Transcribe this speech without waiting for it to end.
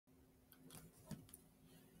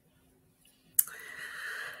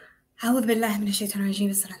أعوذ بالله من الشيطان الرجيم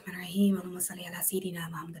بسم الله الرحمن الرحيم اللهم صل على سيدنا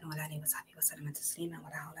محمد وعلى آله وصحبه وسلم تسليما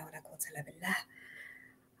ولا حول ولا قوة إلا بالله.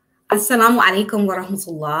 Assalamu alaikum wa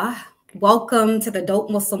rahmatullah. Welcome to the Dope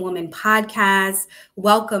Muslim Woman podcast.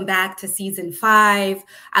 Welcome back to season 5.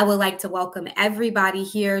 I would like to welcome everybody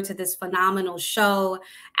here to this phenomenal show.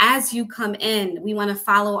 As you come in, we want to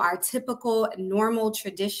follow our typical normal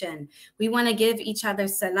tradition. We want to give each other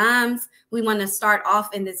salams. We want to start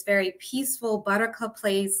off in this very peaceful, barakah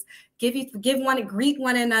place. Greet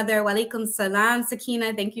one another. Walaikum salam,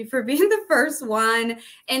 Sakina. Thank you for being the first one.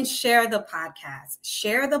 And share the podcast.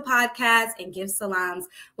 Share the podcast and give salams.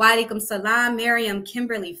 Walaikum salam, Miriam,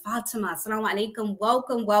 Kimberly, Fatima. Assalamu alaikum.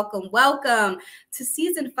 Welcome, welcome, welcome to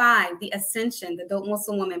season 5, The Ascension, the Dope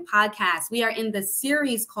Muslim Woman podcast. We are in the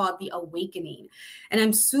series called The Awakening. And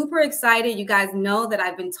I'm super excited. You guys know that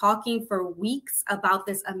I've been talking for weeks about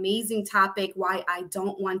this amazing topic, why I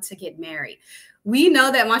don't want to get married. We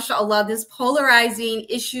know that, mashallah, this polarizing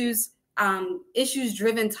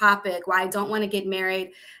issues-driven topic, why I don't want to get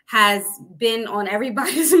married, has been on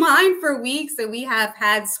everybody's mind for weeks. And we have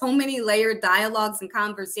had so many layered dialogues and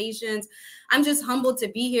conversations. I'm just humbled to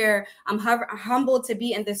be here. I'm humbled to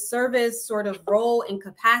be in this service sort of role and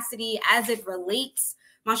capacity as it relates,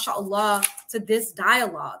 mashallah, to this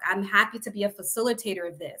dialogue. I'm happy to be a facilitator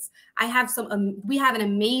of this. We have an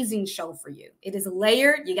amazing show for you. It is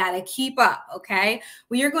layered. You got to keep up, okay?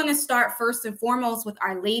 We are going to start first and foremost with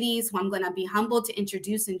our ladies, who I'm going to be humbled to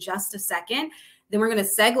introduce in just a second. Then we're going to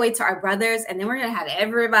segue to our brothers, and then we're going to have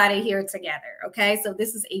everybody here together, okay? So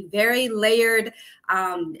this is a very layered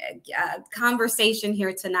conversation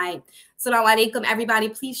here tonight. Assalamu alaikum, everybody.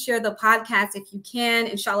 Please share the podcast if you can.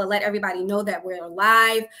 Inshallah, let everybody know that we're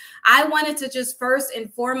live. I wanted to just first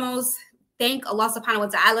and foremost thank Allah subhanahu wa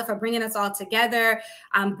ta'ala for bringing us all together,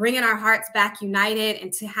 bringing our hearts back united,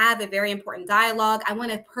 and to have a very important dialogue. I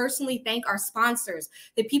want to personally thank our sponsors,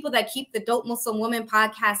 the people that keep the Dope Muslim Woman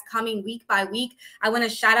podcast coming week by week. I want to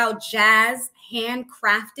shout out Jazz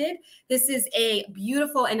Handcrafted. This is a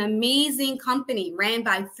beautiful and amazing company ran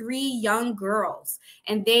by 3 young girls,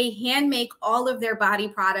 and they hand make all of their body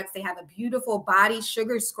products. They have a beautiful body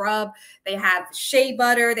sugar scrub. They have shea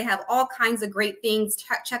butter. They have all kinds of great things.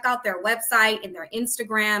 Check out their website and their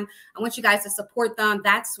Instagram. I want you guys to support them.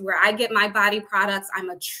 That's where I get my body products. I'm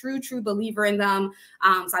a true believer in them.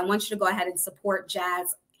 So I want you to go ahead and support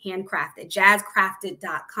Jazz Handcrafted,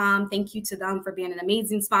 jazzcrafted.com. Thank you to them for being an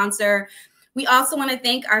amazing sponsor. We also want to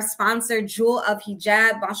thank our sponsor, Jewel of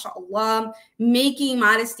Hijab, mashallah, making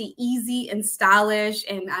modesty easy and stylish.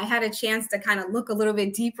 And I had a chance to kind of look a little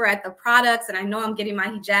bit deeper at the products, and I know I'm getting my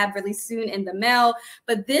hijab really soon in the mail.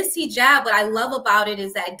 But this hijab, what I love about it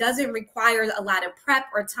is that it doesn't require a lot of prep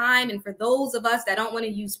or time. And for those of us that don't want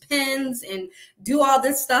to use pins and do all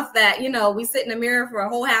this stuff that, you know, we sit in the mirror for a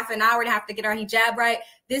whole half an hour to have to get our hijab right,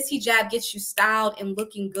 this hijab gets you styled and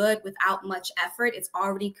looking good without much effort. It's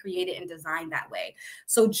already created and designed that way.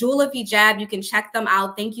 So Jewel of Hijab, you can check them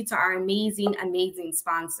out. Thank you to our amazing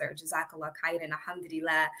sponsor. Jazakallah khairan,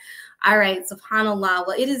 alhamdulillah. All right, subhanallah.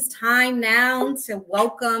 Well, it is time now to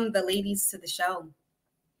welcome the ladies to the show.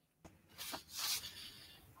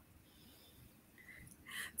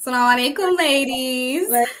 Assalamu alaikum, ladies.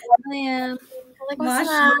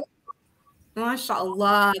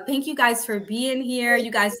 MashaAllah. Thank you guys for being here. You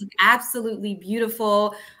guys look absolutely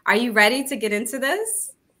beautiful. Are you ready to get into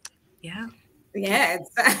this? Yeah. Yeah,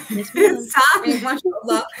 it's time.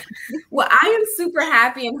 MashaAllah. Well, I am super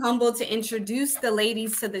happy and humbled to introduce the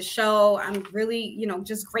ladies to the show. I'm really,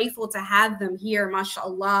 just grateful to have them here.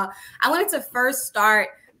 MashaAllah. I wanted to first start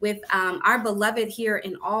with our beloved here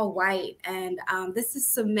in all white. And this is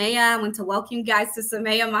Sumaya. I want to welcome you guys to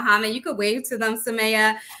Sumaya Muhammad. You could wave to them,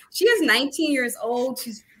 Sumaya. She is 19 years old.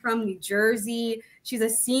 She's from New Jersey. She's a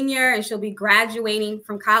senior, and she'll be graduating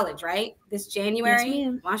from college, right? This January.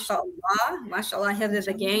 Yes, MashaAllah. MashaAllah, ahead of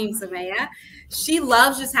the game, Sumaya. She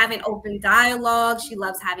loves just having open dialogue. She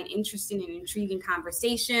loves having interesting and intriguing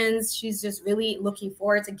conversations. She's just really looking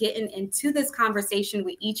forward to getting into this conversation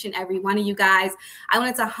with each and every one of you guys. I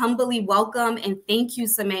wanted to humbly welcome and thank you,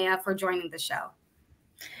 Sumaya, for joining the show.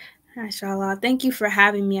 MashaAllah. Thank you for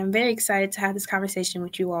having me. I'm very excited to have this conversation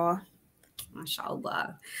with you all.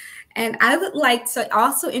 MashaAllah. And I would like to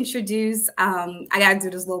also introduce, I got to do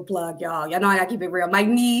this little plug, y'all. Y'all know I got to keep it real. My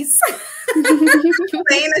niece,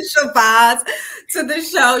 Laina Shabazz, to the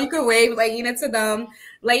show. You can wave Laina to them.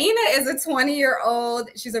 Laina is a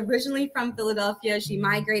 20-year-old. She's originally from Philadelphia. She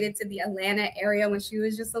migrated to the Atlanta area when she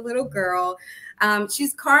was just a little girl.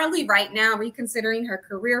 She's currently right now reconsidering her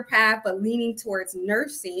career path, but leaning towards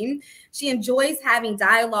nursing. She enjoys having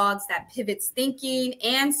dialogues that pivots thinking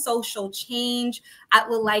and social change. I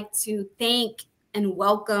would like to thank and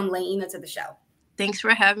welcome Laina to the show. Thanks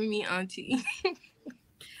for having me, Auntie.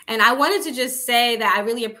 And I wanted to just say that I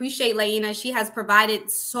really appreciate Laina. She has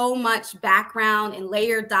provided so much background and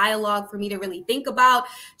layered dialogue for me to really think about.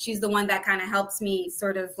 She's the one that kind of helps me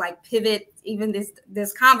sort of like pivot even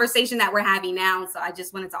this conversation that we're having now. So I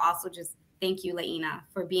just wanted to also just thank you, Laina,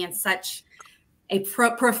 for being such a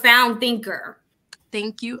profound thinker.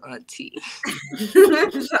 Thank you, Auntie.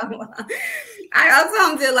 I also,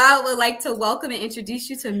 alhamdulillah, would like to welcome and introduce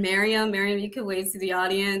you to Miriam. Miriam, you can wave to the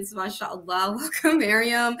audience. MashaAllah. Welcome,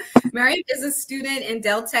 Miriam. Miriam is a student in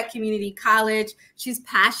Del Tech Community College. She's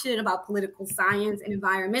passionate about political science and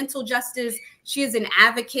environmental justice. She is an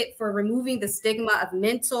advocate for removing the stigma of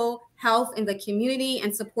mental health in the community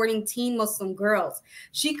and supporting teen Muslim girls.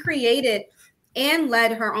 She created and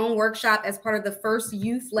led her own workshop as part of the first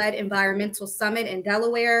youth-led environmental summit in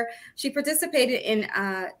Delaware. She participated in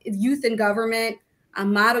Youth in Government,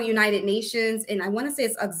 Model United Nations, and I want to say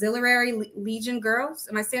it's Auxiliary Legion Girls.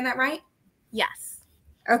 Am I saying that right? Yes.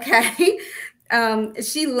 Okay.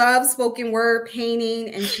 She loves spoken word,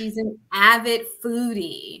 painting, and she's an avid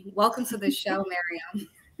foodie. Welcome to the show, Miriam.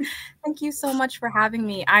 Thank you so much for having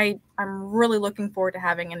me. I'm really looking forward to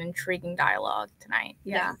having an intriguing dialogue tonight.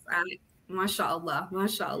 Yeah. Yes, MashaAllah,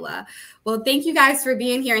 MashaAllah. Well, thank you guys for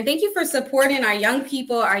being here. And thank you for supporting our young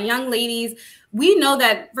people, our young ladies. We know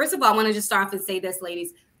that, first of all, I want to just start off and say this,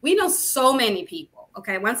 ladies. We know so many people,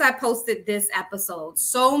 okay? Once I posted this episode,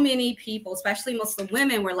 so many people, especially Muslim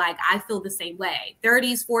women, were like, I feel the same way.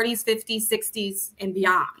 30s, 40s, 50s, 60s, and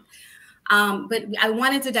beyond. But I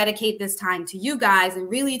wanted to dedicate this time to you guys and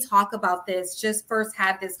really talk about this, just first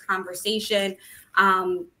have this conversation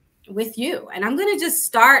with you. And I'm going to just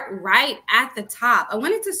start right at the top. I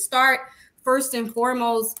wanted to start first and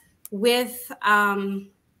foremost with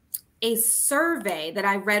a survey that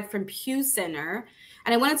I read from Pew Center.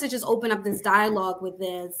 And I wanted to just open up this dialogue with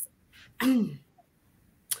this.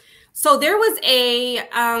 So there was a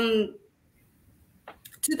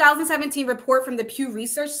 2017 report from the Pew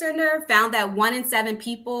Research Center found that 1 in 7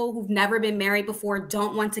 people who've never been married before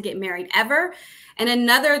don't want to get married ever. And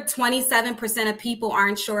another 27% of people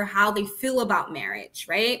aren't sure how they feel about marriage,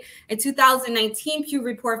 right? A 2019 Pew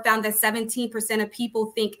report found that 17% of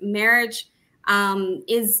people think marriage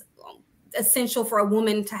is essential for a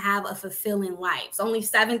woman to have a fulfilling life. So only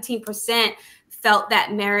 17% felt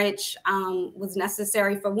that marriage was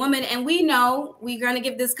necessary for women. And we know we're going to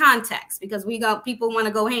give this context because people want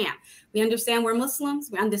to go ham. We understand we're Muslims.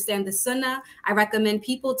 We understand the Sunnah. I recommend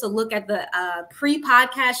people to look at the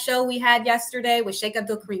pre-podcast show we had yesterday with Sheikh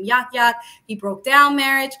Abdul Karim Yak. He broke down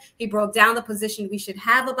marriage. He broke down the position we should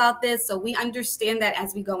have about this. So we understand that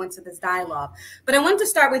as we go into this dialogue. But I wanted to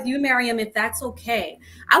start with you, Miriam, if that's okay.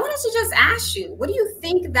 I wanted to just ask you, what do you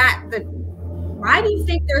think why do you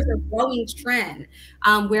think there's a growing trend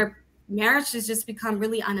where marriage has just become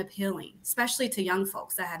really unappealing, especially to young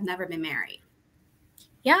folks that have never been married?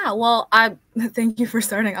 Yeah, well, thank you for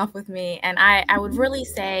starting off with me. And I would really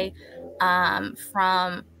say not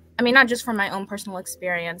just from my own personal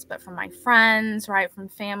experience, but from my friends, right, from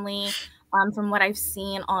family, from what I've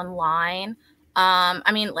seen online.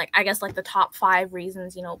 I guess the top 5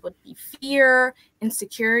 reasons, would be fear,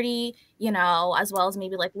 insecurity, as well as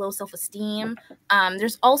maybe low self-esteem.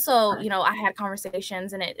 There's also, I had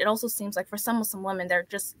conversations and it also seems like for some Muslim women, there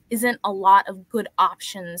just isn't a lot of good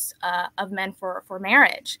options of men for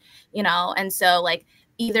marriage, and so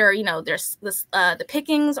either, there's this, the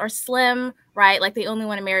pickings are slim, right? They only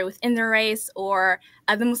want to marry within their race, or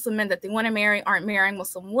the Muslim men that they want to marry aren't marrying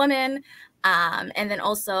Muslim women. And then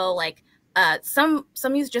also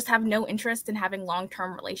some youth just have no interest in having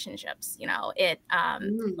long-term relationships.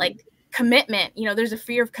 Commitment, there's a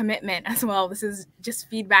fear of commitment as well. This is just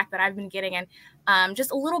feedback that I've been getting, and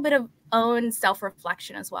just a little bit of own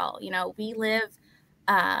self-reflection as well. We live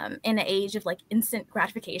in an age of instant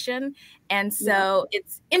gratification, and so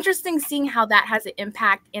it's interesting seeing how that has an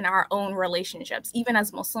impact in our own relationships. Even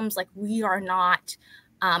as Muslims, we are not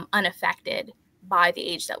unaffected by the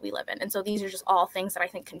age that we live in. And so these are just all things that I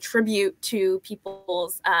think contribute to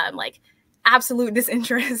people's absolute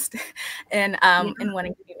disinterest in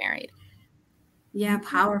wanting to be married. Yeah,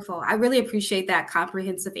 powerful. I really appreciate that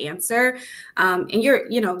comprehensive answer. And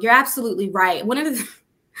you're absolutely right. One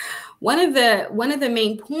of the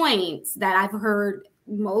main points that I've heard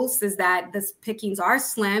most is that the pickings are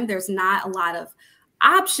slim. There's not a lot of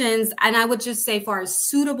options, and I would just say far as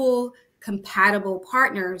suitable, compatible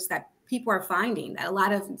partners that people are finding, that a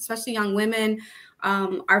lot of, especially young women,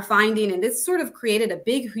 are finding. And this sort of created a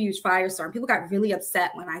big, huge firestorm. People got really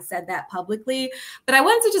upset when I said that publicly. But I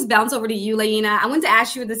wanted to just bounce over to you, Laina. I wanted to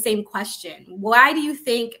ask you the same question. Why do you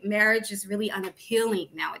think marriage is really unappealing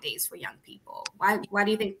nowadays for young people? Why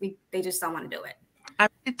do you think they just don't want to do it? I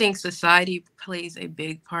really think society plays a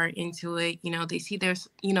big part into it. You know, they see their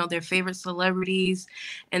favorite celebrities,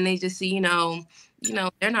 and they just see,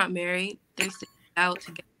 they're not married. They stay out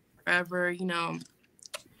together forever,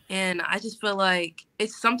 And I just feel like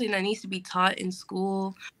it's something that needs to be taught in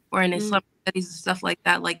school or in Islamic studies and stuff like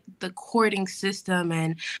that, like the courting system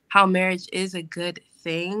and how marriage is a good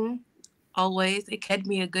thing. Always, it can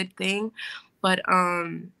be a good thing, but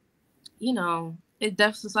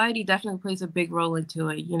society definitely plays a big role into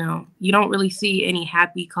it. You don't really see any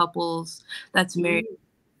happy couples that's married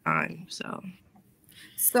all the time.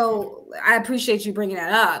 So I appreciate you bringing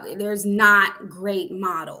that up. There's not great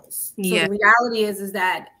models. Yeah. So the reality is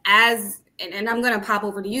that and I'm going to pop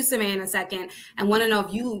over to you, Samay, in a second, and want to know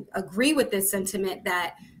if you agree with this sentiment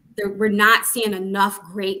that we're not seeing enough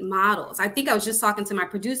great models. I think I was just talking to my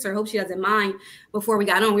producer, hope she doesn't mind, before we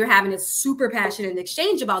got on. We were having a super passionate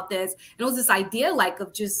exchange about this. And it was this idea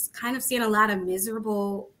of just kind of seeing a lot of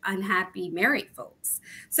miserable, unhappy married folks.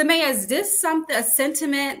 So Maya, is this a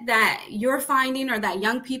sentiment that you're finding, or that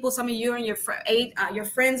young people, some of you and your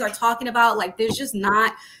friends are talking about? Like, there's just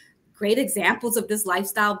not great examples of this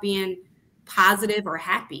lifestyle being positive or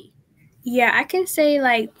happy? Yeah, I can say,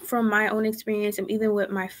 like, from my own experience and even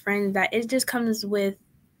with my friends, that it just comes with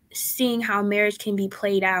seeing how marriage can be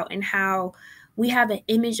played out and how we have an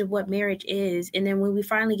image of what marriage is. And then when we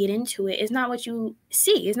finally get into it, it's not what you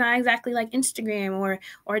see. It's not exactly like Instagram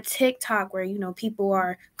or TikTok, where, people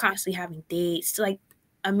are constantly having dates, like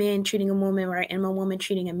a man treating a woman right and a woman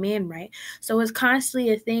treating a man right. So it's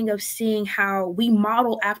constantly a thing of seeing how we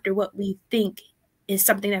model after what we think is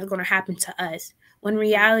something that's going to happen to us. When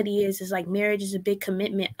reality is like marriage is a big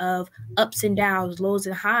commitment of ups and downs, lows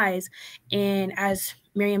and highs. And as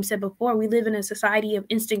Miriam said before, we live in a society of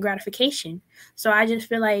instant gratification. So I just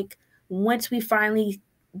feel like once we finally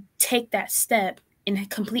take that step and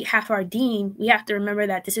complete half our deen, we have to remember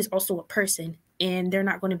that this is also a person and they're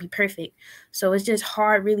not going to be perfect. So it's just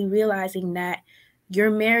hard really realizing that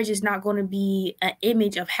your marriage is not going to be an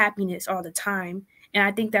image of happiness all the time. And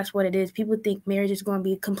I think that's what it is. People think marriage is going to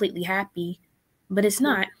be completely happy, but it's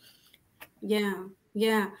not. Yeah.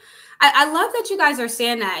 I love that you guys are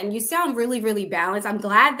saying that, and you sound really, really balanced. I'm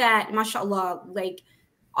glad that, mashallah, like,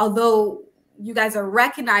 although you guys are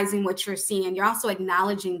recognizing what you're seeing, you're also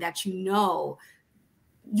acknowledging that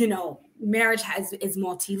marriage is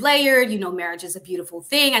multi-layered. Marriage is a beautiful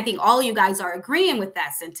thing. I think all you guys are agreeing with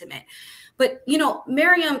that sentiment. But,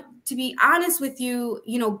 Miriam, to be honest with you,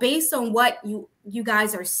 based on what you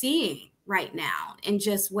guys are seeing right now and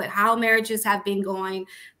just how marriages have been going,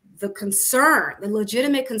 the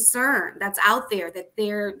legitimate concern that's out there,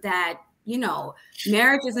 that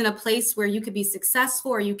marriage isn't a place where you could be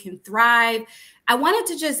successful or you can thrive. I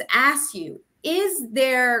wanted to just ask you, is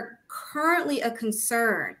there currently a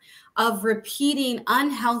concern of repeating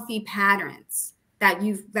unhealthy patterns that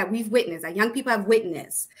we've witnessed, that young people have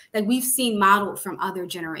witnessed, that we've seen modeled from other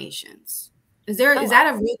generations? Is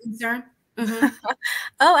that a real concern? Mm-hmm.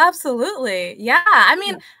 Oh, absolutely. Yeah. I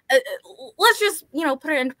mean, let's just,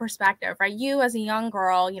 put it into perspective, right? You as a young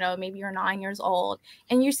girl, maybe you're 9 years old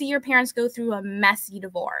and you see your parents go through a messy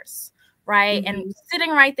divorce, right? Mm-hmm. And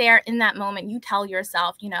sitting right there in that moment, you tell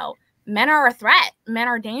yourself, men are a threat. Men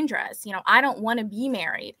are dangerous. I don't want to be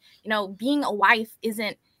married. Being a wife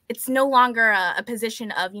it's no longer a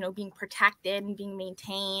position of, being protected and being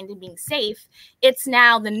maintained and being safe. It's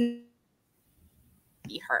now be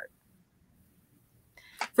hurt.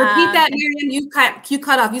 Repeat that, Miriam. You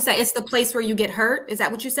cut off. You said it's the place where you get hurt. Is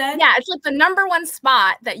that what you said? Yeah, it's like the number one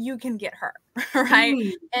spot that you can get hurt, right?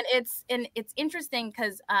 And it's interesting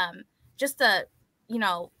because just to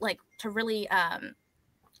to really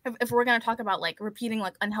if we're going to talk about like repeating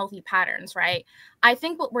like unhealthy patterns, right? I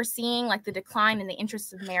think what we're seeing, like the decline in the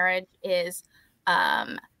interests of marriage, is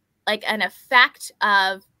like an effect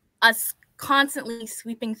of us constantly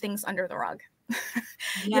sweeping things under the rug.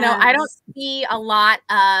 Yes. I don't see a lot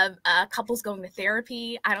of couples going to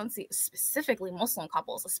therapy. I don't see specifically Muslim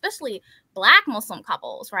couples, especially Black Muslim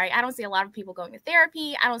couples, right? I don't see a lot of people going to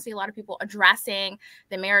therapy. I don't see a lot of people addressing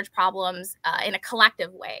the marriage problems in a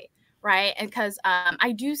collective way, right? And because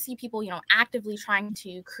I do see people, actively trying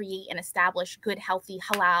to create and establish good, healthy,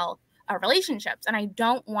 halal relationships, and I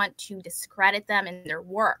don't want to discredit them in their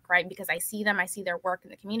work, right? Because I see them, I see their work in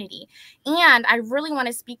the community, and I really want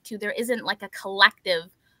to speak to, there isn't like a collective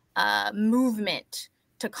movement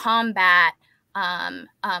to combat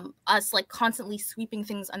us like constantly sweeping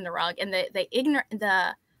things under the rug and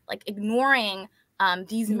ignoring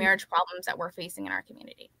these marriage problems that we're facing in our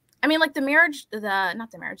community. I mean, like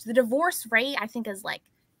the divorce rate, I think, is like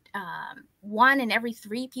 1 in every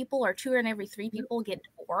 3 people or 2 in every 3 people get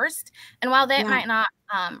divorced. And while that might not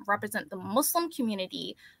represent the Muslim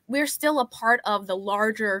community, we're still a part of the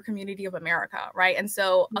larger community of America, right? And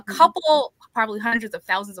so a couple, probably hundreds of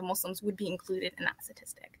thousands of Muslims would be included in that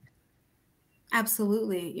statistic.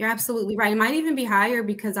 Absolutely. You're absolutely right. It might even be higher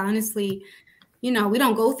because honestly, we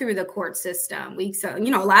don't go through the court system. A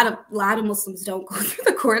lot of Muslims don't go through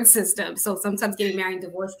the court system. So sometimes getting married and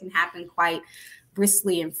divorce can happen quite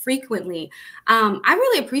briskly and frequently. I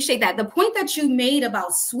really appreciate that. The point that you made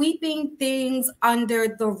about sweeping things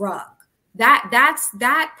under the rug, that's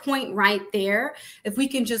that point right there. If we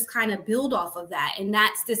can just kind of build off of that, and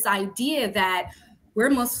that's this idea that we're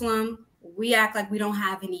Muslim, we act like we don't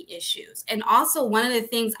have any issues. And also one of the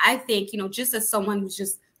things I think, just as someone who's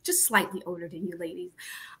just slightly older than you ladies,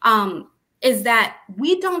 is that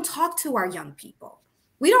we don't talk to our young people.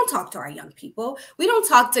 We don't talk to our young people. We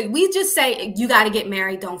just say, you got to get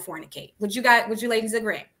married, don't fornicate. Would you ladies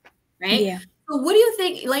agree? Right? Yeah. So what do you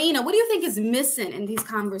think, Laina, what do you think is missing in these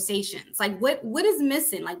conversations? Like what is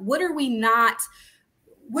missing? Like what are we not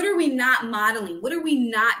modeling? What are we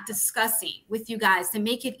not discussing with you guys to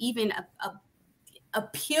make it even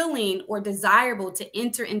appealing or desirable to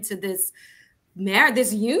enter into this marriage,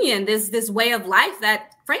 this union, this way of life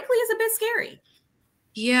that frankly is a bit scary?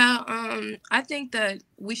 Yeah, I think that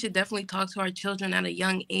we should definitely talk to our children at a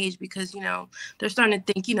young age because, they're starting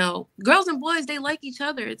to think, girls and boys, they like each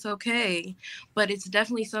other. It's okay. But it's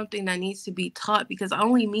definitely something that needs to be taught because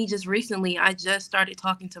only me just recently, I just started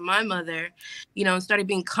talking to my mother, and started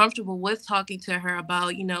being comfortable with talking to her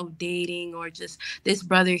about, dating or just this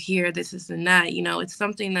brother here, this and that. It's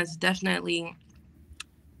something that's definitely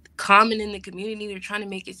common in the community. They're trying to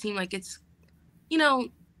make it seem like it's,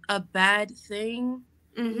 a bad thing.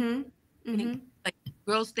 Like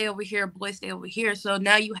girls stay over here, boys stay over here. So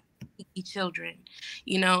now you have children,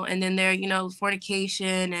 and then they're,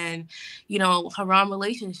 fornication and, haram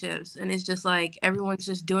relationships. And it's just like everyone's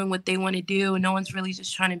just doing what they want to do. And no one's really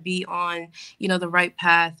just trying to be on, the right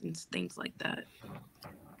path and things like that.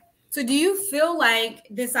 So do you feel like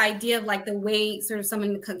this idea of like the way sort of some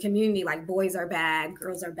in the community, like boys are bad,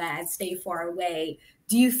 girls are bad, stay far away,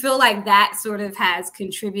 do you feel like that sort of has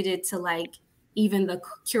contributed to like even the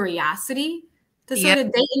curiosity to sort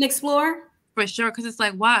of date and explore? For sure, because it's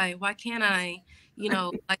like, why can't I,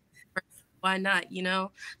 like, why not,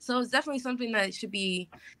 So it's definitely something that should be,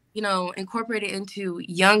 incorporated into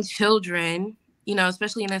young children,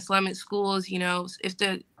 especially in Islamic schools.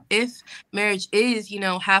 If marriage is,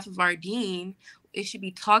 half of our deen, it should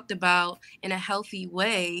be talked about in a healthy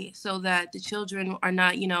way so that the children are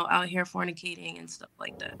not, out here fornicating and stuff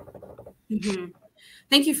like that.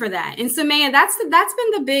 Thank you for that. And Samaya, that's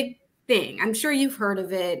been the big thing. I'm sure you've heard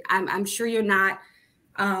of it. I'm sure you're not.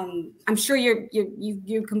 I'm sure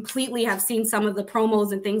you completely have seen some of the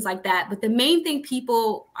promos and things like that. But the main thing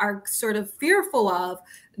people are sort of fearful of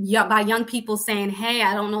by young people saying, "Hey,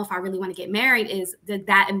 I don't know if I really want to get married," is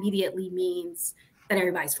that immediately means that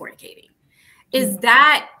everybody's fornicating. Is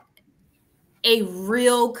that a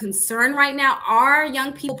real concern right now? Are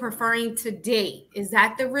young people preferring to date? Is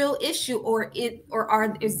that the real issue, or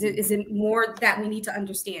is it more that we need to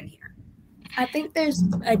understand here? I think there's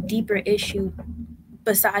a deeper issue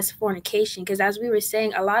besides fornication, because as we were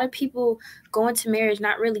saying, a lot of people go into marriage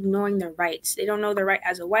not really knowing their rights. They don't know their right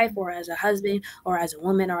as a wife or as a husband or as a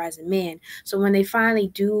woman or as a man. So when they finally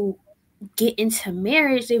do get into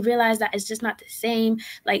marriage, they realize that it's just not the same.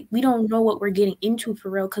 Like, we don't know what we're getting into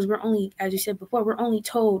for real, because we're only, as you said before, we're only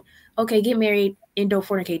told, okay, get married and don't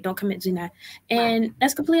fornicate, don't commit zina. And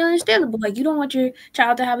that's completely understandable. Like, you don't want your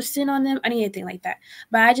child to have a sin on them, anything like that.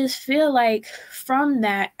 But I just feel like from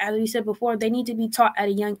that, as we said before, they need to be taught at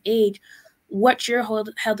a young age what you're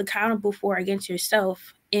held accountable for against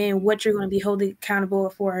yourself and what you're going to be held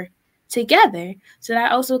accountable for together. So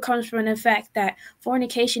that also comes from the fact that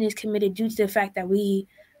fornication is committed due to the fact that we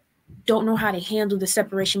don't know how to handle the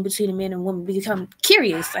separation between a man and woman. We become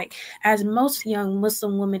curious, like as most young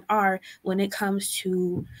Muslim women are when it comes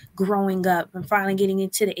to growing up and finally getting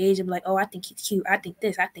into the age of like, oh, I think he's cute, I think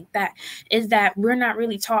this, I think that, is that we're not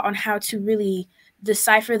really taught on how to really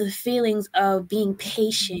decipher the feelings of being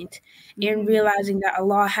patient and realizing that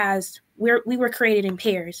Allah has, we were created in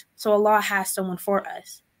pairs. So Allah has someone for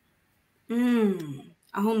us.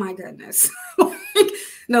 Oh my goodness.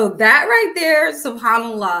 No, that right there,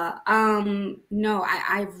 subhanAllah. No,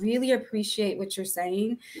 I really appreciate what you're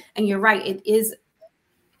saying. And you're right. It is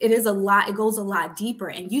a lot. It goes a lot deeper.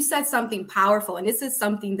 And you said something powerful. And this is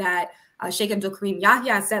something that Sheikh Abdul Kareem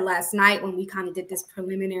Yahya said last night when we kind of did this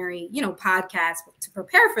preliminary, podcast to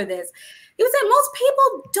prepare for this. He was that most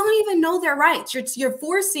people don't even know their rights. You're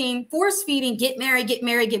force feeding, get married, get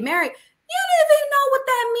married, get married. You don't even know what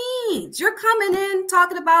that means. You're coming in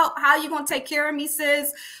talking about how you're going to take care of me,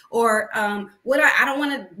 sis, or what I don't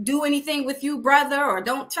want to do anything with you, brother, or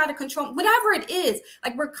don't try to control, whatever it is.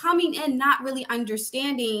 Like, we're coming in not really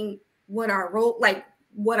understanding what our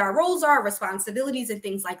roles are, responsibilities, and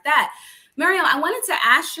things like that. Mariam, I wanted to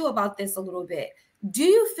ask you about this a little bit. Do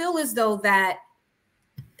you feel as though that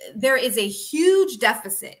there is a huge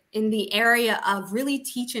deficit in the area of really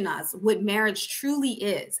teaching us what marriage truly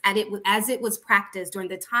is, as it was practiced during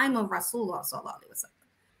the time of Rasulullah sallallahu alaihi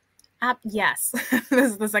wasallam? Yes.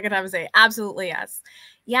 This is the second time I say absolutely yes.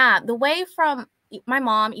 Yeah, the way from my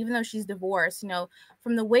mom, even though she's divorced,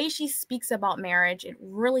 from the way she speaks about marriage, it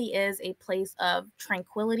really is a place of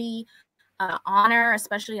tranquility, honor,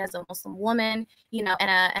 especially as a Muslim woman,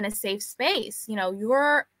 and a safe space.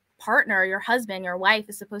 Your partner, your husband, your wife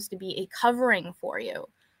is supposed to be a covering for you,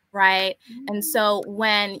 right? And so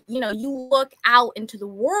when you look out into the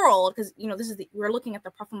world, because we're looking at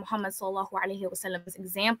the Prophet Muhammad sallallahu alaihi wasallam's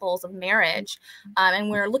examples of marriage,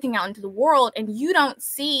 and we're looking out into the world, and you don't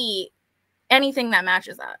see anything that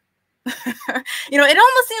matches that. It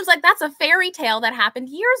almost seems like that's a fairy tale that happened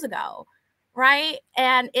years ago, right?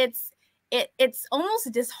 And it's almost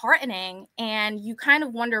disheartening, and you kind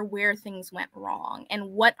of wonder where things went wrong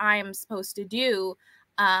and what I'm supposed to do.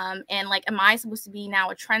 And like, am I supposed to be now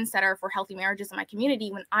a trendsetter for healthy marriages in my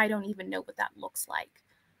community when I don't even know what that looks like?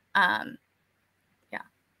 Yeah.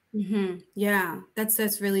 Yeah,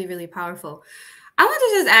 that's really, really powerful. I want to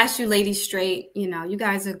just ask you ladies straight, you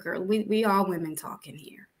guys are girls. We all women talking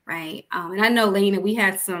here, right? And I know, Lena, we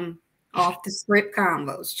had some off the script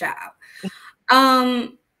combos, child.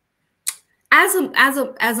 As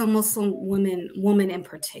a Muslim woman in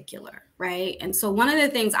particular, right? And so one of the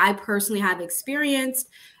things I personally have experienced,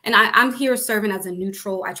 and I'm here serving as a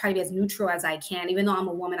neutral. I try to be as neutral as I can. Even though I'm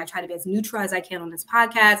a woman, I try to be as neutral as I can on this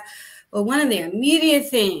podcast. But one of the immediate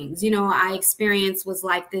things, I experienced was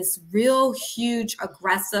like this real huge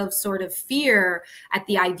aggressive sort of fear at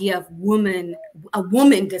the idea of a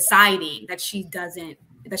woman deciding that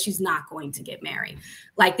she's not going to get married.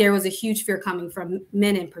 Like, there was a huge fear coming from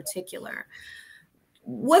men in particular.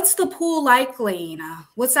 What's the pool like, Lena?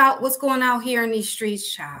 What's going out here in these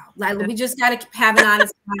streets, child? Like, we just got to have an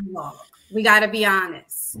honest dialogue. We got to be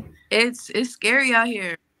honest. It's scary out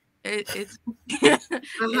here. It's scary.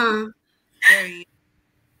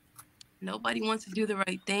 Nobody wants to do the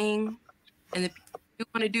right thing, and the people who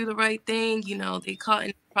want to do the right thing, they caught in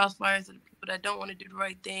the crossfires of the people that don't want to do the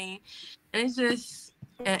right thing, and it's just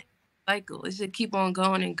a cycle. It should keep on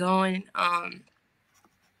going and going. I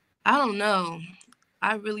don't know.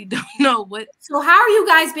 I really don't know what. So how are you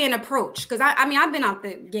guys being approached? Because I've been out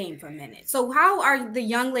the game for a minute. So how are the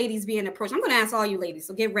young ladies being approached? I'm going to ask all you ladies.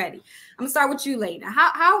 So get ready. I'm going to start with you, Lena.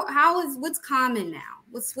 What's common now?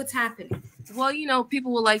 What's happening? Well,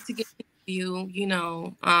 people would like to get you,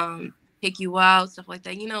 take you out, stuff like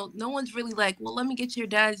that. No one's really like, well, let me get your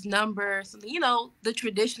dad's number or something. The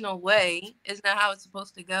traditional way is not how it's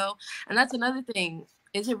supposed to go. And that's another thing.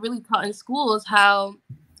 Is it really taught in schools how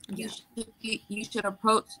you should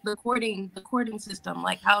approach the courting system,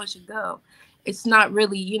 like how it should go? It's not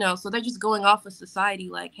really, so they're just going off of society,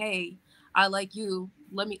 like, hey, I like you,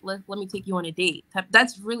 let me take you on a date.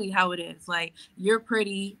 That's really how it is. Like, you're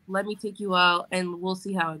pretty, let me take you out and we'll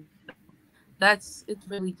see how it goes. It's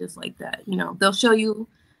really just like that. They'll show you,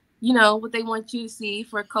 what they want you to see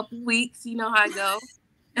for a couple weeks. You know how it goes.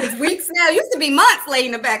 It's weeks now. It used to be months,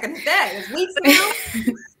 Lena, back in the day. It's weeks now.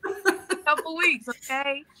 A couple weeks,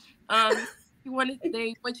 okay. They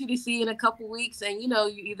want you to see in a couple weeks, and you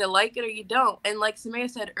either like it or you don't. And like Samaya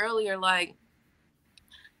said earlier, like,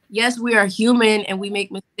 yes, we are human and we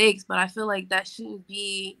make mistakes, but I feel like that shouldn't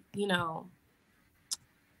be,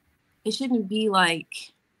 it shouldn't be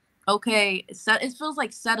like, okay, it feels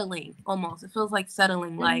like settling almost. It feels like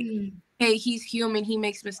settling, like, hey, he's human, he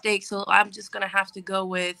makes mistakes, so I'm just gonna have to go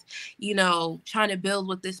with, trying to build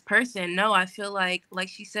with this person. No, I feel like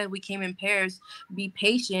she said, we came in pairs. Be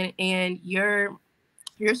patient, and your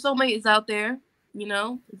soulmate is out there.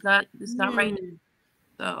 It's not right now.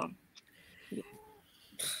 So, yeah.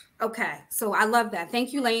 Okay, so I love that.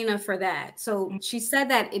 Thank you, Lena, for that. So she said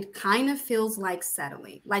that it kind of feels like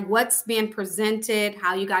settling, like what's being presented,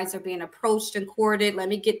 how you guys are being approached and courted. Let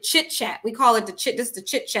me get chit chat. We call it the chit. This is the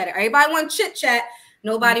chit chat. Everybody want chit chat.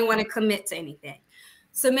 Nobody want to commit to anything.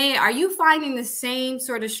 So, May, are you finding the same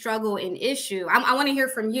sort of struggle and issue? I want to hear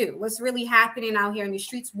from you. What's really happening out here in the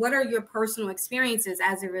streets? What are your personal experiences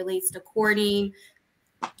as it relates to courting,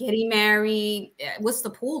 getting married? What's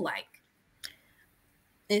the pool like?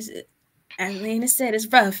 As Lena said, it's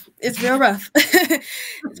rough. It's real rough.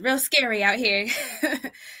 It's real scary out here.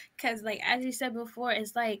 Because, like, as you said before,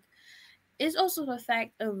 it's like, it's also the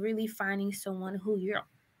fact of really finding someone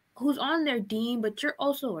who's on their team, but you're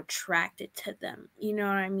also attracted to them. You know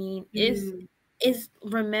what I mean? It's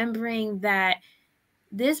remembering that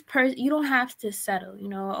this person, you don't have to settle. You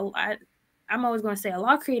know, I'm always going to say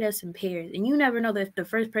Allah created us in pairs, and you never know that if the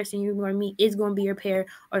first person you're going to meet is going to be your pair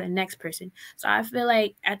or the next person. So I feel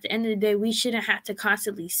like at the end of the day, we shouldn't have to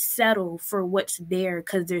constantly settle for what's there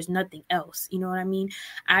because there's nothing else. You know what I mean?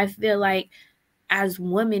 I feel like as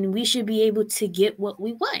women, we should be able to get what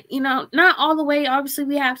we want. You know, not all the way. Obviously,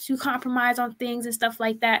 we have to compromise on things and stuff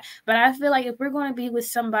like that. But I feel like if we're going to be with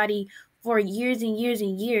somebody for years and years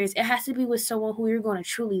and years, it has to be with someone who you're going to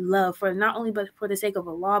truly love, for not only but for the sake of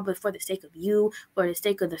Allah, but for the sake of you, for the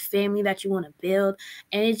sake of the family that you want to build.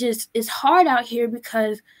 And it's hard out here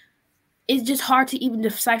because it's just hard to even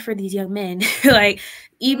decipher these young men. Like,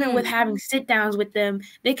 even with having sit downs with them,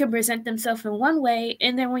 they can present themselves in one way,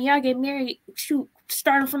 and then when y'all get married, shoot,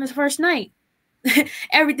 starting from the first night,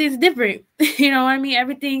 everything's different. You know what I mean?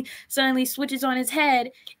 Everything suddenly switches on its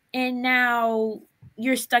head, and now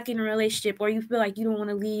you're stuck in a relationship, or you feel like you don't want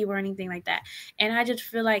to leave or anything like that. And I just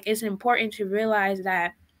feel like it's important to realize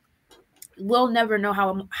that we'll never know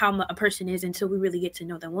how a person is until we really get to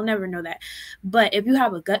know them. We'll never know that. But if you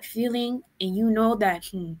have a gut feeling and you know that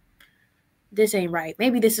this ain't right,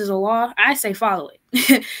 maybe this is a law, I say follow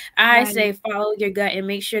it. I say follow your gut and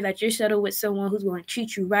make sure that you're settled with someone who's going to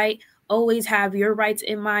treat you right. Always have your rights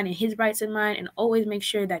in mind and his rights in mind, and always make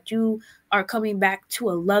sure that you are coming back to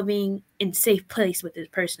a loving and safe place with this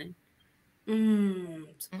person.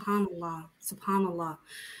 SubhanAllah. SubhanAllah.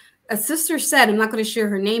 A sister said, I'm not going to share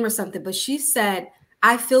her name or something, but she said,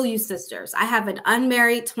 I feel you, sisters. I have an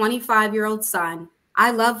unmarried 25-year-old son.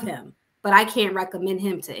 I love him, but I can't recommend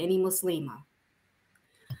him to any Muslima.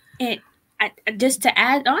 And just to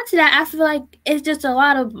add on to that, I feel like it's just a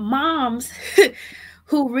lot of moms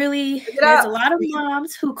who really, there's a lot of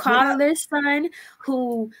moms who coddle their son,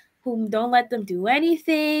 who don't let them do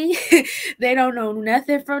anything. They don't know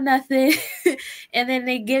nothing from nothing. And then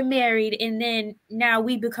they get married, and then now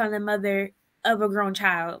we become the mother of a grown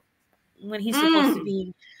child when he's supposed to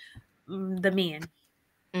be the man.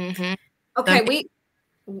 Okay,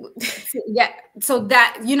 yeah, so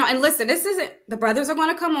that, you know, and listen, this isn't, the brothers are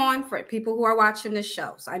going to come on for people who are watching this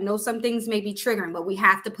show. So I know some things may be triggering, but we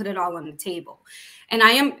have to put it all on the table. And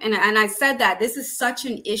I said that this is such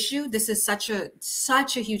an issue. This is such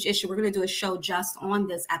a huge issue. We're going to do a show just on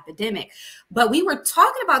this epidemic. But we were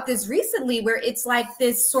talking about this recently, where it's like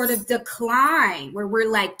this sort of decline, where we're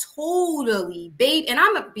like totally and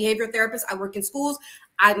I'm a behavior therapist. I work in schools.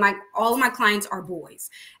 All of my clients are boys,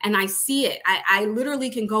 and I see it. I literally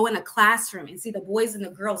can go in a classroom and see the boys and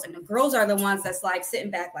the girls are the ones that's like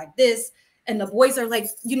sitting back like this. And the boys are like,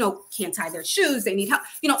 you know, can't tie their shoes. They need help.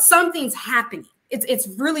 You know, something's happening. It's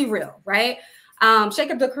really real, right?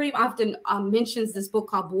 Sheikh Abdul Karim often mentions this book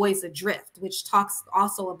called Boys Adrift, which talks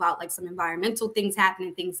also about like some environmental things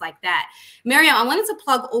happening, things like that. Mariam, I wanted to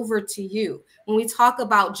plug over to you when we talk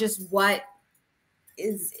about just what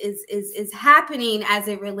is happening as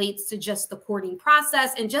it relates to just the courting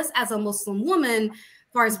process, and just as a Muslim woman, as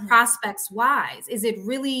far as prospects wise, is it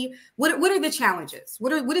really, what are the challenges?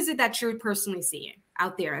 What is it that you're personally seeing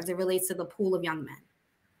out there as it relates to the pool of young men?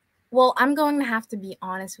 Well, I'm going to have to be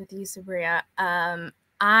honest with you, Sabria.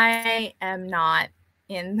 I am not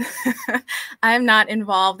I'm not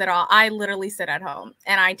involved at all. I literally sit at home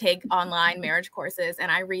and I take online marriage courses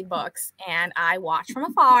and I read books and I watch from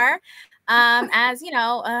afar as, you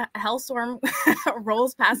know, a hellstorm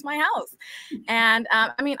rolls past my house. And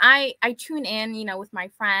I mean, I tune in, you know, with my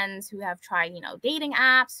friends who have tried, you know, dating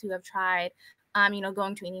apps, who have tried, you know,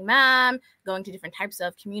 going to an imam, going to different types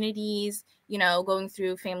of communities, you know, going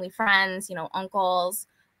through family friends, you know, uncles,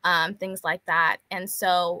 things like that. And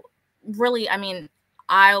so really, I mean,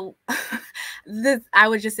 I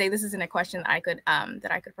would just say this isn't a question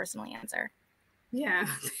that I could personally answer. Yeah,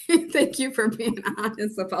 thank you for being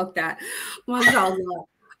honest about that. MashaAllah.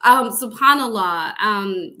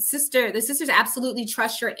 SubhanAllah. The sisters absolutely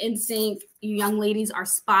trust your instinct. You young ladies are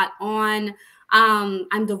spot on.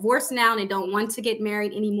 I'm divorced now and I don't want to get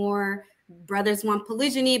married anymore. Brothers want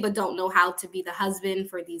polygyny, but don't know how to be the husband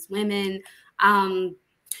for these women.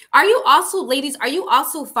 Are you also, ladies, are you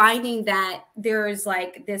also finding that there's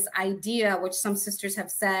like this idea, which some sisters have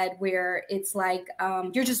said, where it's like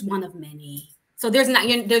you're just one of many? So there's not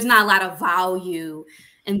a lot of value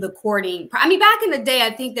in the courting. I mean, back in the day,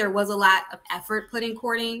 I think there was a lot of effort put in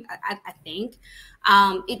courting. I think.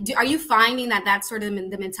 Are you finding that that's sort of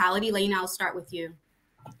the mentality? Lena, I'll start with you.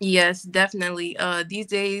 Yes, definitely. These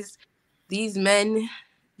days, these men,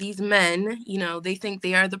 you know, they think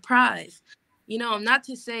they are the prize. You know, not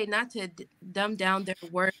to dumb down their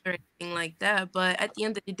worth or anything like that, but at the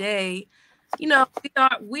end of the day, you know,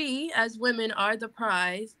 we as women are the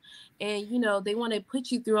prize, and you know, they want to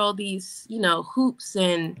put you through all these, you know, hoops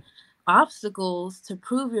and obstacles to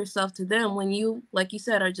prove yourself to them when you, like you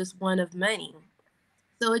said, are just one of many.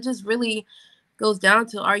 So it just really goes down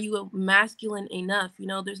to, are you masculine enough? You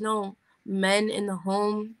know, there's no men in the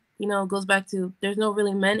home. You know, it goes back to, there's no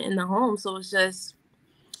really men in the home. So it's just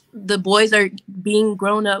the boys are being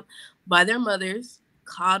grown up by their mothers,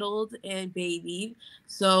 coddled and babied.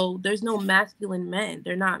 So there's no masculine men.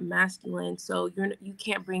 They're not masculine. So you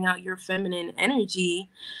can't bring out your feminine energy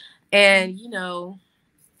and, you know,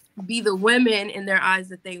 be the women in their eyes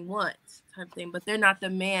that they want, type thing, but they're not the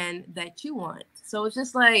man that you want. So it's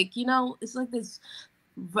just like, you know, it's like this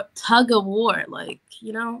tug of war. Like,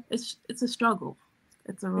 you know, it's a struggle.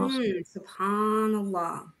 It's a real struggle.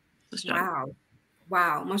 Subhanallah.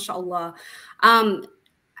 Wow, mashallah.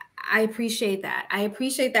 I appreciate that. I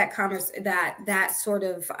appreciate that that sort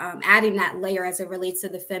of adding that layer as it relates to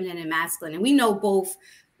the feminine and masculine. And we know both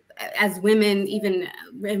as women, even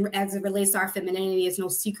as it relates to our femininity, is no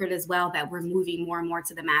secret as well that we're moving more and more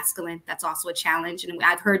to the masculine. That's also a challenge. And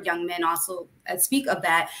I've heard young men also speak of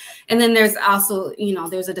that. And then there's also, you know,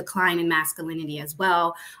 there's a decline in masculinity as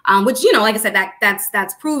well, which, you know, like I said,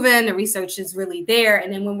 that's proven. The research is really there.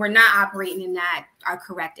 And then when we're not operating in that, our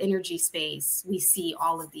correct energy space, we see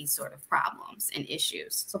all of these sort of problems and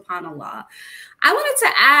issues. SubhanAllah. I wanted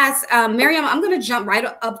to ask, Miriam, I'm going to jump right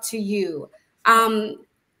up to you.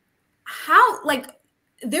 How, like,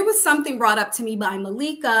 there was something brought up to me by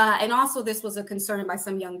Malika, and also this was a concern by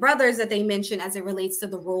some young brothers that they mentioned as it relates to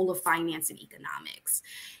the role of finance and economics.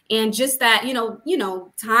 And just that, you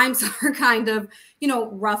know, times are kind of, you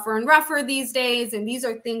know, rougher and rougher these days. And these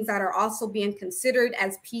are things that are also being considered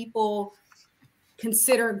as people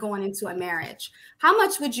consider going into a marriage. How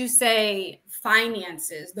much would you say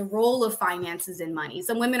finances, the role of finances in money?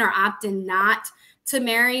 Some women are opting not to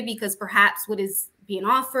marry because perhaps what is being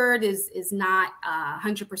offered is not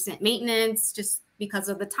 100% maintenance, just because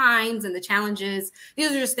of the times and the challenges.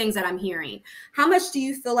 These are just things that I'm hearing. How much do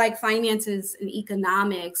you feel like finances and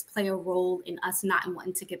economics play a role in us not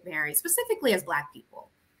wanting to get married, specifically as Black people?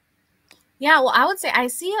 Yeah, well, I would say I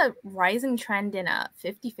see a rising trend in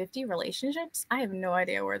 50-50 relationships. I have no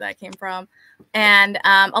idea where that came from. And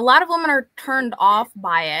a lot of women are turned off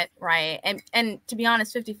by it, right? And to be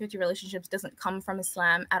honest, 50-50 relationships doesn't come from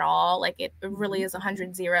Islam at all. Like it really is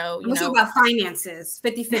 100-0. I'm talking about finances,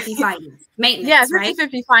 50-50 finance, maintenance, yeah,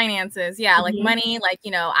 50-50 right? finances. Yeah, like money, like, you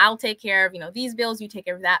know, I'll take care of, you know, these bills, you take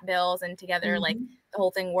care of that bills, and together, like the whole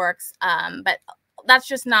thing works. But that's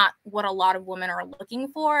just not what a lot of women are looking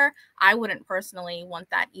for. I wouldn't personally want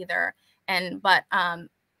that either. But I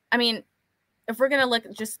mean, if we're going to look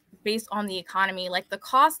just based on the economy, like the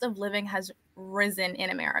cost of living has risen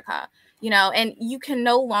in America, you know, and you can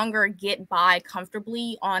no longer get by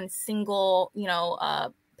comfortably on single, you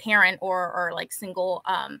know, parent or like single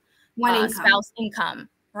spouse income,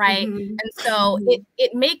 right? And so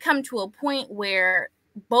it may come to a point where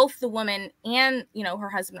both the woman and, you know, her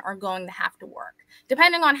husband are going to have to work,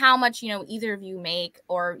 depending on how much, you know, either of you make,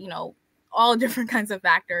 or, you know, all different kinds of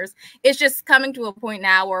factors. It's just coming to a point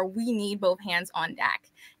now where we need both hands on deck.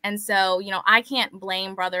 And so, you know, I can't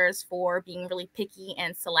blame brothers for being really picky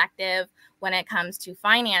and selective when it comes to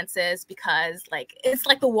finances, because like, it's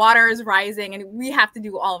like the water is rising and we have to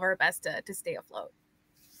do all of our best to stay afloat.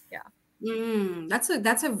 Yeah. That's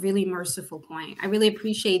a really merciful point. I really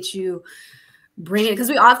appreciate you bring it, because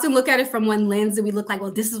we often look at it from one lens and we look like, well,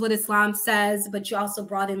 this is what Islam says, but you also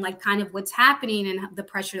brought in like kind of what's happening and the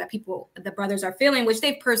pressure that the brothers are feeling, which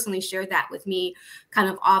they've personally shared that with me kind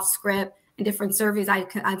of off script in different surveys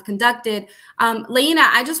I've conducted. Lena,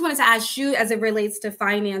 I just wanted to ask you, as it relates to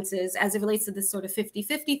finances, as it relates to this sort of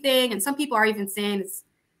 50-50 thing, and some people are even saying it's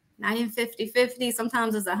not even 50-50,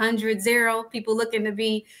 sometimes it's 100-0, people looking to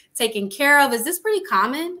be taken care of. Is this pretty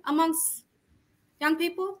common amongst young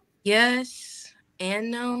people? Yes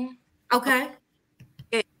and no. Okay.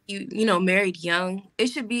 You know, married young, it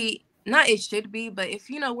should be not it should be, but if,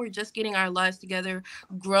 we're just getting our lives together,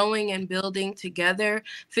 growing and building together,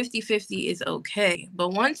 50-50 is okay. But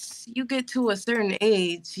once you get to a certain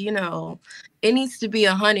age, it needs to be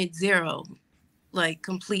 100-0, like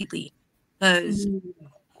completely. Because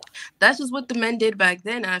that's just what the men did back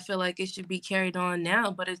then. I feel like it should be carried on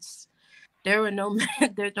now, but there were no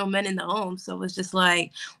men, there's no men in the home. So it's just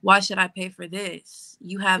like, why should I pay for this?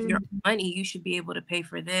 You have your money. You should be able to pay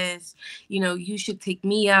for this. You should take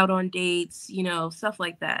me out on dates, stuff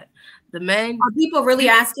like that. The men. Are people really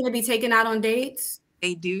asking to be taken out on dates?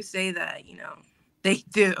 They do say that, they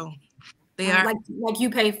do. They are like you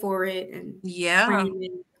pay for it. And yeah.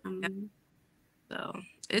 Yeah. So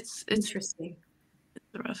it's interesting.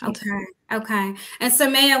 It's Okay. And so,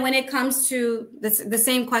 Maya, when it comes to the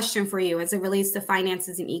same question for you as it relates to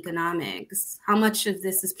finances and economics, how much of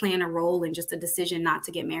this is playing a role in just a decision not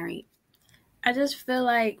to get married? I just feel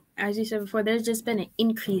like, as you said before, there's just been an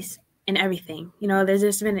increase in everything. There's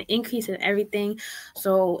just been an increase in everything.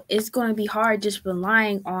 So it's going to be hard just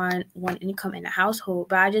relying on one income in the household.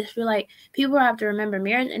 But I just feel like people have to remember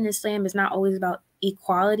marriage in Islam is not always about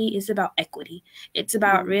equality. It's about equity. It's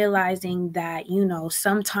about realizing that,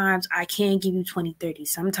 sometimes I can give you 20-30.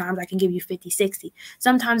 Sometimes I can give you 50-60.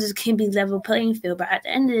 Sometimes it can be level playing field. But at the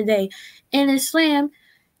end of the day, in Islam,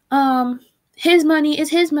 his money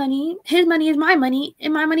is his money, his money is my money,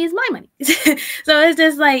 and my money is my money. So it's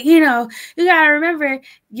just like, you got to remember,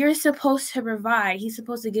 you're supposed to provide. He's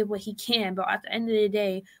supposed to give what he can. But at the end of the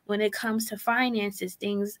day, when it comes to finances,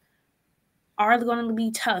 things are going to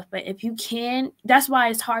be tough. But if you can, that's why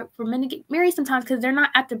it's hard for men to get married sometimes, because they're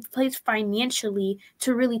not at the place financially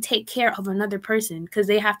to really take care of another person, because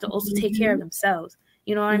they have to also take care of themselves.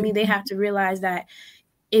 You know what I mean? They have to realize that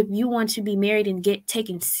if you want to be married and get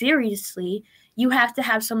taken seriously, you have to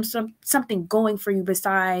have something going for you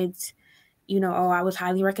besides, I was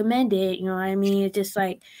highly recommended. You know what I mean? It's just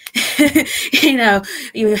like,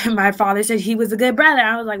 my father said he was a good brother.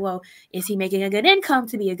 I was like, well, is he making a good income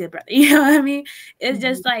to be a good brother? You know what I mean? It's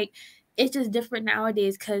just like, it's just different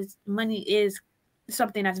nowadays, because money is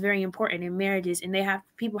something that's very important in marriages, and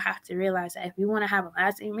people have to realize that if you want to have a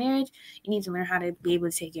lasting marriage, you need to learn how to be able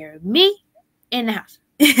to take care of me in the house.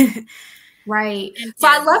 Right. So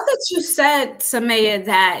I love that you said, Samaya,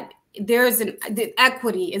 that the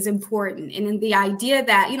equity is important. And in the idea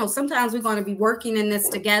that, sometimes we're going to be working in this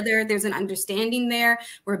together. There's an understanding there.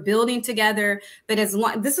 We're building together. But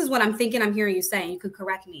this is what I'm thinking, I'm hearing you saying, you could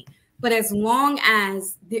correct me. But as long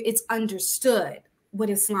as it's understood what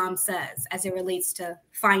Islam says as it relates to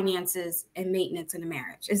finances and maintenance in a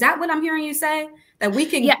marriage. Is that what I'm hearing you say? That we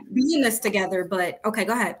can be in this together, but okay,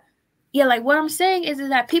 go ahead. Yeah, like what I'm saying is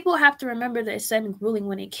that people have to remember the Islamic ruling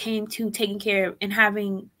when it came to taking care of and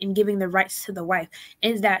having and giving the rights to the wife,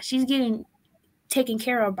 is that she's getting taken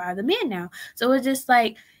care of by the man now. So it's just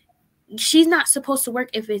like, she's not supposed to work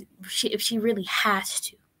if she really has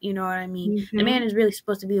to. You know what I mean? The man is really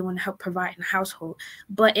supposed to be the one to help provide in the household.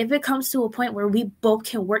 But if it comes to a point where we both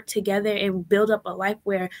can work together and build up a life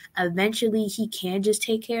where eventually he can just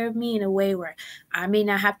take care of me in a way where I may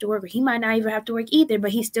not have to work, or he might not even have to work either, but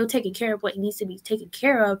he's still taking care of what he needs to be taken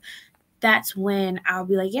care of, that's when I'll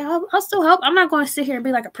be like, yeah, I'll still help. I'm not going to sit here and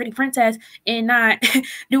be like a pretty princess and not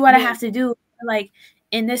do what I have to do, like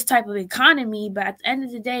in this type of economy. But at the end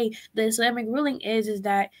of the day, the Islamic ruling is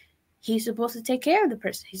that he's supposed to take care of the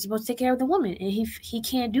person. He's supposed to take care of the woman. And if he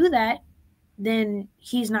can't do that, then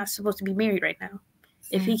he's not supposed to be married right now.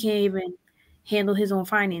 If he can't even handle his own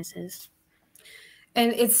finances.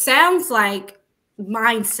 And it sounds like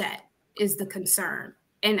mindset is the concern.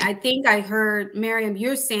 And I think I heard, Miriam,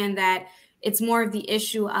 you're saying that it's more of the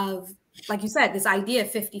issue of, like you said, this idea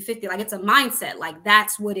of 50-50, like it's a mindset, like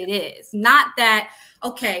that's what it is. Not that,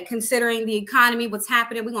 okay, considering the economy, what's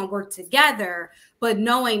happening, we're going to work together, but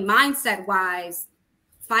knowing mindset wise,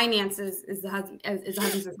 finances is the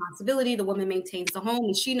husband's responsibility. The woman maintains the home,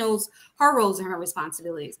 and she knows her roles and her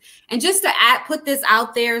responsibilities. And just to put this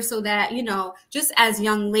out there so that, just as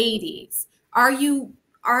young ladies, are you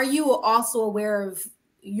also aware of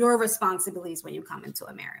your responsibilities when you come into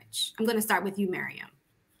a marriage? I'm going to start with you, Miriam.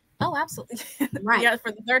 Oh, absolutely. Right. Yeah,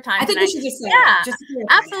 for the third time. I think you should just say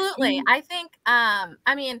absolutely. I think,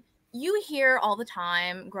 I mean, you hear all the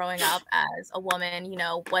time growing up as a woman,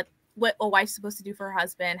 what a wife's supposed to do for her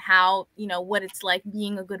husband, how, what it's like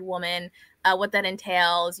being a good woman, what that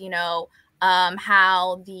entails,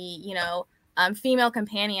 how the, female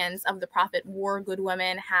companions of the Prophet were good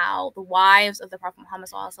women, how the wives of the Prophet Muhammad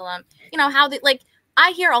sallallahu alaihi wasallam, how they, like,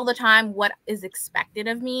 I hear all the time what is expected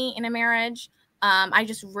of me in a marriage. I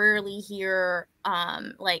just rarely hear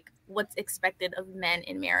like what's expected of men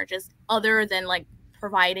in marriages, other than like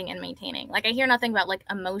providing and maintaining. Like, I hear nothing about like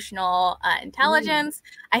emotional intelligence.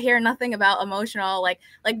 I hear nothing about emotional like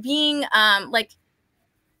being like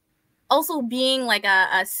also being like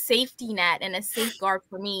a safety net and a safeguard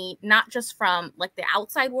for me, not just from like the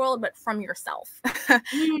outside world, but from yourself.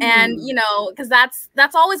 And you know, because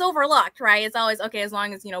that's always overlooked, right? It's always okay as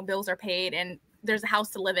long as, you know, bills are paid and there's a house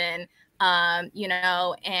to live in, you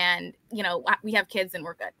know, and you know, we have kids and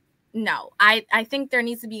we're good. No, I think there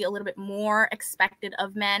needs to be a little bit more expected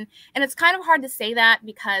of men, and it's kind of hard to say that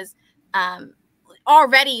because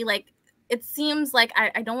already, like, it seems like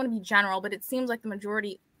I don't want to be general, but it seems like the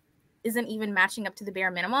majority isn't even matching up to the bare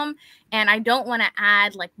minimum, and I don't want to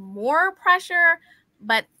add like more pressure,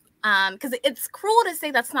 but because it's cruel to say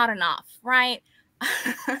that's not enough, right?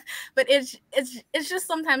 But it's just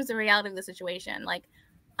sometimes the reality of the situation. Like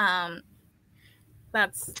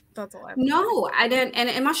that's all I have. No, I didn't.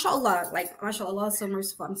 And mashallah, like mashallah, so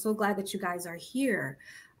merciful. I'm so glad that you guys are here.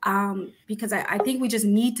 Because I think we just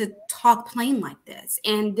need to talk plain like this.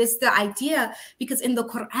 And this the idea, because in the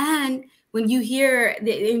Quran, when you hear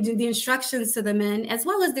the instructions to the men, as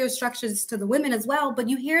well as the instructions to the women as well, but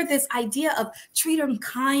you hear this idea of treat them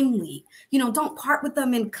kindly, you know, don't part with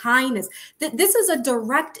them in kindness. This is a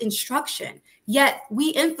direct instruction. Yet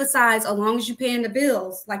we emphasize, as long as you're paying the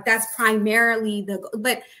bills, like that's primarily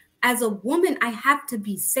but as a woman, I have to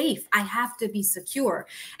be safe. I have to be secure.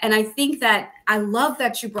 And I think that I love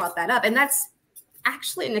that you brought that up. And that's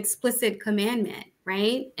actually an explicit commandment,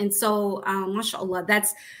 right? And so, mashallah,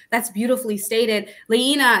 that's beautifully stated.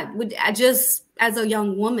 Leina, just as a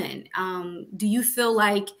young woman, do you feel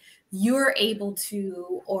like you're able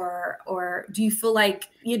to, or do you feel like,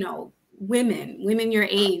 you know, women your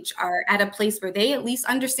age are at a place where they at least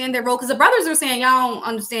understand their role? Because the brothers are saying y'all don't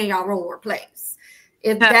understand y'all role or place.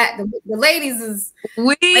 If that the ladies is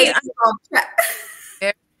very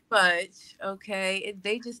much okay.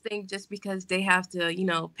 They just think just because they have to, you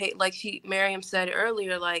know, pay, like Miriam said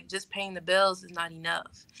earlier, like just paying the bills is not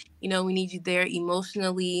enough. You know, we need you there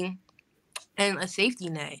emotionally and a safety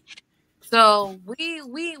net. So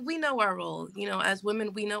we know our role. You know, as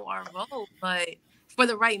women, we know our role, but for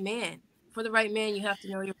the right man, you have to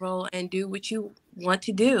know your role and do what you want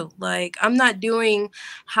to do. Like, I'm not doing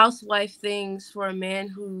housewife things for a man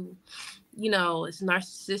who, you know, is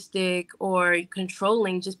narcissistic or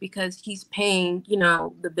controlling just because he's paying, you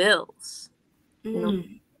know, the bills.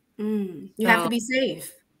 You have to be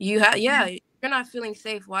safe. Yeah, you're not feeling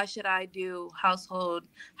safe. Why should I do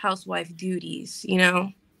housewife duties, you know?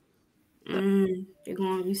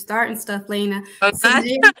 You starting stuff, Lena.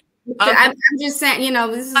 Okay. I'm just saying, you know,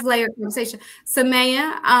 this is layered conversation.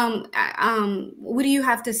 Samaya, what do you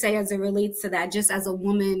have to say as it relates to that? Just as a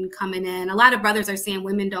woman coming in, a lot of brothers are saying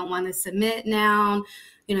women don't want to submit now.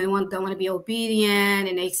 You know, they don't want to be obedient,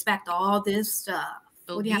 and they expect all this stuff.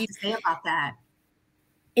 What do you have to say about that?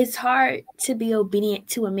 It's hard to be obedient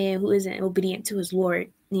to a man who isn't obedient to his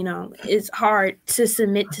Lord. You know, it's hard to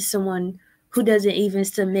submit to someone who doesn't even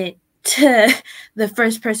submit to the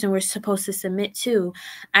first person we're supposed to submit to.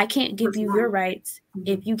 I can't give you your rights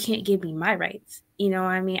if you can't give me my rights. You know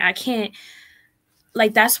what I mean? I can't,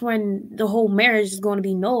 like, that's when the whole marriage is going to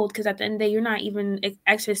be nulled, because at the end of the day, you're not even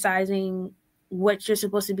exercising what you're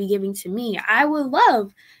supposed to be giving to me. I would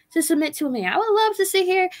love to submit to a man. I would love to sit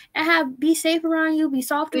here and be safe around you, be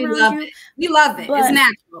soft around you. We love it. It's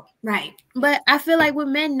natural, right? But I feel like with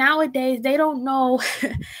men nowadays, they don't know,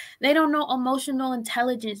 they don't know emotional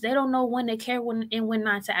intelligence. They don't know when to care and when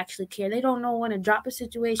not to actually care. They don't know when to drop a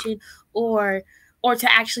situation or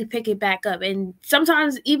to actually pick it back up. And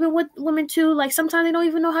sometimes even with women too, like sometimes they don't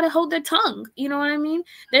even know how to hold their tongue. You know what I mean?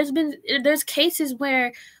 There's cases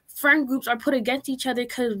where friend groups are put against each other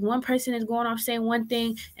because one person is going off saying one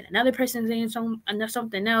thing and another person is saying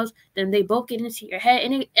something else. Then they both get into your head,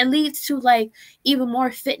 and it leads to like even more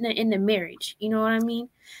fitna in the marriage. You know what I mean?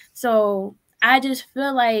 So I just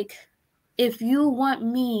feel like if you want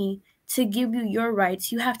me to give you your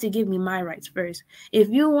rights, you have to give me my rights first. If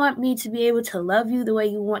you want me to be able to love you the way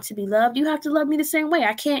you want to be loved, you have to love me the same way.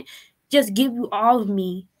 I can't just give you all of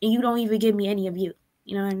me and you don't even give me any of you.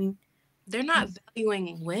 You know what I mean? They're not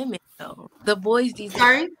valuing women though. The boys these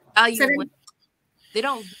days value women. They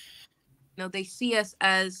don't, you know, they see us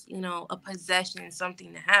as, you know, a possession,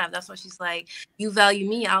 something to have. That's why she's like, you value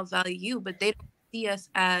me, I'll value you. But they don't see us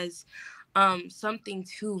as something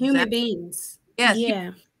to human beings. Yes,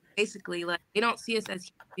 yeah. Basically, like they don't see us as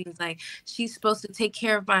human beings. Like, she's supposed to take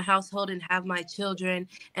care of my household and have my children,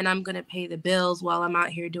 and I'm gonna pay the bills while I'm out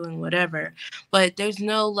here doing whatever. But there's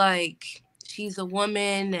no like, she's a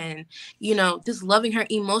woman, and, you know, just loving her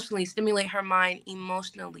emotionally, stimulate her mind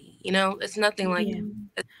emotionally. You know, it's nothing like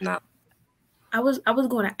it's not. I was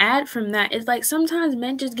going to add from that is like sometimes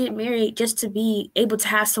men just get married just to be able to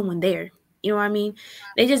have someone there. You know what I mean?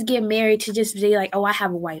 They just get married to just be like, oh, I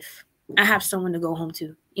have a wife. I have someone to go home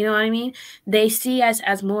to. You know what I mean? They see us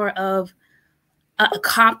as more of an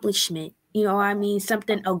accomplishment. You know what I mean?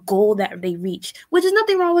 Something, a goal that they reach, which is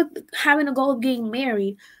nothing wrong with having a goal of getting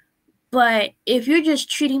married. But if you're just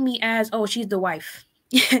treating me as, oh, she's the wife,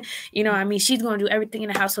 you know what I mean? She's going to do everything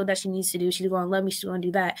in the household that she needs to do. She's going to love me. She's going to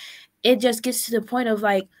do that. It just gets to the point of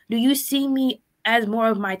like, do you see me as more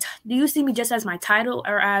of my, do you see me just as my title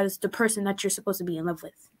or as the person that you're supposed to be in love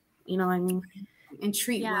with? You know what I mean? And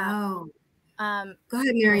treat Yeah. well. Go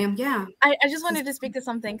ahead, Miriam. Yeah. I just wanted to speak to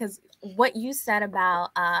something because what you said about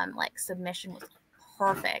like submission was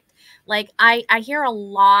perfect. Like I hear a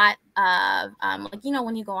lot of like, you know,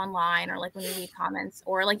 when you go online or like when you read comments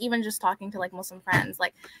or like even just talking to like Muslim friends,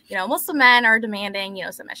 like, you know, Muslim men are demanding, you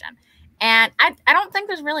know, submission. And I don't think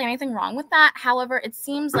there's really anything wrong with that. However, it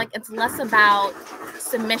seems like it's less about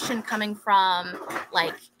submission coming from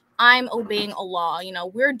like, I'm obeying Allah. You know,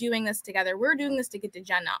 we're doing this together. We're doing this to get to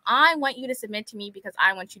Jannah. I want you to submit to me because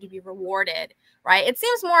I want you to be rewarded, right? It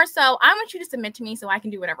seems more so, I want you to submit to me so I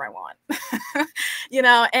can do whatever I want, you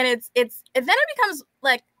know? And it's then it becomes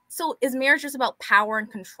like, so is marriage just about power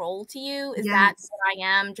and control to you? Is that what I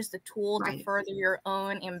am, just a tool to further your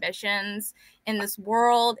own ambitions in this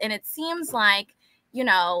world? And it seems like, you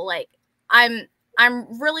know, like I'm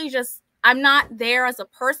really just, I'm not there as a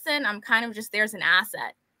person. I'm kind of just there as an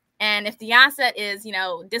asset. And if the asset is, you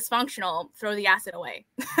know, dysfunctional, throw the asset away.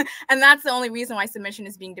 And that's the only reason why submission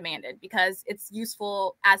is being demanded, because it's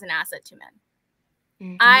useful as an asset to men.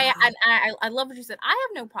 Mm-hmm. I love what you said. I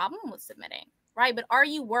have no problem with submitting, right? But are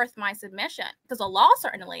you worth my submission? Because Allah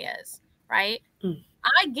certainly is, right? Mm.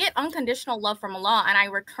 I get unconditional love from Allah and I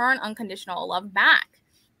return unconditional love back.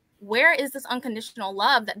 Where is this unconditional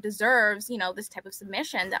love that deserves, you know, this type of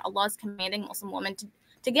submission that Allah is commanding Muslim women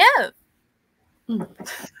to give?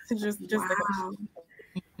 just wow.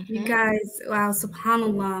 You guys, wow,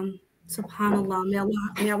 subhanallah,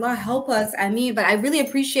 may Allah help us. I mean, but I really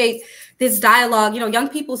appreciate this dialogue. You know, young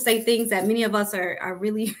people say things that many of us are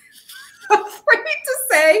really afraid to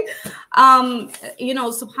say. You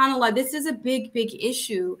know, subhanallah, this is a big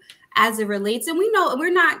issue as it relates, and we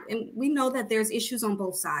know that there's issues on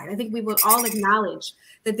both sides. I think we would all acknowledge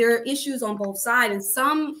that there are issues on both sides. And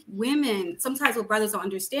some women, sometimes what brothers don't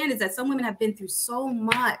understand is that some women have been through so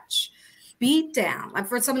much beat down. Like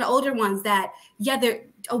for some of the older ones that, yeah, their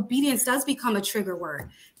obedience does become a trigger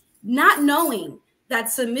word. Not knowing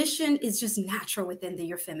that submission is just natural within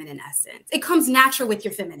your feminine essence. It comes natural with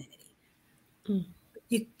your femininity. Mm.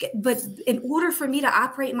 But in order for me to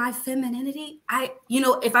operate my femininity,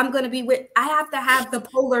 if I'm going to be I have to have the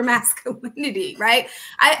polar masculinity, right?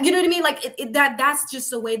 You know what I mean? Like that's just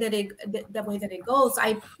the way that it goes. I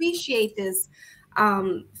appreciate this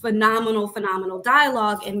phenomenal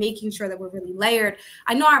dialogue and making sure that we're really layered.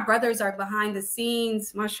 I know our brothers are behind the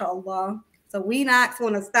scenes, mashallah. So we not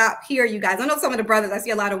going to stop here, you guys. I know some of the brothers, I see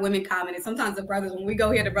a lot of women commenting. Sometimes the brothers, when we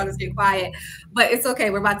go here, the brothers get quiet, but it's okay.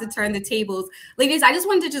 We're about to turn the tables. Ladies, I just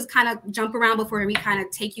wanted to just kind of jump around before we kind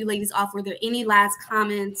of take you ladies off. Were there any last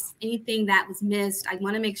comments, anything that was missed? I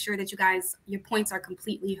want to make sure that you guys, your points are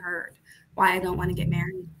completely heard. Why I don't want to get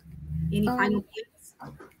married. Any final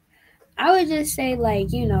points? I would just say,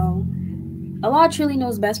 like, you know, Allah truly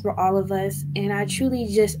knows best for all of us, and I truly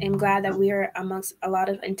just am glad that we are amongst a lot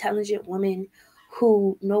of intelligent women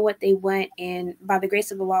who know what they want, and by the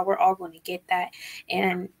grace of Allah, we're all going to get that.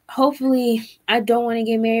 And hopefully, I don't want to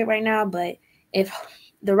get married right now, but if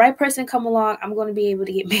the right person come along, I'm going to be able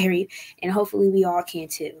to get married, and hopefully we all can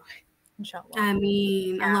too. Inshallah.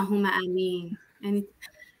 Ameen. Yeah. Allahumma ameen.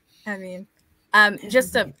 Ameen.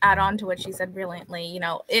 Just to add on to what she said brilliantly, you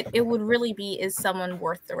know, it would really be, is someone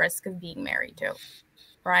worth the risk of being married to,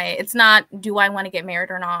 right? It's not, do I want to get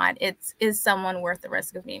married or not? It's, is someone worth the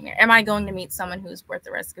risk of being married? Am I going to meet someone who's worth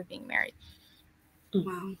the risk of being married?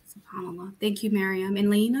 Wow, subhanAllah. Thank you, Miriam. And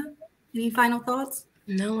Lena, any final thoughts?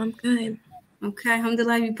 No, I'm good. Okay,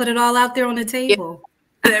 alhamdulillah, you put it all out there on the table.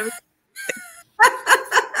 Yeah.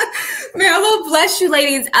 May Allah bless you,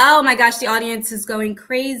 ladies. Oh my gosh, the audience is going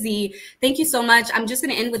crazy. Thank you so much. I'm just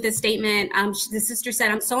going to end with this statement. The sister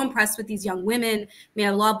said, I'm so impressed with these young women. May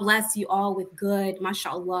Allah bless you all with good,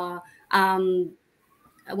 mashallah. One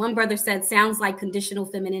brother said, sounds like conditional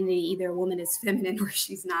femininity. Either a woman is feminine or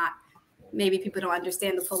she's not. Maybe people don't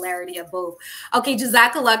understand the polarity of both. Okay,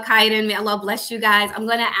 Jazakallah khairan. May Allah bless you guys. I'm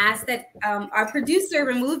going to ask that our producer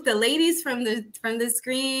remove the ladies from the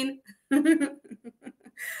screen.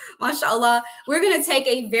 MashaAllah. We're going to take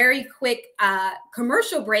a very quick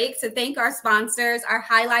commercial break to thank our sponsors. Our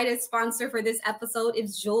highlighted sponsor for this episode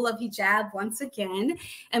is Jewel of Hijab once again.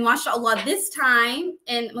 And MashaAllah, this time,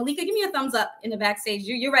 and Malika, give me a thumbs up in the backstage.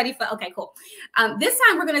 You're ready for, okay, cool. This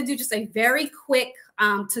time we're going to do just a very quick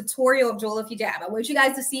tutorial of Jewel of Hijab. I want you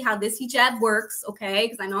guys to see how this hijab works, okay?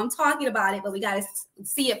 Because I know I'm talking about it, but we got to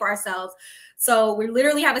see it for ourselves. So we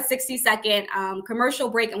literally have a 60-second commercial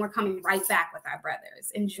break, and we're coming right back with our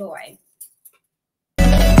brothers. Enjoy.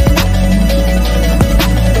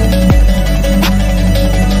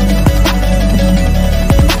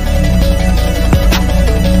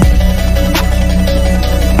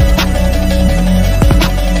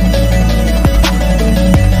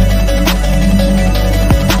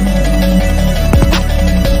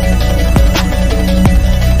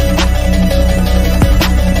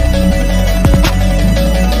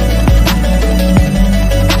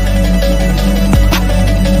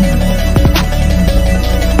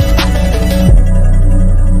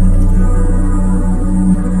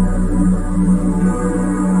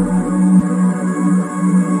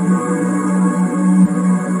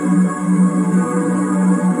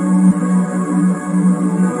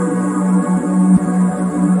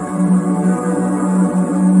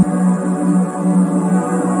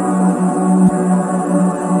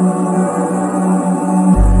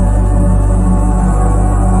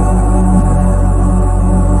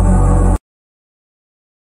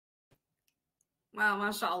 Wow,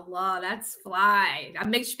 mashallah, that's fly.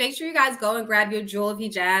 Make sure you guys go and grab your Jewel of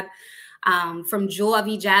Hijab from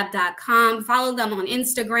jewelofhijab.com. Follow them on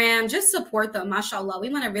Instagram. Just support them, mashallah. We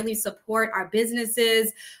want to really support our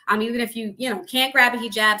businesses. Even if you can't grab a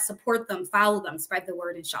hijab, support them, follow them, spread the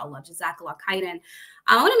word, inshallah. Jazakallah khairan.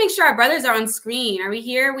 I want to make sure our brothers are on screen. Are we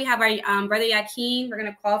here? We have our brother Yakin. We're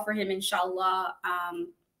going to call for him, inshallah.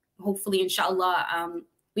 Hopefully, inshallah,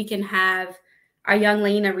 we can have our young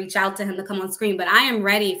Lena reach out to him to come on screen. But I am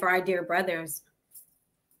ready for our dear brothers.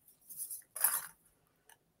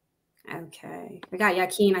 Okay. We got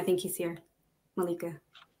Yakin. I think he's here. Malika.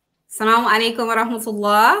 Assalamu alaikum wa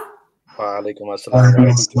rahmatullah. Wa alaikum assalam.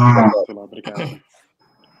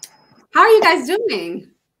 How are you guys doing?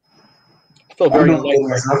 I feel very light.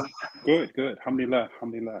 Good. Alhamdulillah.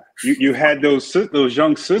 You had those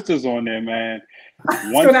young sisters on there, man.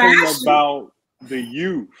 One thing about the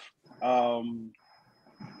youth,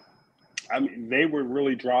 they were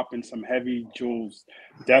really dropping some heavy jewels,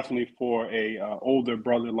 definitely for a older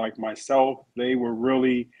brother like myself. They were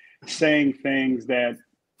really saying things that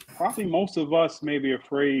probably most of us may be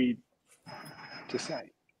afraid to say.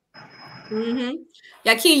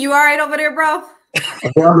 Yakin, you all right over there, bro?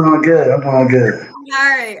 I'm doing good. All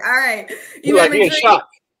right. You like he in shock.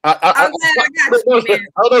 I got you, man.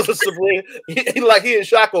 I don't know, Sabrina. He in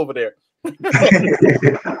shock over there.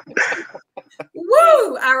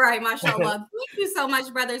 Woo! All right, mashallah. Thank you so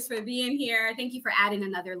much, brothers, for being here. Thank you for adding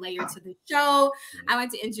another layer to the show. I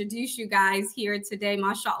want to introduce you guys here today,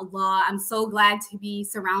 mashallah. I'm so glad to be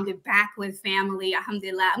surrounded back with family,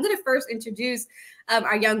 alhamdulillah. I'm going to first introduce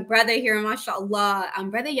our young brother here, mashallah,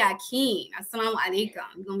 brother Yakin. Assalamu alaikum.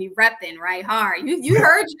 You're going to be repping right hard. You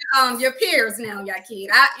heard your peers now, Yakin.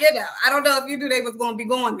 I don't know if you knew they was going to be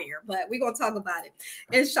going there, but we're going to talk about it,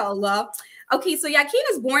 inshallah. Okay, so Yakin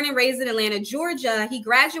is born and raised in Atlanta, Georgia. He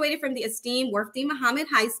graduated from the esteemed Worthy Muhammad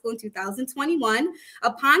High School in 2021.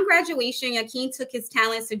 Upon graduation, Yakin took his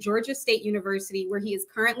talents to Georgia State University, where he is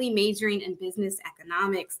currently majoring in business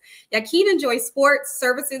economics. Yakin enjoys sports,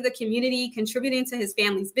 servicing the community, contributing to his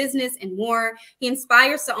family's business, and more. He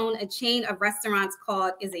inspires to own a chain of restaurants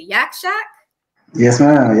called, is it Yak Shack? Yes,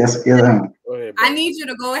 ma'am. Yes, ma'am. I need you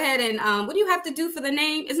to go ahead and, what do you have to do for the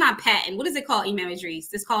name? It's not patent. What is it called, Imam Idris?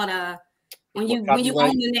 It's called when you own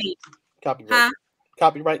the name. Copyright. Huh?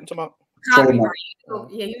 Copyright. Copyright.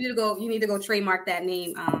 Yeah, you need to go trademark that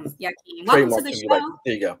name, Yakin. Welcome to the show.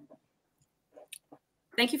 There you go.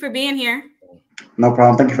 Thank you for being here. No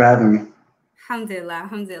problem. Thank you for having me.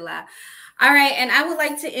 Alhamdulillah. All right, and I would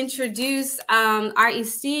like to introduce our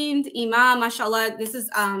esteemed Imam, mashallah. This is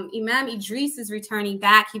Imam Idris is returning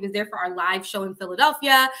back. He was there for our live show in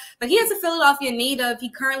Philadelphia, but he is a Philadelphia native. He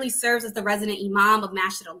currently serves as the resident Imam of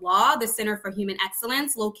Masjid Allah, the Center for Human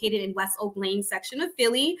Excellence, located in West Oak Lane section of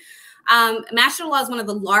Philly. Mashallah is one of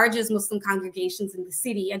the largest Muslim congregations in the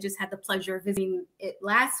city. I just had the pleasure of visiting it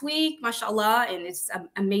last week, mashallah, and it's an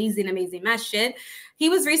amazing, amazing masjid. He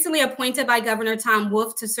was recently appointed by Governor Tom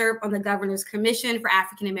Wolf to serve on the Governor's Commission for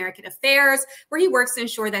African American Affairs, where he works to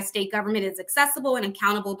ensure that state government is accessible and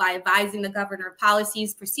accountable by advising the governor of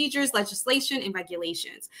policies, procedures, legislation, and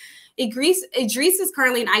regulations. Idris is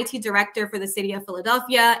currently an IT director for the city of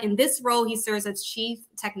Philadelphia. In this role, he serves as chief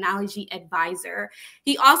technology advisor.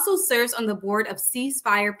 He also serves on the board of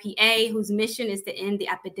Ceasefire PA, whose mission is to end the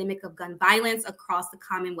epidemic of gun violence across the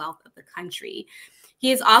Commonwealth of the country.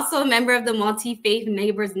 He is also a member of the Multi-Faith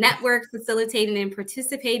Neighbors Network, facilitating and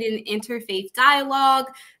participating in interfaith dialogue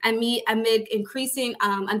amid increasing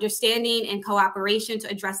understanding and cooperation to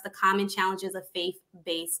address the common challenges of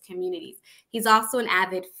faith-based communities. He's also an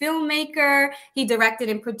avid filmmaker. He directed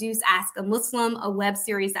and produced Ask a Muslim, a web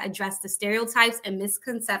series that addressed the stereotypes and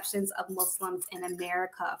misconceptions of Muslims in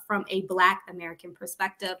America from a Black American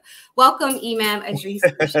perspective. Welcome, Imam Idris.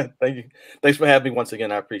 Thank you. Thanks for having me once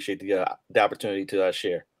again. I appreciate the opportunity to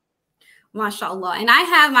share. MashaAllah. And I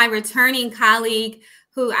have my returning colleague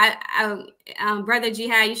who Brother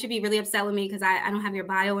Jihad, you should be really upset with me because I don't have your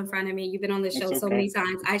bio in front of me. You've been on the show so many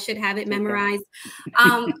times. I should have it memorized.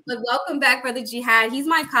 But welcome back, Brother Jihad. He's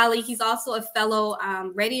my colleague. He's also a fellow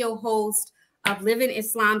radio host of Live in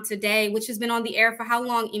Islam Today, which has been on the air for how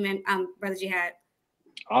long, Brother Jihad?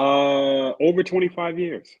 Over 25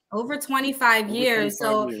 years. Over 25 years.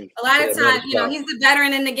 So a lot of times, you know, he's the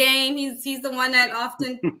veteran in the game. He's the one that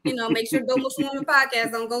often, you know, make sure Go Muslim Woman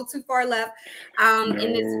podcast don't go too far left.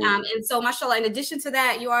 And so, mashallah, in addition to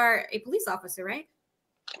that, you are a police officer, right?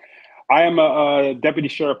 I am a deputy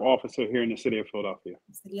sheriff officer here in the city of Philadelphia.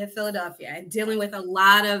 City of Philadelphia, dealing with a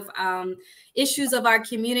lot of issues of our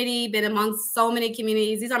community, been amongst so many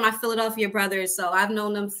communities. These are my Philadelphia brothers, so I've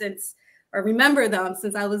known them since, or remember them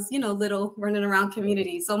since I was, you know, little, running around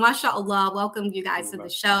communities. So mashallah, welcome you guys to the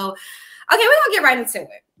show. Okay, we're gonna get right into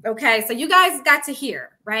it. Okay, so you guys got to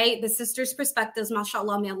hear, right, the sisters' perspectives,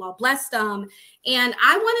 mashallah, may Allah bless them. And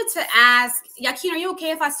I wanted to ask, Yakin, are you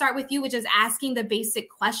okay if I start with you with just asking the basic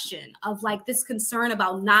question of like this concern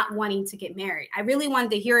about not wanting to get married? I really wanted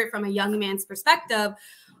to hear it from a young man's perspective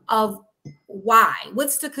of why.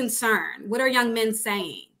 What's the concern? What are young men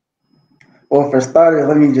saying? Well, for starters,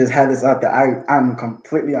 let me just have this out there. I'm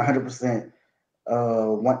completely 100%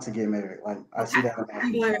 want to get married. Like I see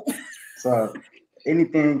that. So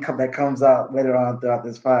anything that comes out later on throughout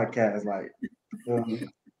this podcast, like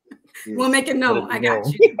we'll make it known. I got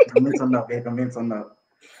you. Mental note.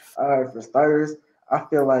 All right, for starters, I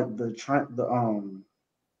feel like the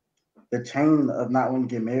chain of not wanting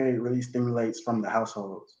to get married really stimulates from the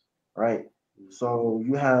households, right? So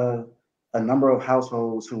you have a number of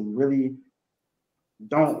households who really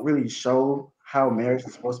don't really show how marriage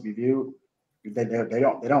is supposed to be viewed. They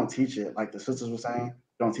don't teach it. Like the sisters were saying,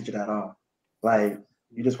 don't teach it at all. Like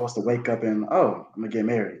you're just supposed to wake up and, oh, I'm gonna get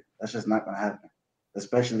married. That's just not gonna happen.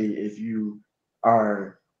 Especially if you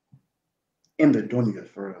are in the dunya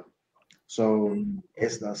for real. So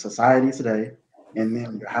it's the society today and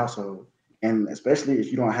then your household. And especially if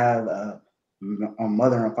you don't have a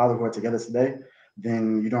mother and father who are together today,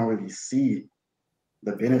 then you don't really see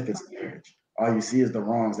the benefits of marriage. All you see is the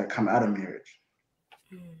wrongs that come out of marriage.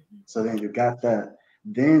 So then you got that.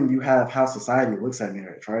 Then you have how society looks at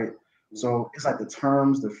marriage, right? So it's like the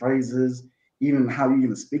terms, the phrases, even how you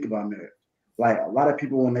even speak about marriage. Like a lot of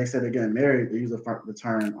people, when they say they're getting married, they use the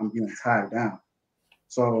term, I'm being tied down.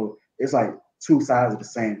 So it's like two sides of the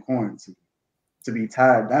same coin. To be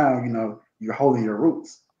tied down, you know, you're holding your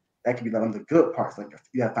roots. That could be like on the good parts, like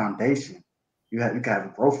you have foundation. You can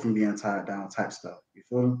have growth from being tied down type stuff. You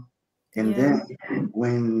feel me? And then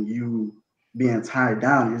when you being tied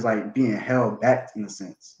down, it's like being held back in a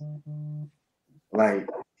sense. Like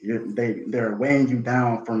they're weighing you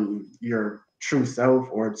down from your true self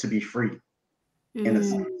or to be free in a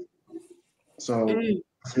sense. So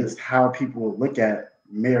it's just how people look at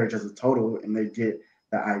marriage as a total, and they get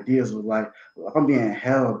the ideas of like, well, if I'm being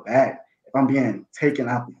held back, if I'm being taken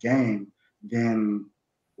out the game, then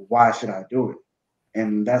why should I do it?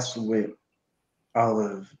 And that's what all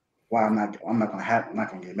of why I'm not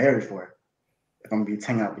gonna get married for it. If I'm gonna be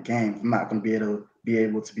taken out the game, I'm not gonna be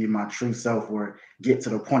able to be my true self or get to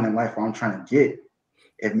the point in life where I'm trying to get.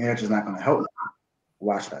 If marriage is not gonna help me,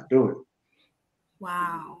 why should I do it?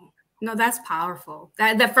 Wow. No, that's powerful.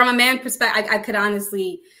 That from a man perspective, I could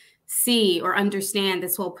honestly see or understand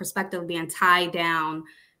this whole perspective of being tied down,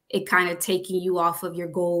 it kind of taking you off of your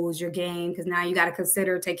goals, your game, because now you got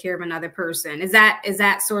to take care of another person. Is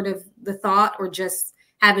that sort of the thought, or just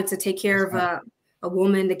having to take care of a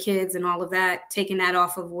woman, the kids, and all of that, taking that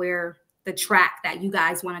off of where the track that you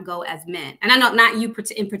guys want to go as men. And I know not you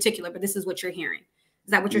in particular, but this is what you're hearing.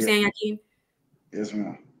 Is that what you're saying, Akeem? Yes,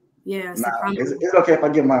 ma'am. Yeah. Nah, is it okay if I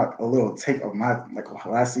give a little take of my, like,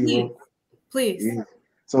 how I see it? Please. Yeah.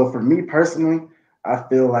 So for me personally, I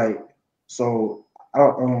feel like, so I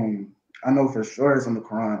know for sure it's in the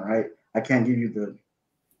Quran, right? I can't give you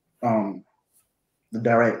the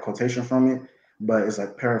direct quotation from it, but it's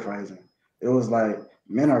like paraphrasing. It was like,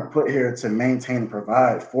 men are put here to maintain and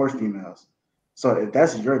provide for females. So if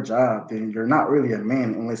that's your job, then you're not really a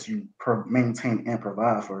man unless you maintain and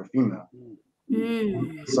provide for a female.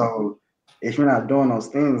 So if you're not doing those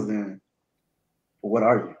things, then what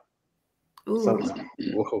are you? So,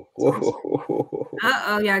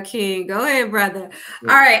 yeah, King. Go ahead, brother.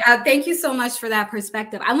 All right. Thank you so much for that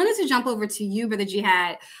perspective. I wanted to jump over to you, Brother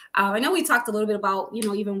Jihad. I know we talked a little bit about,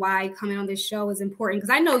 even why coming on this show is important,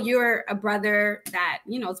 because I know you're a brother that,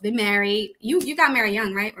 has been married. You got married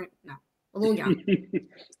young, right? Or no, a little young.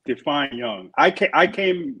 Define young. I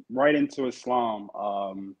came right into Islam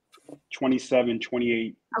 27,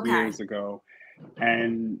 28 years ago.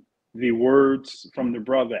 And the words from the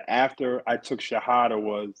brother after I took Shahada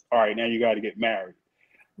was, all right, now you got to get married.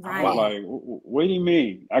 Right. I was like, what do you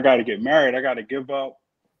mean? I got to get married. I got to give up,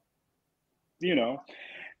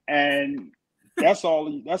 and that's all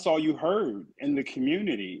you heard in the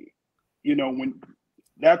community, when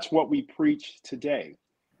that's what we preach today.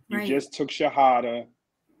 You just took Shahada,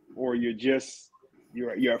 or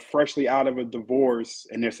you're freshly out of a divorce,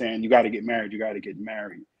 and they're saying you got to get married. You got to get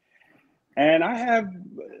married. And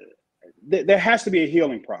there has to be a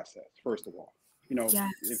healing process, first of all.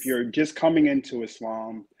 If you're just coming into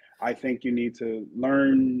Islam, I think you need to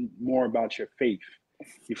learn more about your faith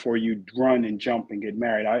before you run and jump and get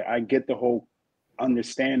married. I get the whole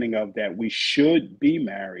understanding of that we should be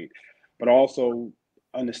married, but also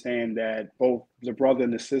understand that both the brother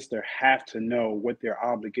and the sister have to know what their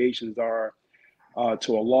obligations are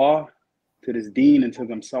to Allah, to this deen, and to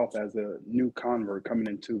themselves as a new convert coming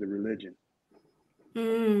into the religion.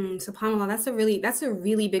 SubhanAllah, that's a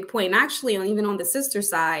really big point. And actually, even on the sister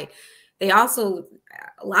side, they also,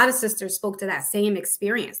 a lot of sisters spoke to that same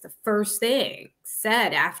experience. The first thing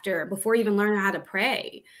said before even learning how to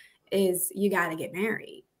pray is you got to get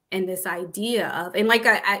married. And this idea of, and like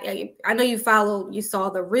I know you saw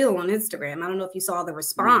the reel on Instagram. I don't know if you saw the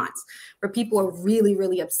response where people are really,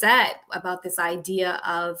 really upset about this idea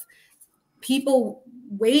of people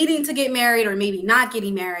waiting to get married or maybe not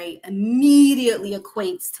getting married immediately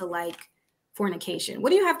equates to like fornication. What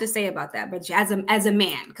do you have to say about that, but as a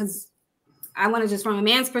man? Because I want to just, from a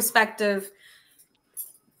man's perspective,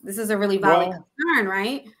 this is a really valid concern,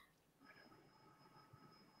 right?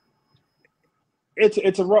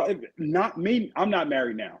 It's not me. I'm not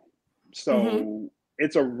married now, so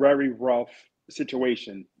it's a very rough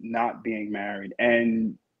situation not being married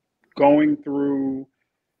and going through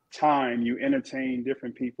time. You entertain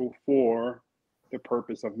different people for the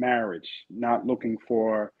purpose of marriage, not looking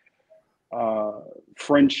for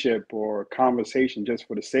friendship or conversation just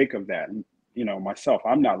for the sake of that. Myself,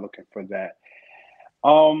 I'm not looking for that.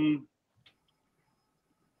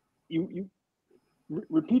 You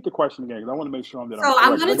repeat the question again, because I want to make sure that I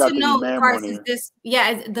wanted to know,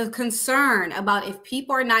 the concern about if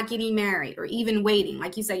people are not getting married or even waiting,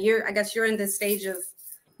 like you said, I guess you're in this stage of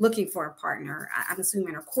looking for a partner, I'm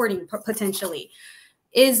assuming, or courting potentially,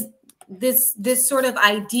 is this sort of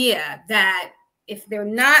idea that if they're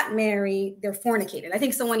not married, they're fornicated. I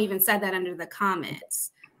think someone even said that under the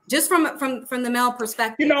comments. Just from the male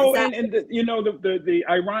perspective, the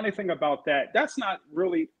ironic thing about that's not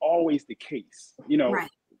really always the case.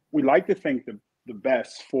 We like to think the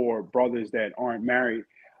best for brothers that aren't married.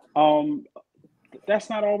 That's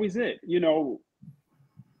not always it.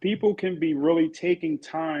 People can be really taking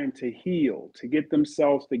time to heal, to get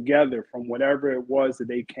themselves together from whatever it was that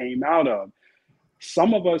they came out of.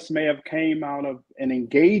 Some of us may have came out of an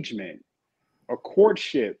engagement, a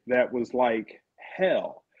courtship that was like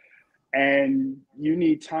hell. And you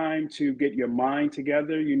need time to get your mind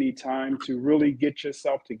together. You need time to really get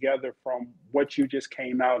yourself together from what you just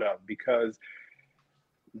came out of, because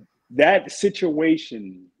that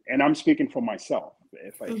situation, and I'm speaking for myself,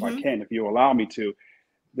 if you allow me to,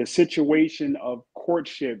 the situation of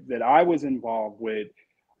courtship that I was involved with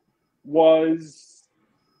was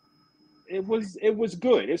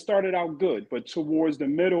good. It started out good, but towards the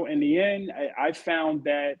middle and the end, I found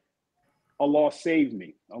that Allah saved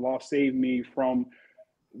me. Allah saved me from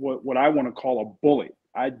what I want to call a bullet.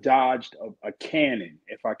 I dodged a cannon,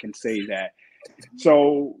 if I can say that.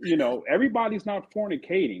 So, everybody's not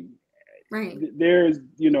fornicating. Right. There's,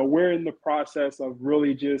 we're in the process of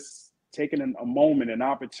really just taking a moment, an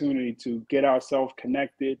opportunity to get ourselves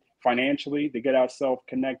connected financially, to get ourselves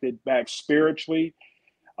connected back spiritually,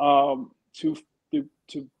 to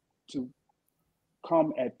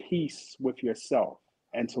come at peace with yourself,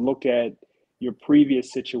 and to look at your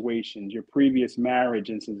previous situations, your previous marriage,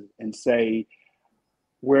 and say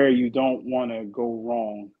where you don't want to go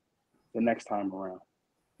wrong the next time around.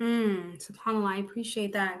 SubhanAllah, I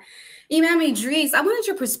appreciate that. Imam Idris, I wanted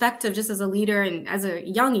your perspective just as a leader and as a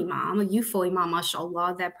young imam, a youthful imam,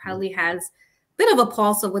 mashallah, that probably has a bit of a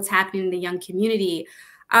pulse of what's happening in the young community.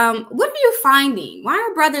 What are you finding? Why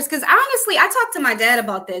are brothers? Because honestly, I talked to my dad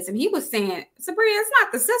about this, and he was saying, Sabria, it's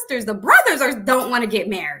not the sisters. The brothers don't want to get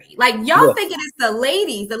married. Like, y'all thinking it's the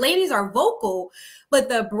ladies. The ladies are vocal, but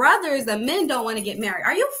the brothers, the men don't want to get married.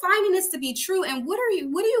 Are you finding this to be true? And what are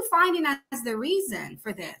you finding as the reason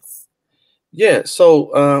for this? Yeah.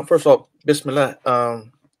 So first of all, Bismillah.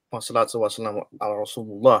 Wassalatu wassalamu ala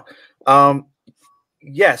Rasulullah.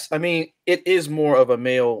 Yes, I mean, it is more of a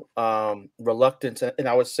male reluctance, and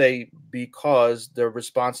I would say because the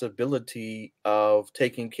responsibility of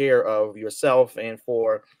taking care of yourself and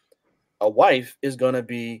for a wife is going to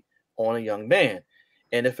be on a young man.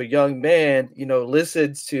 And if a young man,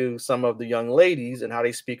 listens to some of the young ladies and how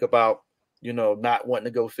they speak about, not wanting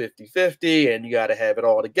to go 50-50 and you got to have it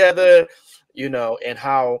all together, and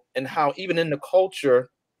how even in the culture,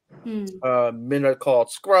 men are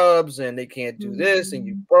called scrubs and they can't do this and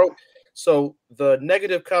you broke. So the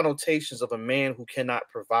negative connotations of a man who cannot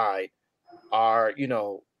provide are,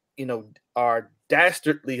 are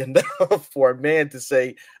dastardly enough for a man to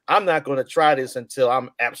say, I'm not going to try this until I'm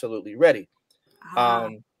absolutely ready.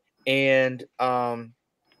 So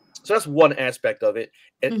that's one aspect of it.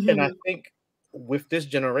 And I think with this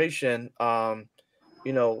generation,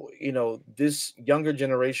 this younger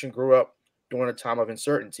generation grew up during a time of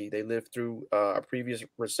uncertainty. They lived through a previous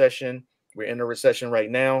recession. We're in a recession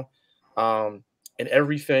right now. And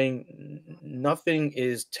nothing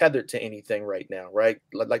is tethered to anything right now, right?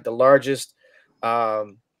 Like the largest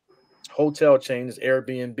hotel chain is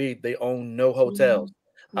Airbnb. They own no hotels.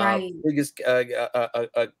 Right. Biggest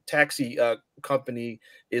taxi company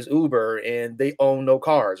is Uber, and they own no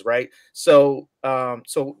cars, right? So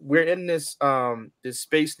we're in this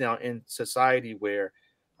space now in society where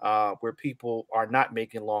people are not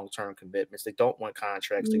making long-term commitments. They don't want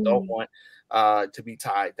contracts. They don't want to be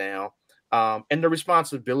tied down. And the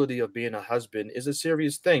responsibility of being a husband is a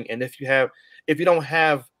serious thing. And if you don't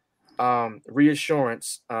have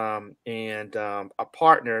reassurance and a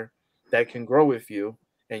partner that can grow with you,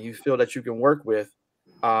 and you feel that you can work with,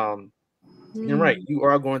 you're right. You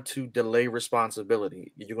are going to delay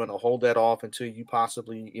responsibility. You're going to hold that off until you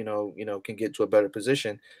possibly, can get to a better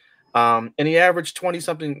position. And the average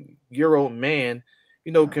 20-something-year-old man,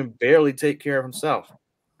 can barely take care of himself.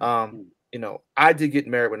 I did get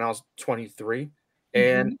married when I was 23,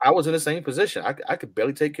 and I was in the same position. I could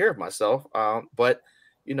barely take care of myself. But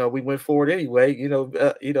we went forward anyway,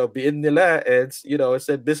 bi'idhnillah, and it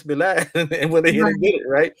said Bismillah, and when they hit and did it,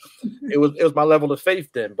 right? It was my level of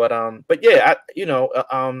faith then. But yeah,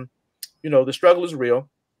 the struggle is real.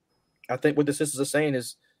 I think what the sisters are saying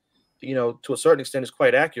is, to a certain extent, is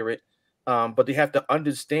quite accurate. But they have to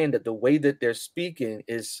understand that the way that they're speaking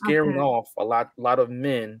is scaring off a lot of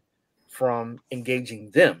men from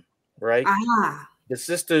engaging them, right? The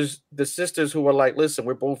sisters who are like, listen,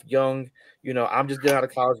 we're both young. I'm just getting out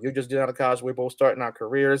of college. You're just getting out of college. We're both starting our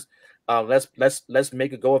careers. Let's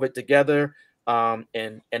make a go of it together.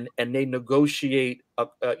 And they negotiate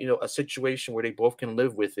a situation where they both can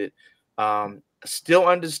live with it. Still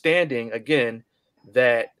understanding again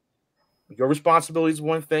that your responsibility is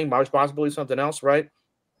one thing, my responsibility is something else, right?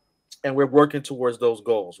 And we're working towards those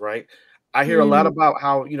goals, right? I hear a lot about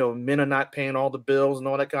how men are not paying all the bills and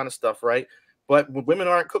all that kind of stuff, right? But women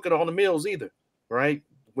aren't cooking all the meals either, right?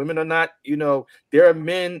 Women are not, there are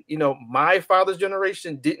men, my father's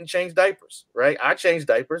generation didn't change diapers, right? I changed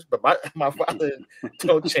diapers, but my father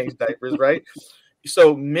don't change diapers, right?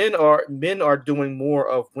 So men are doing more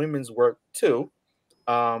of women's work too.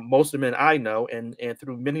 Most of the men I know, and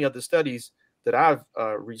through many other studies that I've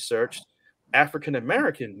researched, African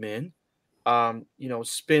American men,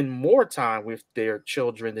 spend more time with their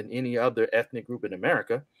children than any other ethnic group in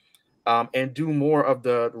America, and do more of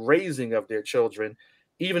the raising of their children,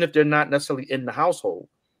 even if they're not necessarily in the household.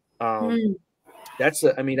 That's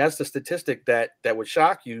the statistic that would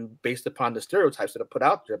shock you based upon the stereotypes that are put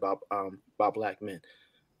out there about Black men.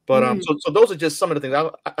 But so those are just some of the things.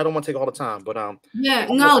 I don't want to take all the time, but a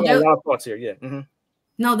lot of thoughts here. Yeah.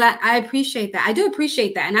 No, that I appreciate that. I do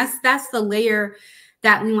appreciate that, and that's the layer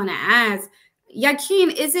that we want to ask.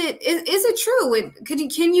 Yakin, is it true?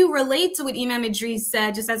 Can you relate to what Imam Idris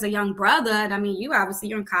said, just as a young brother? And I mean, you're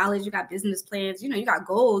in college, you got business plans, you got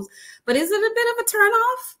goals, but is it a bit of a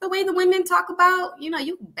turnoff the way the women talk about,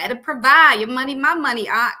 you better provide your money, my money?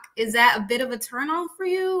 Is that a bit of a turnoff for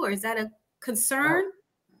you, or is that a concern?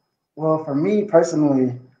 Well, for me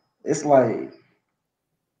personally, it's like,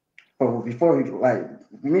 but before we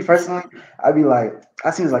me personally, I'd be like,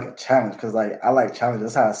 I see it as like a challenge because like I like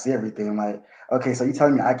challenges. That's how I see everything. I'm like, okay, so you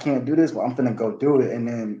telling me I can't do this, well, I'm gonna go do it, and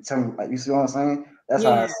then tell me, like, you see what I'm saying? That's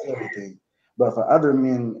how I see everything. But for other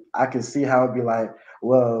men, I can see how it'd be like,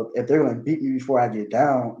 well, if they're gonna beat me before I get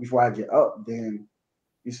down, before I get up, then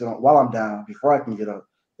you see, while I'm down, before I can get up,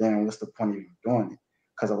 then what's the point of even doing it?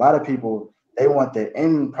 Because a lot of people, they want the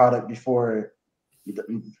end product before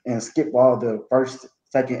and skip all the first,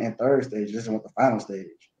 second, and third stage. Just want the final stage.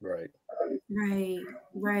 Right.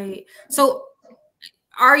 So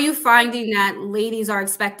are you finding that ladies are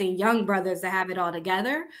expecting young brothers to have it all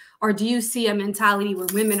together, or do you see a mentality where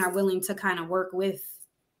women are willing to kind of work with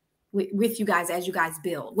you guys as you guys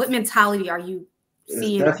build? What mentality are you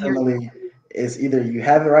seeing? It's definitely, it's either you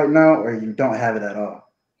have it right now or you don't have it at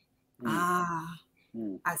all.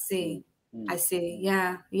 I see.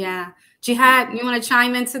 Yeah. Jihad, you want to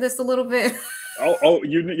chime into this a little bit?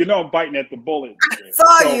 I'm biting at the bullet.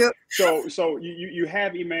 So you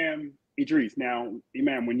have Imam Idris. Now,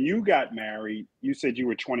 Imam, when you got married, you said you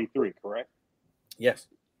were 23, correct? Yes.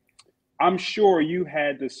 I'm sure you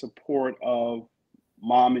had the support of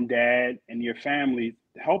mom and dad and your family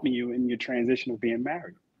helping you in your transition of being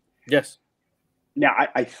married. Yes. Now,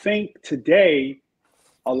 I think today,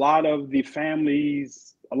 a lot of the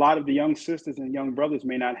families, a lot of the young sisters and young brothers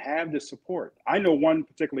may not have the support. I know one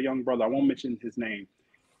particular young brother, I won't mention his name,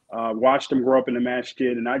 watched him grow up in the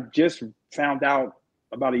masjid, and I just found out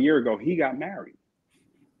about a year ago he got married.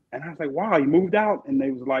 And I was like, wow, he moved out. And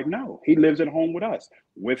they was like, no, he lives at home with us,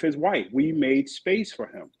 with his wife. We made space for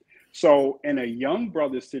him. So in a young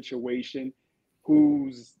brother situation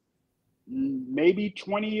who's maybe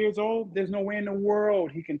 20 years old, there's no way in the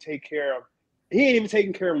world he can take care of, he ain't even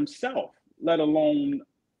taking care of himself, let alone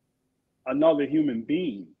another human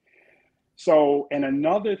being. So, and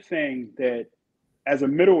another thing that as a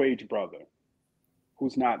middle-aged brother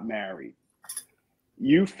who's not married,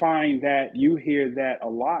 you find that you hear that a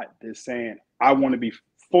lot. They're saying, I want to be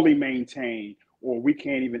fully maintained, or we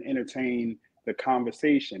can't even entertain the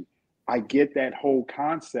conversation. I get that whole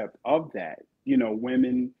concept of that.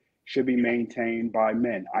 Women should be maintained by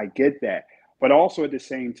men. I get that. But also at the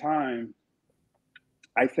same time,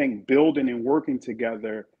 I think building and working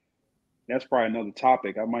together, that's probably another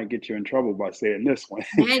topic. I might get you in trouble by saying this one.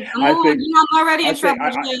 Hey, come on. I'm already in trouble.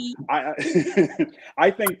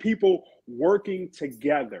 I think people working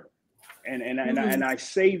together, and I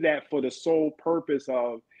say that for the sole purpose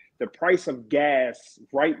of the price of gas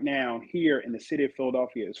right now here in the city of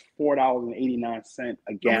Philadelphia is $4.89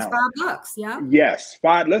 a gallon. $5, yeah. Yes,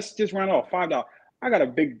 $5. Let's just run off $5. I got a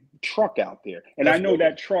big truck out there, and I know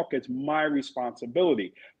that truck is my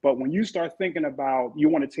responsibility. But when you start thinking about you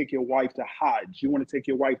want to take your wife to Hajj, you want to take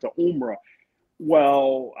your wife to Umrah,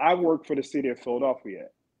 well, I work for the city of Philadelphia,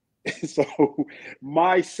 so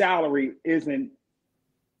my salary isn't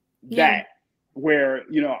that where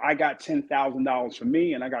I got $10,000 for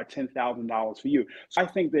me and I got $10,000 for you. So I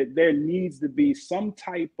think that there needs to be some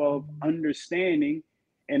type of understanding.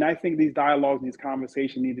 And I think these dialogues and these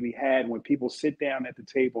conversations need to be had when people sit down at the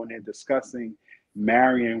table and they're discussing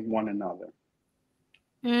marrying one another.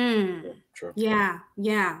 True. Yeah.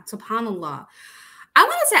 SubhanAllah. I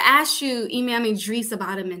wanted to ask you, Imam Idris,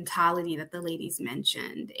 about a mentality that the ladies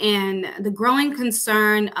mentioned and the growing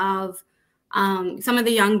concern of some of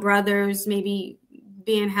the young brothers maybe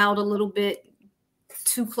being held a little bit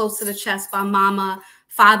too close to the chest by mama,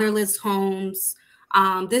 fatherless homes.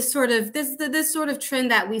 This sort of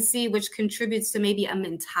trend that we see, which contributes to maybe a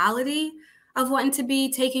mentality of wanting to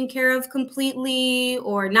be taken care of completely,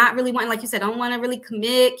 or not really wanting, like you said, don't want to really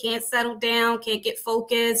commit, can't settle down, can't get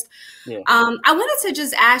focused. I wanted to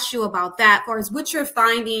just ask you about that, as far as what you're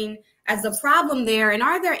finding as a problem there, and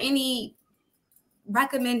are there any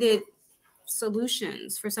recommended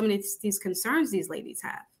solutions for some of these concerns these ladies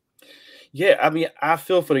have? Yeah, I mean, I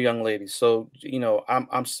feel for the young ladies. So, I'm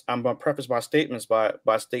gonna preface my statements by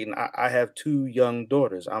stating I have two young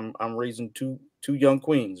daughters. I'm raising two young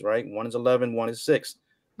queens, right? One is 11, one is 6.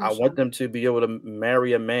 I want them to be able to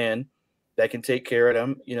marry a man that can take care of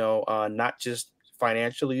them, not just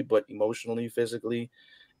financially, but emotionally, physically,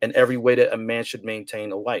 and every way that a man should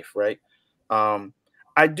maintain a wife, right?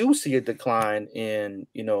 I do see a decline in,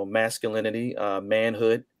 masculinity,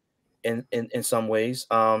 manhood, in some ways.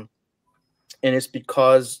 And it's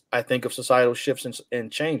because I think of societal shifts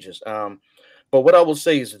and changes. But what I will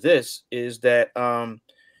say is this: is that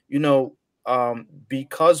you know,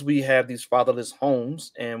 because we have these fatherless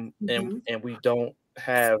homes, and we don't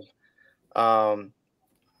have um,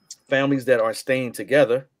 families that are staying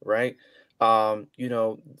together, right? You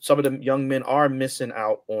know, some of the young men are missing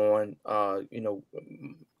out on, you know,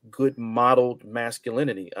 good modeled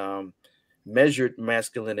masculinity, measured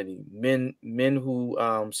masculinity, men who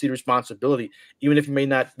see the responsibility, even if you may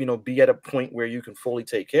not, you know, be at a point where you can fully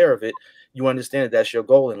take care of it. You understand that that's your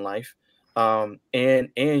goal in life, and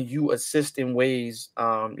you assist in ways,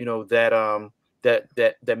 you know, that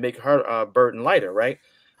make her burden lighter, right?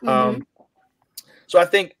 Um, so I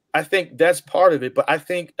think that's part of it, but I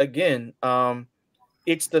think again,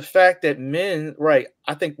 it's the fact that men, right?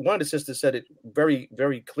 I think one of the sisters said it very,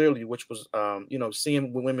 very clearly, which was, you know,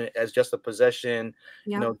 seeing women as just a possession,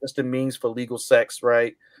 you know, just a means for legal sex,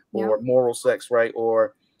 right, or moral sex, right,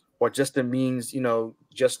 or just a means, you know,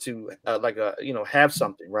 just to like you know, have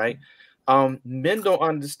something, right? Men don't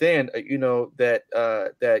understand, you know, that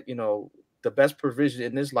you know, the best provision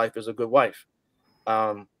in this life is a good wife,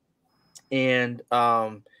 um, and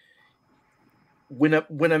when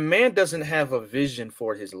a man doesn't have a vision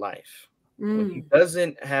for his life, when he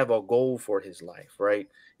doesn't have a goal for his life, right?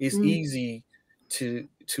 It's easy to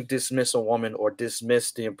dismiss a woman or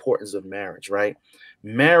dismiss the importance of marriage, right?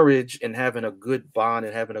 Marriage and having a good bond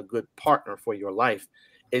and having a good partner for your life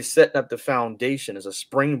is setting up the foundation as a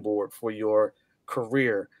springboard for your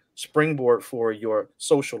career, springboard for your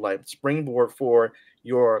social life, springboard for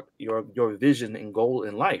your vision and goal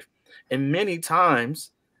in life. And many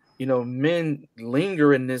times, you know, men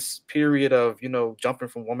linger in this period of, you know, jumping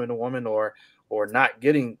from woman to woman, or not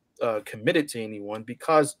getting committed to anyone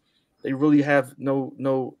because they really have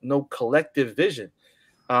no collective vision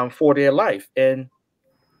for their life, and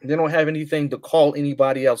they don't have anything to call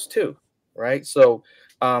anybody else to, right? So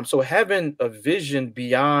so having a vision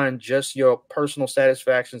beyond just your personal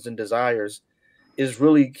satisfactions and desires is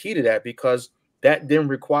really key to that, because that then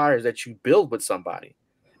requires that you build with somebody.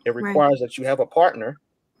 It requires that you have a partner,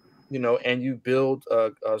 you know, and you build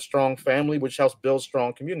a strong family, which helps build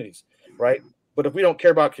strong communities, right? But if we don't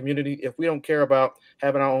care about community, if we don't care about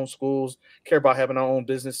having our own schools, care about having our own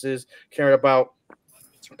businesses, care about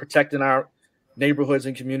protecting our neighborhoods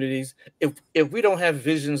and communities, if we don't have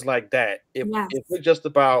visions like that, if we're just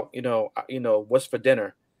about, you know what's for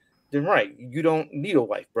dinner, then right, you don't need a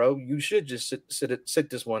wife, bro. You should just sit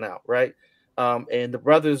this one out, right? And the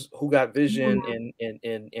brothers who got vision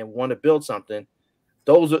and want to build something,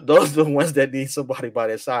 those are the ones that need somebody by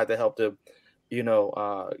their side to help them,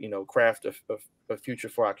 craft a future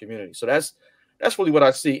for our community. So that's really what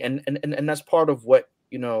I see, and that's part of what,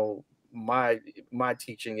 my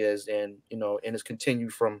teaching is, and and it's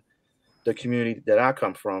continued from the community that I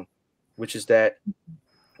come from, which is that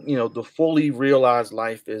the fully realized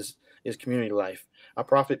life is community life. Our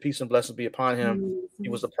prophet, peace and blessings be upon him, he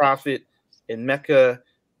was a prophet in Mecca,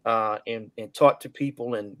 and taught to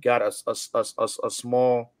people and got a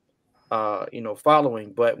small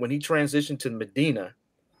following. But when he transitioned to Medina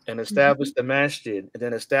and established the masjid and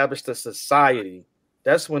then established a society,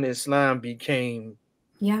 that's when Islam became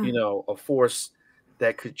a force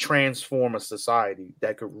that could transform a society,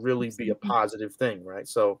 that could really be a positive thing, right?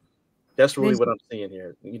 So that's really what I'm seeing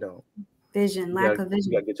here. Vision, lack of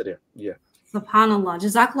vision. You gotta get to there. Yeah. SubhanAllah.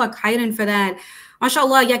 Jazakallah khairan for that.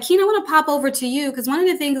 MashaAllah. Yakin, I want to pop over to you, because one of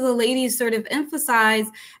the things the ladies sort of emphasize,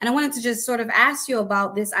 and I wanted to just sort of ask you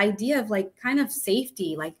about this idea of like kind of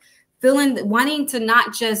safety, like wanting to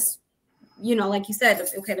not just, like you said,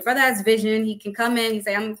 okay, the brother has vision. He can come in, he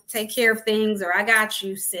say, I'm gonna take care of things, or I got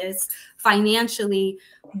you, sis, financially.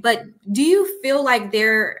 But do you feel like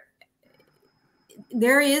there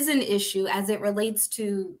is an issue as it relates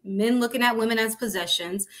to men looking at women as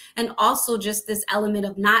possessions, and also just this element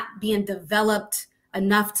of not being developed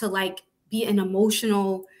enough to like be an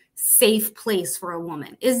emotional safe place for a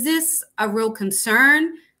woman? Is this a real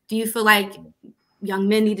concern? Do you feel like young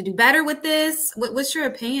men need to do better with this? What's your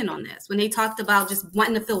opinion on this when they talked about just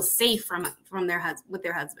wanting to feel safe with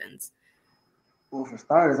their husbands? Well, for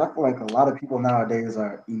starters, I feel like a lot of people nowadays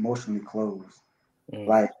are emotionally closed.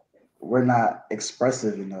 Like, we're not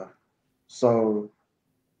expressive enough. So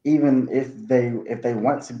even if they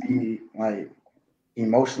want to be like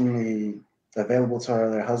emotionally available to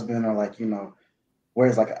their husband, or like,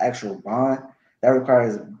 whereas like an actual bond, that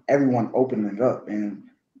requires everyone opening up, and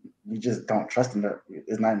we just don't trust them.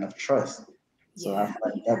 There's not enough trust. So I feel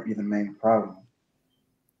like that'd be the main problem.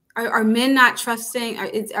 Are men not trusting?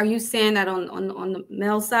 Are you saying that on the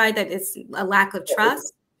male side that it's a lack of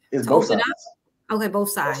trust? It's To both open sides. up? Okay, both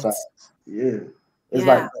Both sides. sides. Yeah. It's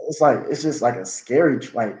Yeah. it's just like a scary,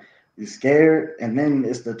 like you're scared, and then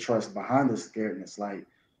it's the trust behind the scaredness, like,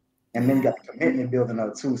 and then you got the commitment building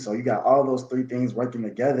up too. So you got all those three things working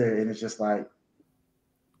together, and it's just like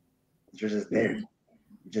you're just there, you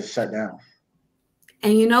just shut down.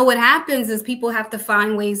 And you know what happens is people have to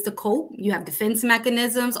find ways to cope. You have defense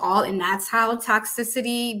mechanisms, and that's how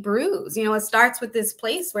toxicity brews. You know, it starts with this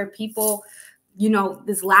place where people, you know,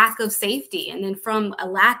 this lack of safety. And then from a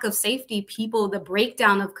lack of safety, the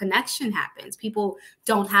breakdown of connection happens. People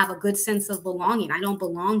don't have a good sense of belonging. I don't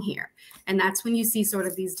belong here. And that's when you see sort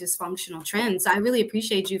of these dysfunctional trends. So I really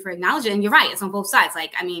appreciate you for acknowledging. And you're right, it's on both sides.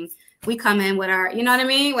 Like, I mean, we come in with our, you know what I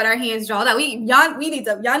mean, with our hands drawn out.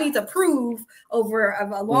 Y'all need to prove over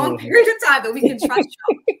a long period of time that we can trust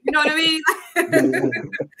y'all. You know what I mean?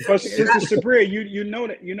 But Sister Sabria, you know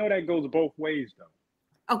that goes both ways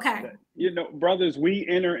though. Okay. You know, brothers, we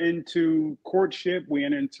enter into courtship, we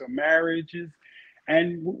enter into marriages,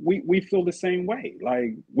 and we feel the same way.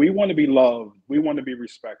 Like, we want to be loved, we want to be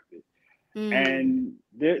respected. And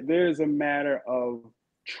there's a matter of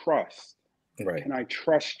trust. Right. Can I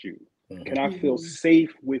trust you? Can I feel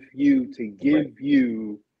safe with you to give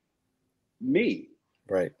you me?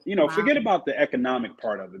 Right. You know, forget about the economic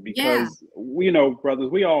part of it, because you know, brothers,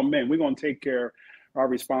 we all men, we're going to take care of our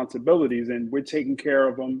responsibilities, and we're taking care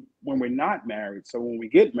of them when we're not married. So when we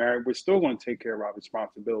get married, we're still going to take care of our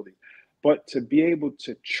responsibility. But to be able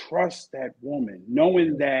to trust that woman,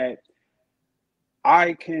 knowing that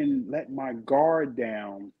I can let my guard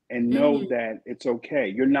down and know that it's okay.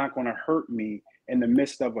 You're not going to hurt me in the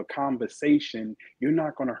midst of a conversation. You're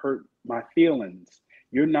not going to hurt my feelings.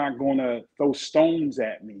 You're not going to throw stones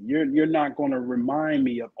at me. You're not going to remind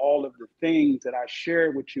me of all of the things that I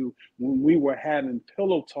shared with you when we were having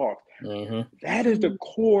pillow talk. That is the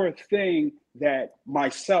core thing that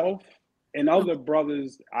myself and other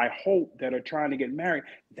brothers, I hope, that are trying to get married,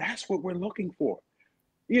 that's what we're looking for.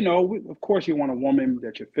 You know, of course, you want a woman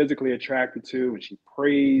that you're physically attracted to and she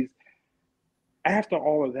prays. After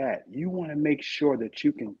all of that, you want to make sure that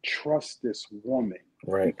you can trust this woman.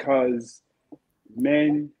 Right. Because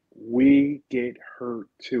men, we get hurt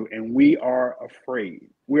too, and we are afraid.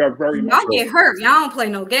 We are very much. Y'all get hurt. Y'all don't play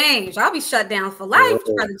no games. Y'all be shut down for life,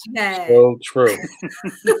 brother Jihad. So true.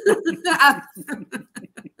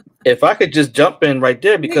 If I could just jump in right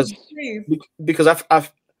there, because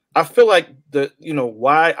I feel like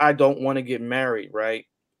why I don't want to get married, right?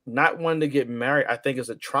 Not wanting to get married, I think, is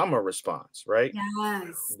a trauma response, right?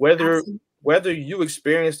 Yes. Whether you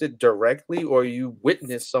experienced it directly or you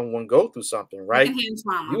witnessed someone go through something, right?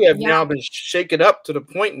 You have now been shaken up to the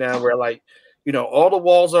point now where, like, all the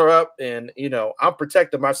walls are up, and I'm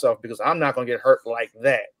protecting myself because I'm not gonna get hurt like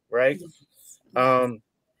that, right?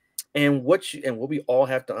 And what we all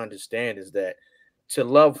have to understand is that to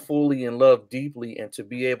love fully and love deeply, and to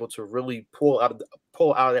be able to really pull out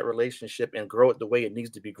of that relationship and grow it the way it needs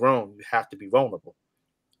to be grown, you have to be vulnerable,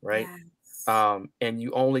 right? Yes. And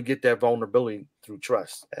you only get that vulnerability through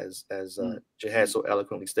trust, as Jihad so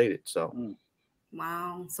eloquently stated. So,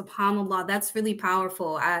 wow, subhanallah, that's really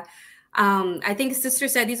powerful. I think sister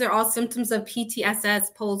said these are all symptoms of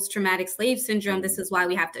PTSS, post-traumatic slave syndrome. This is why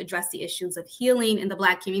we have to address the issues of healing in the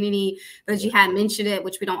Black community. But Jihad mentioned it,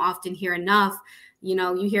 which we don't often hear enough.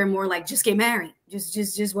 You hear more like, just get married,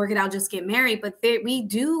 just work it out, just get married. But we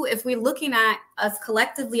do, if we're looking at us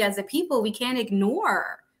collectively as a people, we can't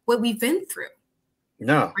ignore what we've been through.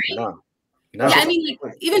 No. Yeah, I mean,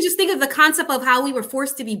 like, even just think of the concept of how we were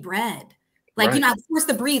forced to be bred. Like, forced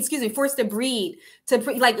to breed to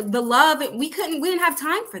like the love. We didn't have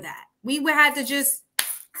time for that. We had to just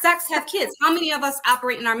sex, have kids. How many of us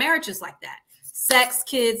operate in our marriages like that? Sex,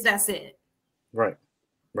 kids, that's it. Right.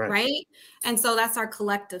 And so that's our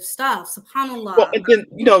collective stuff. SubhanAllah. Well, and then,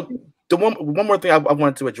 the one more thing I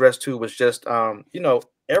wanted to address too was just,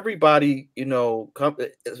 everybody,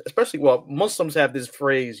 especially, Muslims have this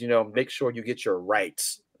phrase, make sure you get your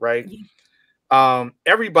rights, right?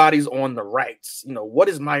 Everybody's on the rights. What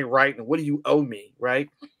is my right and what do you owe me, right?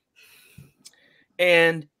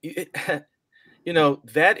 And that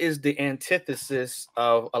is the antithesis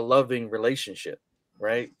of a loving relationship,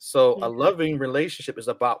 right? So a loving relationship is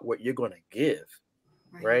about what you're going to give,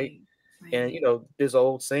 right? And there's an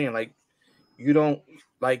old saying, like, you don't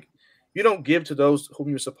give to those whom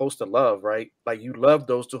you're supposed to love, right? Like, you love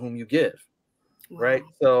those to whom you give. Right.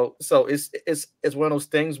 So it's one of those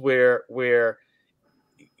things where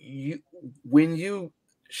when you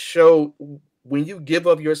give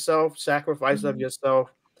of yourself, sacrifice of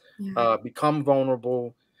yourself, become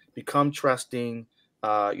vulnerable, become trusting,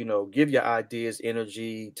 give your ideas,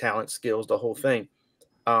 energy, talent, skills, the whole thing.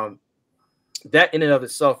 that in and of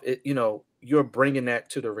itself, you're bringing that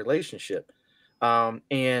to the relationship.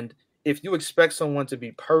 And if you expect someone to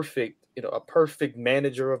be perfect, a perfect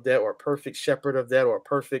manager of that, or a perfect shepherd of that, or a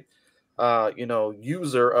perfect,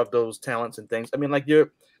 user of those talents and things, I mean, like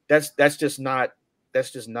that's just not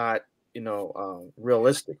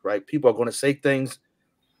realistic, right? People are going to say things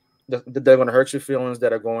that they're going to hurt your feelings,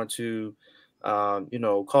 that are going to,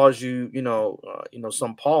 cause you,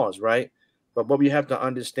 some pause, right? But what we have to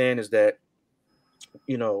understand is that,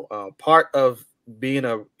 part of being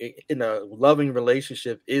in a loving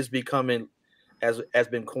relationship is becoming, as has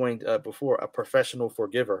been coined before, a professional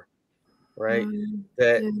forgiver, right?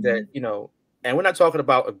 That and we're not talking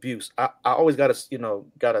about abuse. I always gotta preface You my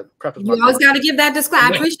always thoughts. got to give that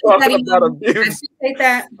disclaimer. I appreciate that. Talking about abuse. I appreciate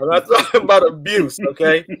that. I'm not talking about abuse,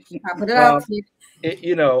 okay? I put it up.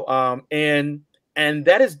 And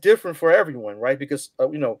that is different for everyone, right? Because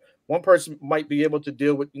one person might be able to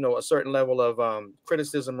deal with a certain level of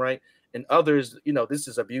criticism, right? And others, this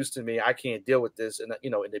is abuse to me. I can't deal with this, and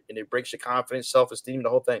it breaks your confidence, self-esteem, the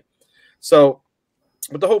whole thing. So,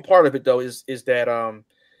 but the whole part of it though is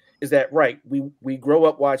that right? We grow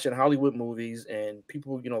up watching Hollywood movies, and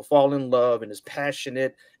people fall in love, and it's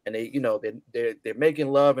passionate, and they're making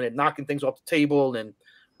love, and they're knocking things off the table, and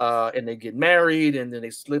they get married, and then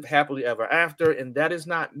they live happily ever after, and that is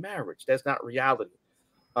not marriage. That's not reality.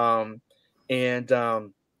 Um, and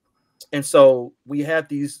so we have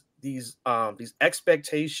these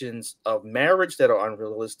expectations of marriage that are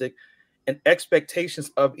unrealistic, and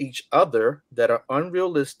expectations of each other that are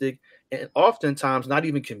unrealistic, and oftentimes not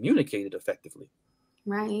even communicated effectively.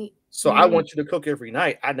 Right. So I want you to cook every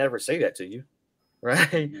night. I never say that to you,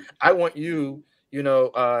 right? I want you,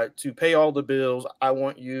 to pay all the bills. I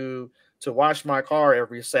want you to wash my car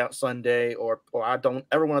every Sunday, or I don't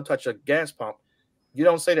ever want to touch a gas pump. You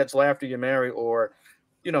don't say that till after you're married, or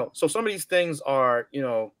so some of these things are,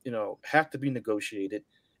 have to be negotiated.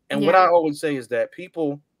 And what I always say is that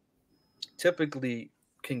people typically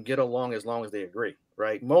can get along as long as they agree,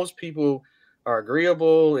 right? Most people are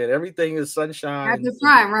agreeable, and everything is sunshine. At the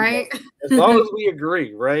front, right? As long as we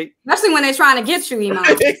agree, right? Especially when they're trying to get you,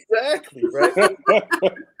 Exactly, right?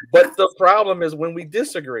 But the problem is when we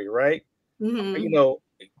disagree, right? Mm-hmm.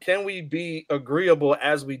 Can we be agreeable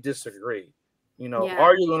as we disagree?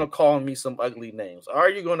 Are you going to call me some ugly names? Are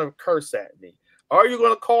you going to curse at me? Are you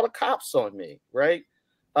going to call the cops on me? Right?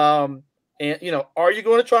 And are you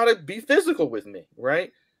going to try to be physical with me?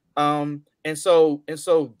 Right? And so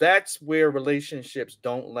that's where relationships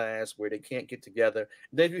don't last, where they can't get together.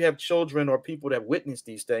 Then if you have children or people that witness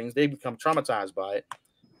these things, they become traumatized by it.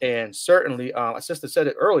 And certainly, a sister said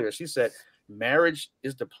it earlier. She said, marriage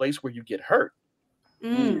is the place where you get hurt.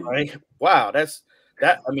 Right? Wow,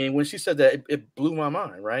 I mean, when she said that, it blew my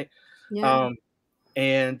mind, right? Yeah.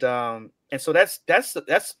 And so that's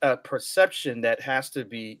a perception that has to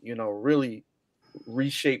be, really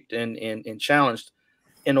reshaped and challenged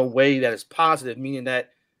in a way that is positive, meaning that,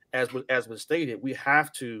 as was stated, we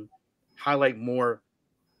have to highlight more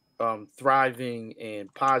thriving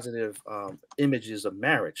and positive images of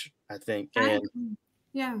marriage, I think. And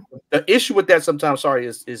the issue with that sometimes,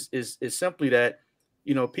 is simply that,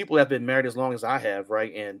 people have been married as long as I have,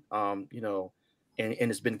 right? And and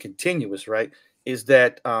it's been continuous, right? Is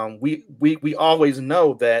that we always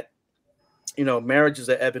know that marriage is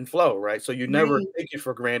an ebb and flow, right? So you never take it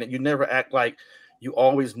for granted. You never act like you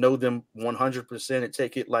always know them 100% and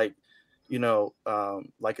take it like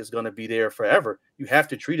like it's going to be there forever. You have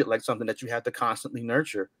to treat it like something that you have to constantly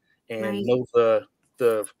nurture and know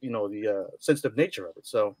the sensitive nature of it.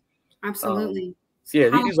 So absolutely.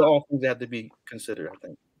 These are all things that have to be considered, I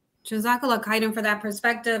think. Jazakallah khairan for that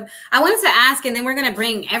perspective. I wanted to ask, and then we're going to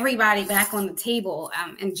bring everybody back on the table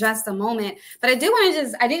in just a moment. But I didn't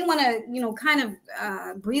want to, kind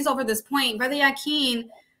of breeze over this point. Brother Yakin,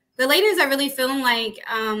 the ladies are really feeling like,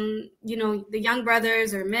 the young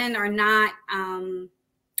brothers or men are not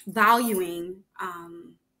valuing,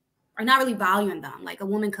 are not really valuing them. Like a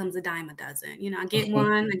woman comes a dime a dozen. I get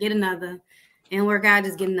one, I get another. And work out,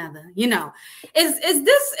 just get another. Is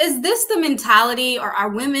this the mentality, or are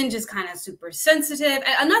women just kind of super sensitive?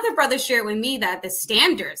 Another brother shared with me that the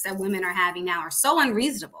standards that women are having now are so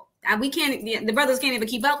unreasonable that the brothers can't even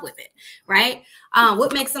keep up with it, right?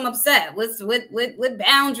 What makes them upset? What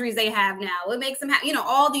boundaries they have now? What makes them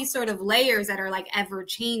all these sort of layers that are like ever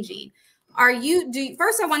changing.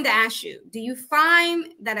 First I wanted to ask you, do you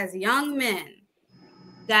find that as young men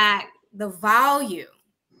that the value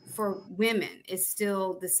for women is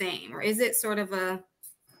still the same, or is it sort of a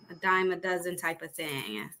dime a dozen type of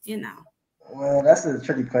thing? Well, that's a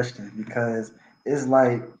tricky question, because it's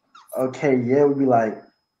like, okay, yeah, we'd be like,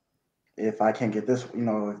 if I can't get this,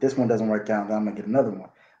 if this one doesn't work out, then I'm gonna get another one.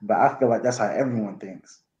 But I feel like that's how everyone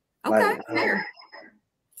thinks. Okay, Like fair.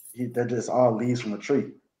 they're just all leaves from a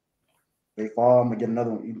tree. They fall, I'm gonna get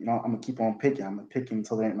another one. I'm gonna keep on picking. I'm gonna pick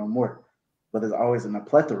until there ain't no more. But there's always a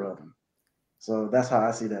plethora of them. So that's how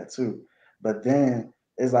I see that too. But then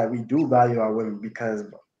it's like we do value our women because,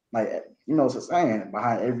 like, it's a saying,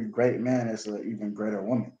 behind every great man is an even greater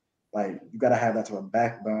woman. Like, you gotta have that type of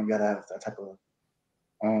backbone. You gotta have that type of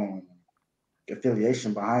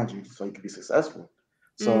affiliation behind you so you can be successful.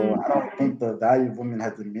 So I don't think the value of women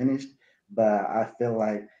has diminished, but I feel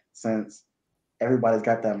like since everybody's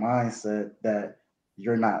got that mindset that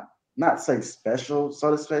you're not say special,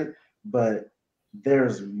 so to say, but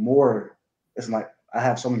there's more. It's like I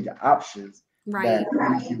have so many options that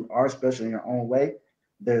if you are special in your own way,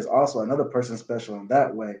 there's also another person special in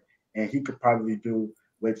that way, and he could probably do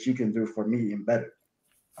what you can do for me and better.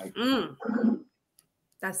 Like,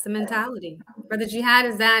 that's the mentality. Brother Jihad,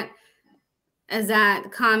 is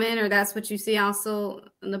that common, or that's what you see also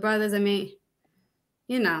in the brothers? I mean,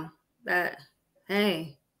 that,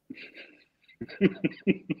 hey.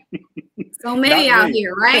 So many out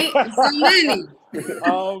here, right? So many.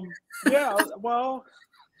 Yeah, well,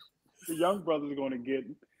 the young brothers are going to get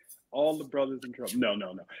all the brothers in trouble. No.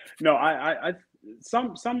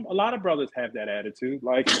 A lot of brothers have that attitude.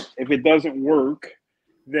 Like, if it doesn't work,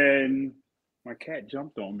 then my cat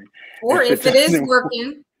jumped on me. Or if it is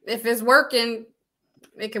working, if it's working,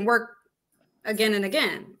 it can work again and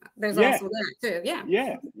again. There's also that too.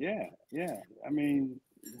 Yeah. I mean,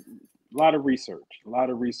 a lot of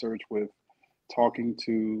research with talking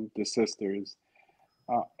to the sisters.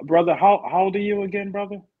 Brother, how old are you again,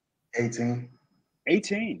 brother? 18.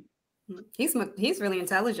 18. He's really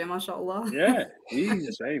intelligent, mashallah. Yeah,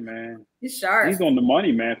 hey man. He's sharp. He's on the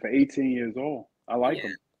money, man, for 18 years old. I like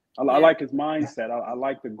him. I like his mindset. I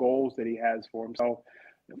like the goals that he has for himself,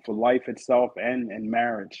 for life itself, and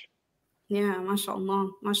marriage. Yeah, mashallah.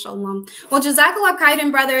 Well, Jazakallah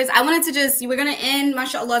khairan, brothers. I wanted to we're going to end,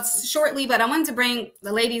 mashallah, shortly, but I wanted to bring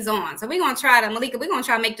the ladies on. So we're going to try to, Malika, we're going to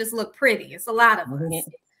try to make this look pretty. It's a lot of us. We're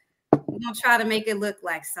going to try to make it look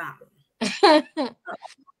like something.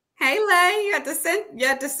 Hey, Lay, you're at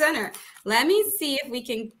the center. Let me see if we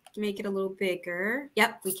can make it a little bigger.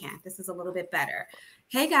 Yep, we can. This is a little bit better.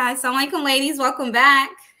 Hey, guys. Assalamu alaikum, ladies. Welcome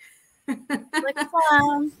back.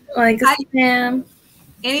 Welcome.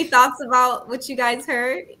 Any thoughts about what you guys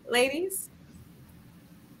heard, ladies?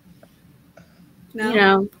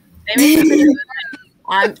 No.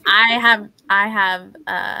 I have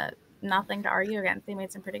nothing to argue against. They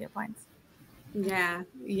made some pretty good points. Yeah,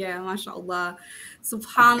 mashallah,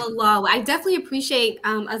 subhanallah. I definitely appreciate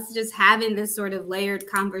us just having this sort of layered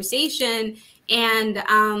conversation, and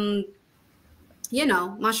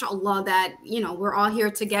mashallah, that we're all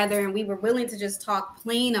here together and we were willing to just talk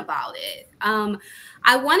plain about it.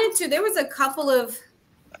 There was a couple of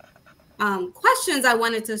questions I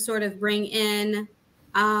wanted to sort of bring in,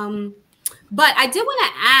 but I did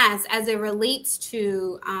want to ask, as it relates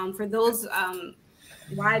to for those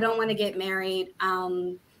why I don't want to get married,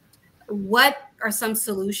 what are some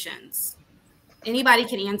solutions? Anybody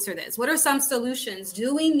can answer this. What are some solutions?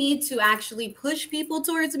 Do we need to actually push people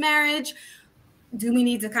towards marriage? Do we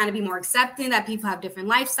need to kind of be more accepting that people have different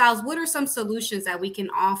lifestyles? What are some solutions that we can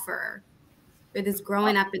offer for this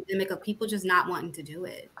growing epidemic of people just not wanting to do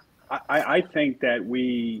it? I think that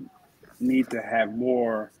we need to have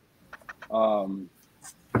more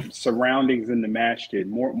surroundings in the masjid,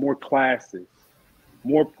 more classes,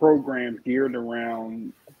 more programs geared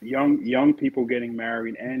around young people getting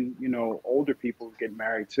married, and older people getting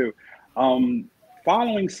married too.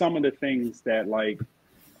 Following some of the things that, like,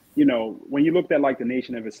 when you looked at, like, the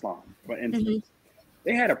Nation of Islam, for instance,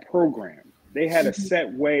 they had a program. They had a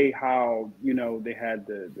set way how, they had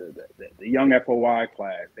the young FOI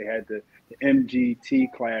class. They had the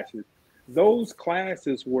MGT classes. Those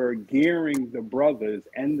classes were gearing the brothers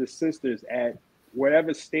and the sisters at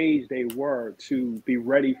whatever stage they were to be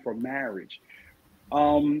ready for marriage.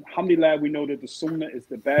 Alhamdulillah, we know that the Sunnah is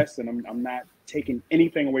the best, and I'm not taking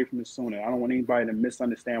anything away from the Sunnah. I don't want anybody to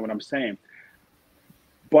misunderstand what I'm saying.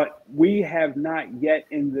 But we have not yet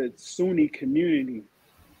in the Sunni community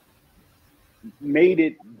made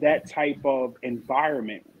it that type of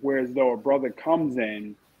environment, whereas though a brother comes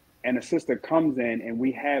in and a sister comes in, and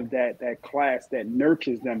we have that class that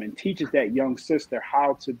nurtures them and teaches that young sister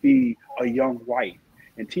how to be a young wife,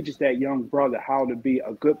 and teaches that young brother how to be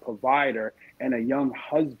a good provider and a young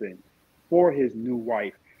husband for his new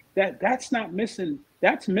wife. That's not missing.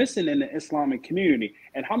 That's missing in the Islamic community.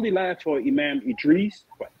 And alhamdulillah for Imam Idris,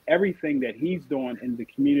 for everything that he's doing in the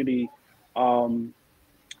community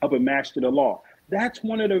of a match to the law. That's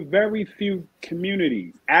one of the very few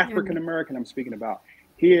communities, African American I'm speaking about,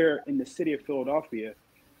 here in the city of Philadelphia,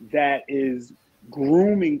 that is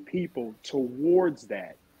grooming people towards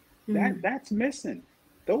that. That's missing.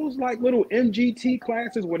 Those like little MGT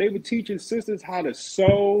classes where they were teaching sisters how to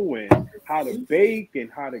sew and how to bake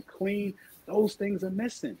and how to clean, those things are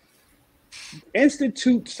missing.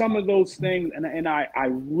 Institute some of those things, and I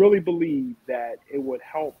really believe that it would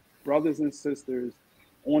help brothers and sisters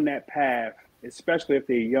on that path, especially if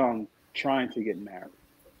they're young, trying to get married.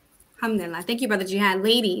 Alhamdulillah. Thank you, Brother Jihad.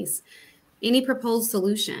 Ladies, any proposed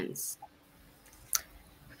solutions?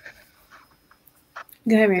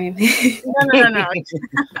 Go ahead, Miriam. No.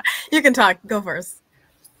 You can talk. Go first.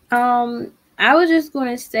 I was just going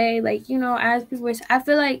to say, like, you know, as people, I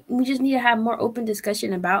feel like we just need to have more open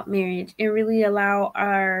discussion about marriage and really allow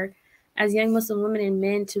as young Muslim women and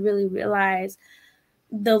men to really realize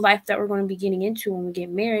the life that we're going to be getting into when we get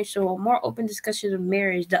married. So a more open discussion of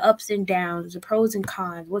marriage, the ups and downs, the pros and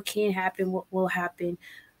cons, what can happen, what will happen.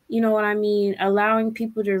 You know what I mean? Allowing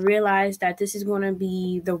people to realize that this is going to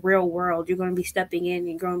be the real world. You're going to be stepping in and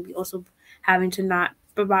you're going to be also having to not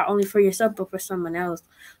provide only for yourself, but for someone else.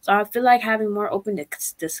 So I feel like having more open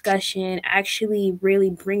discussion, actually really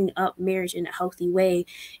bringing up marriage in a healthy way,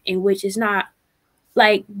 in which is not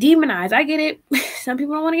like demonized. I get it. Some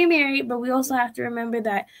people don't want to get married, but we also have to remember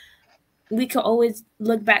that we could always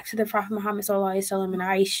look back to the Prophet Muhammad sallallahu alaihi wasallam and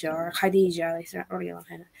Aisha or Khadija,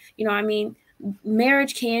 you know what I mean?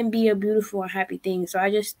 Marriage can be a beautiful and happy thing. So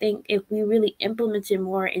I just think if we really implement it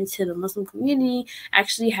more into the Muslim community,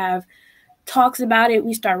 actually have talks about it,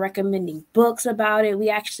 we start recommending books about it, we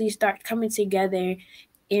actually start coming together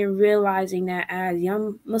and realizing that as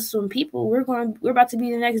young Muslim people, we're about to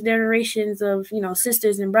be the next generations of, you know,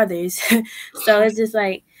 sisters and brothers. So it's just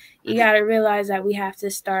like, you got to realize that we have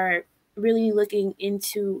to start really looking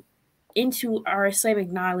into our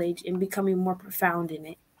Islamic knowledge and becoming more profound in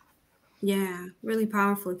it. Yeah, really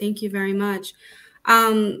powerful. Thank you very much.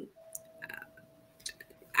 One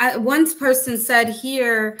person said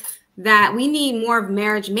here that we need more of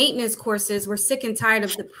marriage maintenance courses. We're sick and tired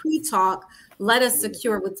of the pre-talk. Let us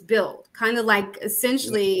secure what's built. Kind of like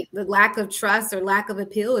essentially the lack of trust or lack of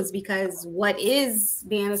appeal is because what is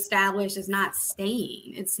being established is not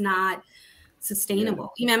staying. It's not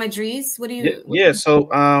sustainable. Imam Idris, what do you? So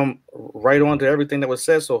right on to everything that was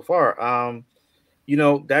said so far. You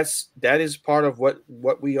know, that is part of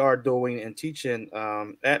what we are doing and teaching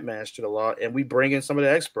at Master the Law, and we bring in some of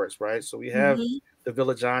the experts, right? So we have the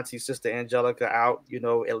village auntie, Sister Angelica, out, you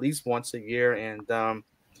know, at least once a year, and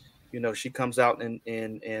you know, she comes out,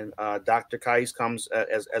 and Dr. Kais comes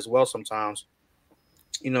as well sometimes,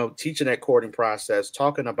 you know, teaching that courting process,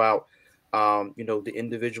 talking about you know, the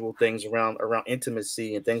individual things around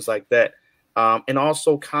intimacy and things like that. And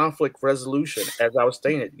also conflict resolution, as I was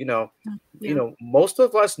saying, you know, most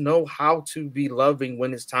of us know how to be loving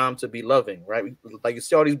when it's time to be loving, right? Like you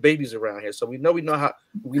see all these babies around here, so we know how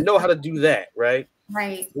to do that, right?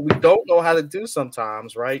 Right. What we don't know how to do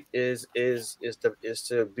sometimes, right, is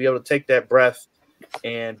to be able to take that breath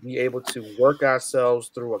and be able to work ourselves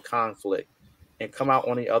through a conflict and come out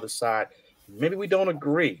on the other side. Maybe we don't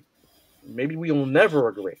agree. Maybe we will never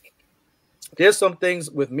agree. There's some things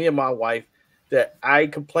with me and my wife that I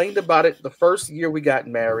complained about it the first year we got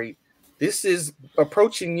married. This is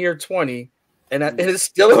approaching year 20, and it's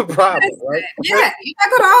still a problem, right? Yeah, you're not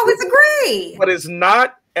going to always agree. But it's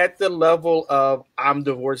not at the level of I'm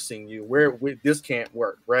divorcing you, where this can't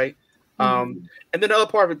work, right? And then the other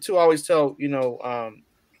part of it too, I always tell, you know,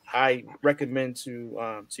 I recommend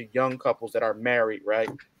to young couples that are married, right?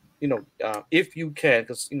 You know, if you can,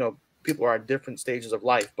 because, you know, people are at different stages of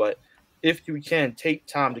life, but if you can, take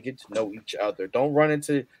time to get to know each other. Don't run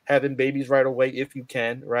into having babies right away if you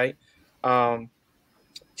can, right?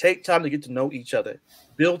 Take time to get to know each other.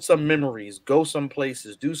 Build some memories. Go some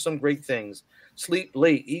places. Do some great things. Sleep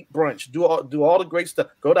late. Eat brunch. Do all the great stuff.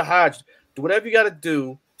 Go to Hajj. Do whatever you got to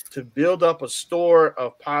do to build up a store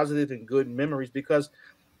of positive and good memories, because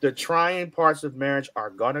the trying parts of marriage are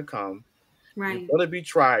going to come. Right. You're going to be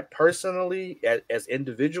tried personally as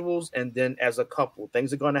individuals, and then as a couple.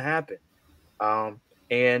 Things are going to happen.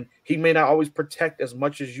 And he may not always protect as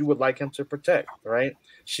much as you would like him to protect, right?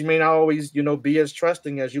 She may not always, you know, be as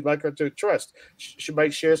trusting as you'd like her to trust. She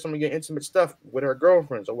might share some of your intimate stuff with her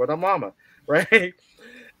girlfriends or with her mama, right?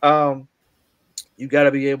 You got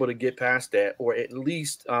to be able to get past that, or at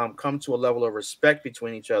least come to a level of respect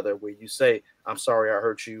between each other, where you say, "I'm sorry, I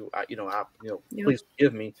hurt you. Please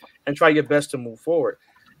forgive me," and try your best to move forward.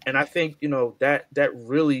 And I think, you know, that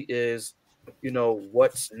really is, you know,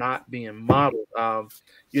 what's not being modeled.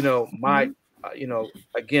 You know, you know,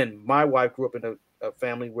 again, my wife grew up in a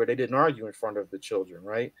family where they didn't argue in front of the children,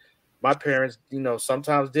 right? My parents, you know,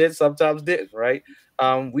 sometimes did, sometimes didn't, right?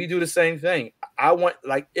 We do the same thing. I want,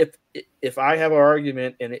 like, if I have an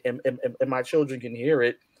argument and my children can hear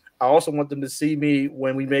it, I also want them to see me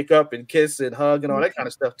when we make up and kiss and hug and all that kind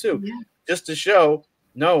of stuff too, Yeah. just to show,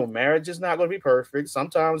 no, marriage is not going to be perfect.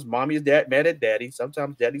 Sometimes mommy is mad at daddy.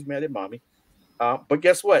 Sometimes daddy's mad at mommy. But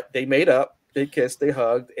guess what? They made up, they kissed, they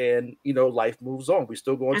hugged, and you know, life moves on. We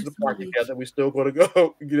still going to the park Absolutely. together. We still going to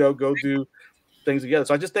go, you know, go do things together.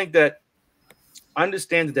 So I just think that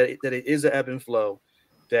understanding that it is an ebb and flow,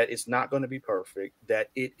 that it's not going to be perfect, that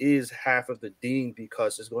it is half of the dean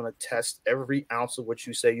because it's going to test every ounce of what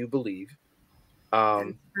you say you believe.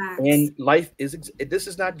 Facts. And life is this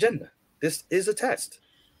is not gender. This is a test,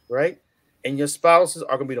 right? And your spouses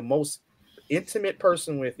are going to be the most intimate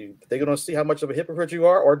person with you. They're going to see how much of a hypocrite you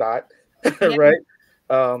are or not, Yeah. right?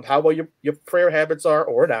 How well your prayer habits are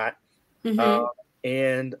or not, Mhm.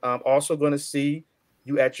 and also going to see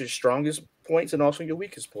you at your strongest points and also your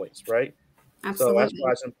weakest points, right? So that's Absolutely.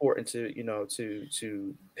 why it's important to, you know,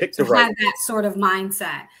 to pick To the right have that sort of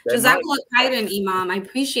mindset. that Jazakallah mindset. khairan, Imam. I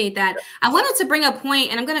appreciate that. I wanted to bring a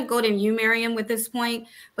point, and I'm going to go to you, Miriam, with this point.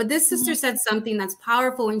 But this sister said something that's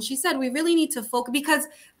powerful, and she said we really need to focus because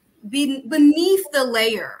beneath the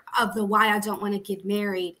layer of the why I don't want to get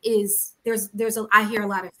married is I hear a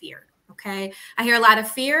lot of fear. Okay, I hear a lot of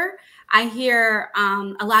fear. I hear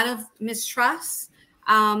a lot of mistrust,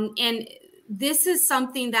 and this is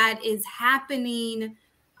something that is happening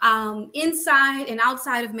inside and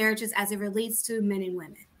outside of marriages as it relates to men and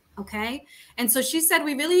women. Okay. And so she said,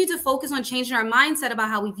 we really need to focus on changing our mindset about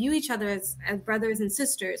how we view each other as brothers and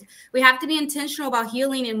sisters. We have to be intentional about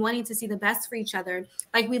healing and wanting to see the best for each other.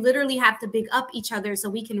 Like we literally have to big up each other so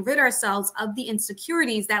we can rid ourselves of the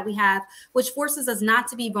insecurities that we have, which forces us not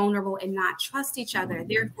to be vulnerable and not trust each other,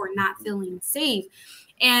 therefore not feeling safe.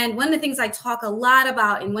 And one of the things I talk a lot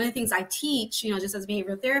about, and one of the things I teach, you know, just as a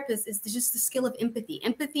behavioral therapist, is just the skill of empathy.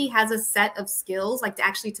 Empathy has a set of skills, like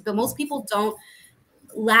to build. Most people don't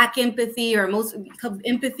lack empathy, or most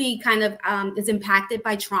empathy kind of is impacted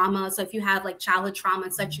by trauma. So if you have like childhood trauma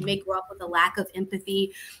and such, you may grow up with a lack of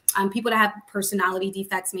empathy. People that have personality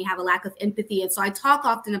defects may have a lack of empathy. And so I talk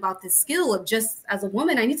often about this skill of, just as a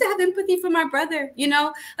woman, I need to have empathy for my brother, you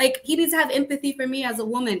know, like he needs to have empathy for me as a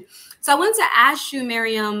woman. So I wanted to ask you,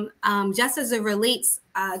 Miriam, just as it relates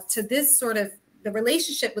to this sort of the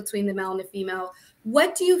relationship between the male and the female,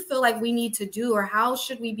 what do you feel like we need to do, or how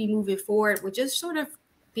should we be moving forward with just sort of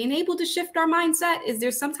being able to shift our mindset? Is there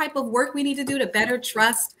some type of work we need to do to better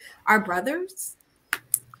trust our brothers?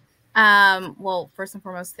 Well, first and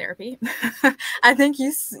foremost, therapy. I think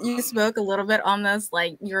you spoke a little bit on this,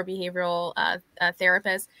 like you're a behavioral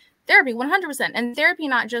therapist. Therapy, 100%, and therapy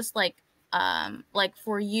not just like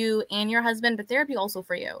for you and your husband, but therapy also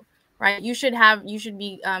for you, right? You should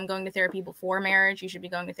be going to therapy before marriage. You should be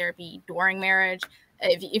going to therapy during marriage.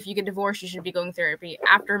 If you get divorced, you should be going to therapy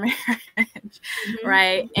after marriage,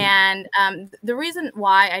 right? And the reason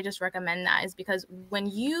why I just recommend that is because when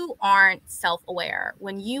you aren't self-aware,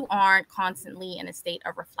 when you aren't constantly in a state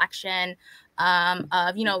of reflection,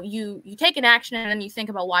 of, you know, you take an action and then you think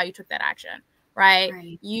about why you took that action,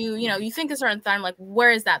 right? You think a certain thought, like, where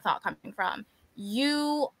is that thought coming from?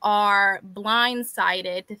 You are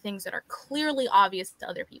blindsided to things that are clearly obvious to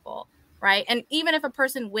other people. Right. And even if a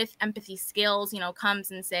person with empathy skills, you know,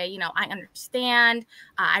 comes and say, you know, I understand,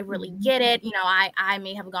 I really get it. You know, I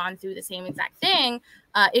may have gone through the same exact thing.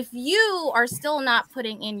 If you are still not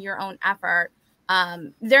putting in your own effort,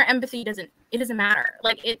 their empathy doesn't matter.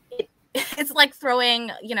 Like it's like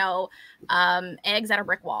throwing, you know, eggs at a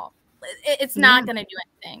brick wall. It's not going to do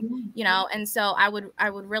anything, you know? And so I would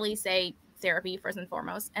really say therapy first and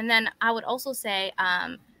foremost. And then I would also say,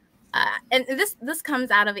 and this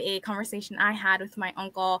comes out of a conversation I had with my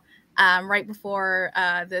uncle right before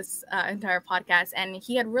this entire podcast, and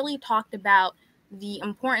he had really talked about the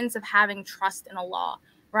importance of having trust in Allah,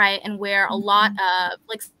 right? And where a lot of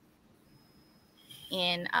like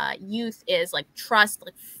in youth is like trust,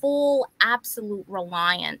 like full absolute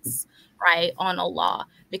reliance, right, on Allah.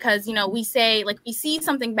 Because, you know, we say, like, we see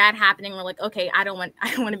something bad happening, we're like, okay, I don't want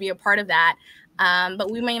to be a part of that, but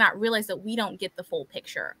we may not realize that we don't get the full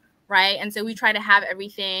picture, right? And so we try to have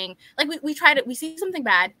everything, like we see something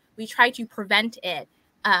bad, we try to prevent it,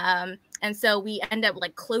 and so we end up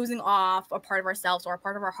like closing off a part of ourselves or a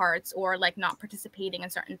part of our hearts, or like not participating in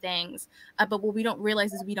certain things. But what we don't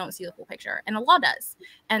realize is we don't see the full picture, and Allah does.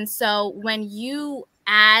 And so when you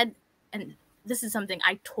add this is something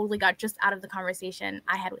I totally got just out of the conversation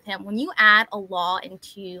I had with him. When you add a law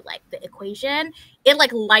into like the equation, it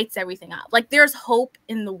like lights everything up. Like there's hope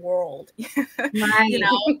in the world, Right. you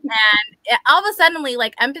know. And all of a sudden,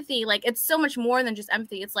 like empathy, like it's so much more than just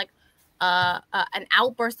empathy. It's like an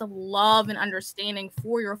outburst of love and understanding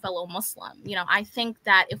for your fellow Muslim. You know, I think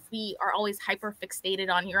that if we are always hyper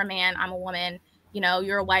fixated on you're a man, I'm a woman, you know,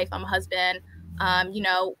 you're a wife, I'm a husband, you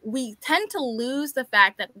know, we tend to lose the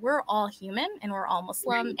fact that we're all human and we're all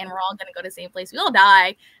Muslim and we're all going to go to the same place. We all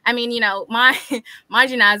die. I mean, you know, my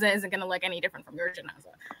janazah isn't going to look any different from your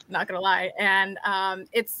janazah. I'm not going to lie. And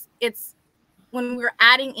it's when we're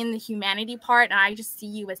adding in the humanity part, and I just see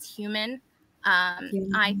you as human.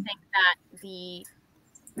 I think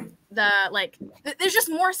that there's just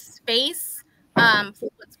more space for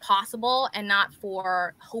what's possible and not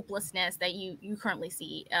for hopelessness that you currently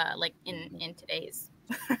see like in today's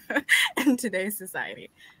in today's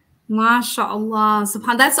society. MashaAllah,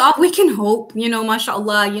 subhan. That's all we can hope, you know,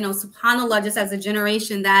 MashaAllah, you know, subhanAllah, just as a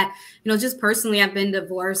generation that, you know, just personally I've been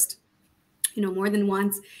divorced, you know, more than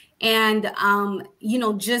once. And, you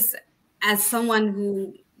know, just as someone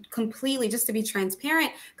who completely, just to be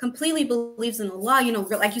transparent, completely believes in Allah, you know,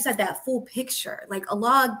 like you said, that full picture, like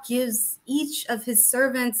Allah gives each of his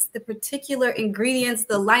servants the particular ingredients,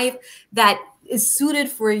 the life that is suited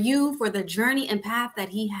for you, for the journey and path that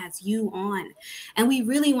he has you on. And we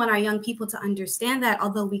really want our young people to understand that,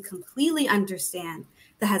 although we completely understand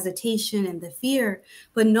the hesitation and the fear,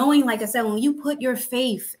 but knowing, like I said, when you put your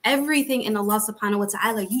faith, everything in Allah subhanahu wa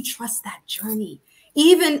ta'ala, you trust that journey.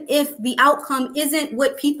 Even if the outcome isn't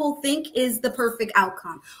what people think is the perfect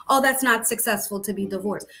outcome. Oh, that's not successful to be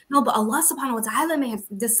divorced. No, but Allah subhanahu wa ta'ala may have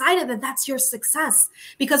decided that that's your success.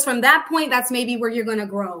 Because from that point, that's maybe where you're going to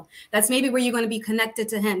grow. That's maybe where you're going to be connected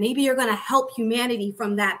to him. Maybe you're going to help humanity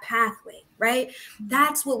from that pathway, right?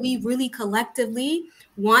 That's what we really collectively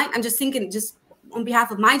want. I'm just thinking, just on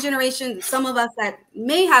behalf of my generation, some of us that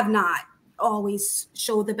may have not always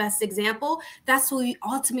show the best example, that's what we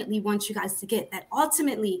ultimately want you guys to get. That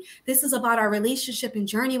ultimately, this is about our relationship and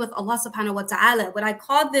journey with Allah subhanahu wa ta'ala. What I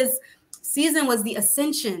called this season was the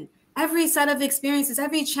ascension. Every set of experiences,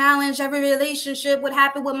 every challenge, every relationship, what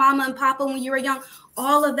happened with mama and papa when you were young,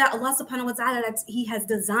 all of that, Allah subhanahu wa ta'ala, he has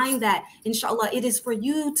designed that. Inshallah, it is for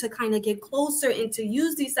you to kind of get closer and to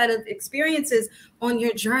use these set of experiences on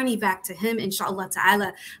your journey back to him, inshallah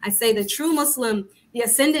ta'ala. I say the true Muslim, the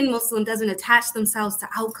ascending Muslim, doesn't attach themselves to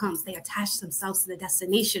outcomes. They attach themselves to the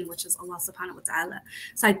destination, which is Allah subhanahu wa ta'ala.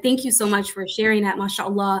 So I thank you so much for sharing that,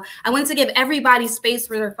 mashallah. I want to give everybody space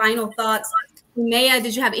for their final thoughts. Maya,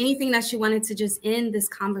 did you have anything that you wanted to just end this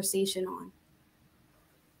conversation on?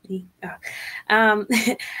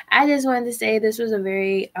 I just wanted to say this was a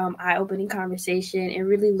very eye-opening conversation. It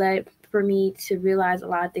really led for me to realize a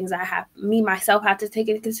lot of things myself have to take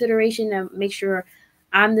into consideration and make sure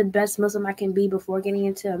I'm the best Muslim I can be before getting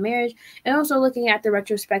into a marriage, and also looking at the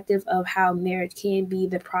retrospective of how marriage can be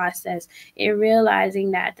the process and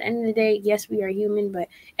realizing that at the end of the day, yes, we are human, but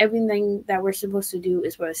everything that we're supposed to do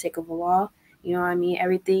is for the sake of Allah. You know what I mean?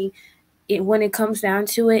 Everything, when it comes down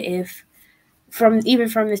to it, from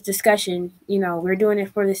this discussion, you know, we're doing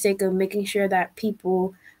it for the sake of making sure that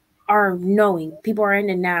people are knowing, people are in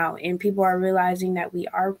the now, and people are realizing that we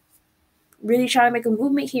are really trying to make a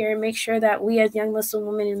movement here and make sure that we as young Muslim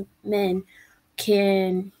women and men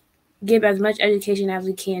can give as much education as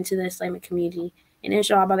we can to the Islamic community. And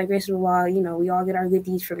inshallah, by the grace of Allah, you know, we all get our good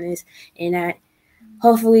deeds from this, and that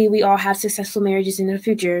hopefully we all have successful marriages in the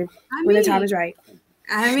future when the time is right.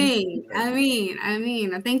 I mean.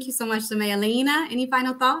 Thank you so much, Samaya. Lena, any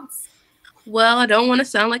final thoughts? Well, I don't want to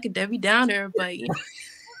sound like a Debbie Downer, but you know,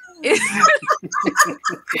 Go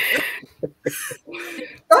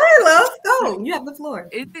ahead, love. Go. You have the floor.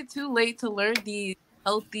 Is it too late to learn these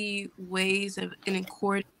healthy ways of in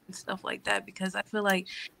court and stuff like that? Because I feel like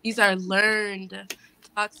these are learned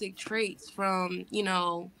toxic traits from, you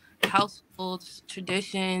know, households,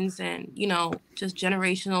 traditions, and, you know, just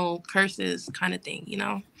generational curses kind of thing, you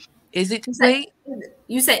know? Is it too late?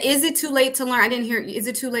 You said, is it too late to learn? I didn't hear you. Is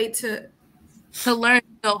it too late to learn,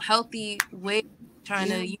 you know, healthy ways of trying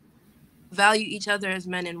to value each other as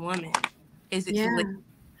men and women? Is it too late?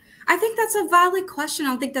 I think that's a valid question. I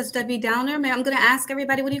don't think that's Debbie Downer. Man, I'm going to ask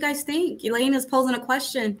everybody, what do you guys think? Elaine is posing a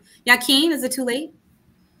question. Yaqueen, is it too late?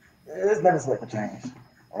 It's never too late to change.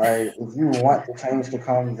 Right? If you want the change to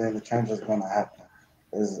come, then the change is going to happen.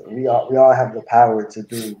 We all have the power to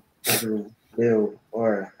do, will,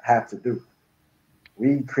 or have to do.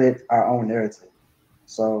 We create our own narrative.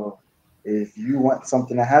 So if you want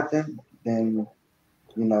something to happen, then,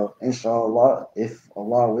 inshallah, if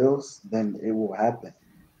Allah wills, then it will happen.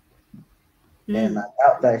 and I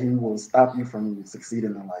doubt that he will stop you from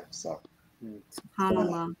succeeding in life. So,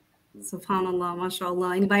 SubhanAllah. SubhanAllah,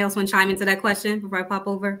 mashallah. Anybody else want to chime into that question before I pop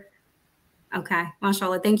over? Okay,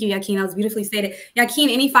 mashallah. Thank you, Yakin. That was beautifully stated. Yakin,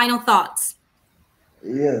 any final thoughts?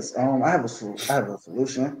 yes, I have a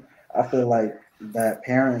solution. I feel like that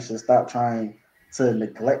parents should stop trying to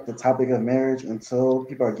neglect the topic of marriage until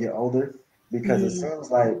people get older, because it seems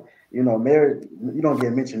like marriage. You don't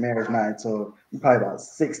get mentioned marriage now until you probably about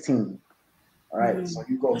 16. All right, so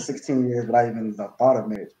you go 16 years without even the thought of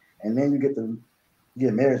marriage, and then you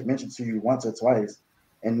get marriage mentioned to you once or twice,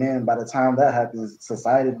 and then by the time that happens,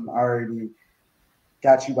 society already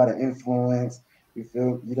got you by the influence. You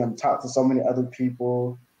feel you done talk to so many other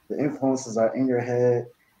people. The influences are in your head,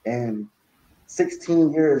 and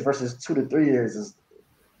 16 years versus 2 to 3 years is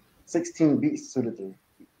 16 beats 2 to 3. You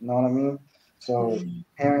know what I mean? So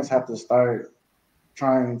parents have to start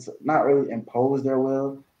trying to not really impose their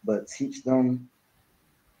will, but teach them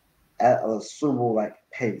at a suitable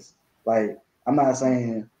pace. Like, I'm not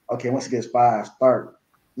saying, okay, once it gets 5, start,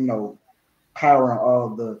 powering all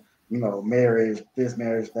the, marriage, this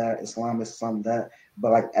marriage, that, Islam is some that,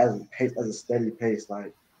 but as a pace, as a steady pace,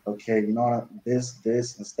 okay, this,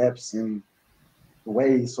 and steps and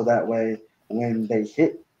ways, so that way when they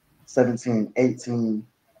hit 17, 18,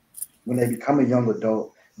 when they become a young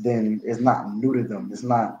adult, then it's not new to them.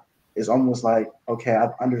 It's almost like, okay, I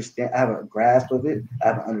understand, I have a grasp of it, I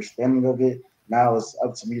have an understanding of it. Now it's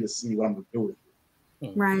up to me to see what I'm gonna do with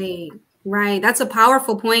it. Right. That's a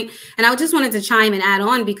powerful point. And I just wanted to chime and add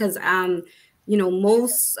on because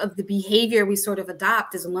most of the behavior we sort of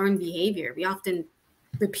adopt is learned behavior. We often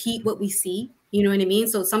repeat what we see. You know what I mean?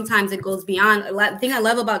 So sometimes it goes beyond. The thing I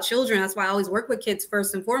love about children, that's why I always work with kids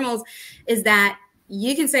first and foremost, is that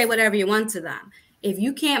you can say whatever you want to them. If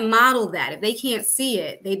you can't model that, if they can't see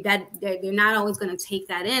it, they're not always going to take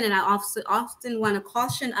that in. And I often want to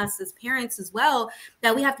caution us as parents as well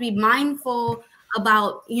that we have to be mindful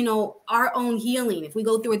about our own healing. If we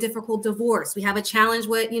go through a difficult divorce, we have a challenge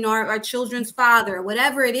with our children's father,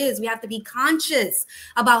 whatever it is, we have to be conscious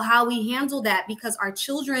about how we handle that, because our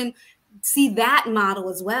children see that model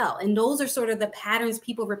as well. And those are sort of the patterns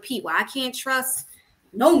people repeat. Well, I can't trust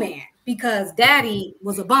no man because daddy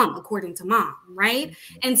was a bum, according to mom, right?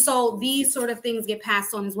 And so these sort of things get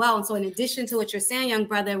passed on as well. And so in addition to what you're saying, young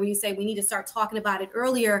brother, when you say we need to start talking about it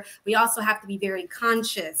earlier, we also have to be very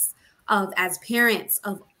conscious of, as parents,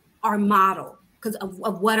 of our model, because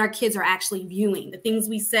of what our kids are actually viewing. The things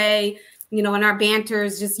we say, in our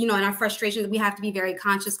banters, just, in our frustrations, we have to be very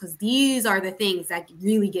conscious, because these are the things that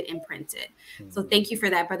really get imprinted. So thank you for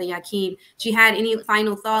that, Brother Yakin. Jihad, any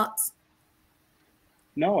final thoughts?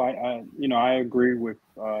 No, I agree with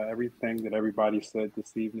everything that everybody said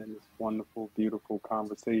this evening. This wonderful, beautiful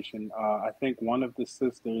conversation. I think one of the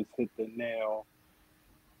sisters hit the nail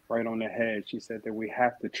right on the head. She said that we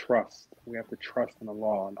have to trust. We have to trust in the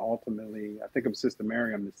law. And ultimately, I think it was Sister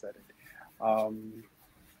Miriam that said it,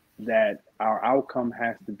 that our outcome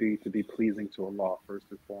has to be pleasing to Allah first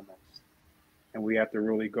and foremost. And we have to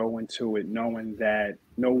really go into it knowing that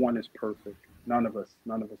no one is perfect. None of us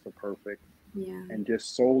are perfect. Yeah. And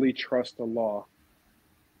just solely trust the law.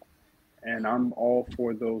 And I'm all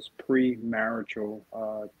for those pre-marital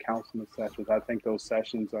counseling sessions. I think those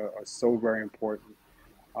sessions are so very important.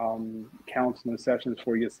 Counseling sessions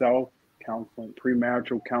for yourself,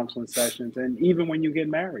 premarital counseling sessions, and even when you get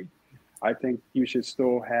married, I think you should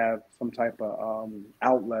still have some type of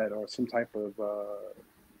outlet or some type of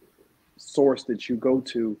source that you go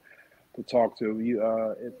to talk to.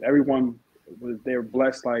 If everyone they're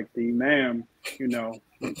blessed like the imam,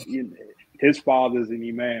 his father's an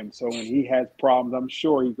imam, so when he has problems, I'm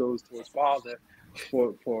sure he goes to his father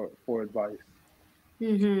for advice.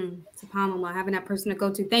 SubhanAllah, having that person to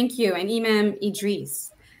go to. Thank you. And Imam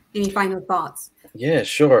Idris, any final thoughts? Yeah,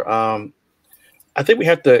 sure. I think we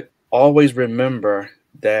have to always remember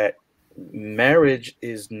that marriage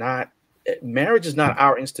is not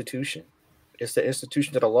our institution. It's the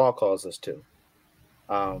institution that Allah calls us to.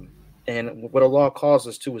 And what Allah calls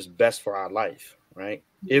us to is best for our life, right?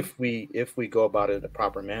 If we go about it in a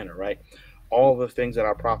proper manner, right? All the things that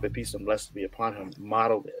our Prophet, peace and blessings be upon him,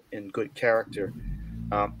 modeled in good character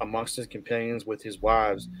amongst his companions, with his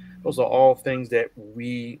wives. Those are all things that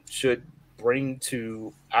we should bring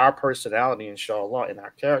to our personality, inshallah, and our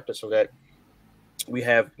character, so that we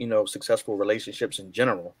have, successful relationships in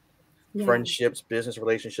general, friendships, business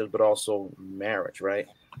relationships, but also marriage, right?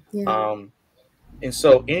 And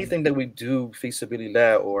so anything that we do fi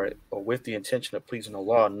sabilillah or with the intention of pleasing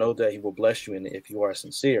Allah, know that he will bless you in it if you are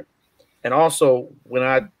sincere. And also, when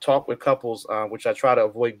I talk with couples, which I try to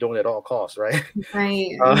avoid doing at all costs, right?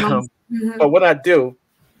 Right. But what I do,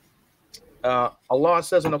 Allah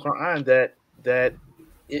says in the Quran that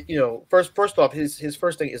first off, his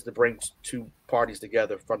first thing is to bring two parties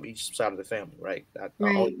together from each side of the family, right?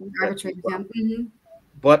 Right. Arbitrary.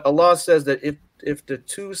 But Allah says that if the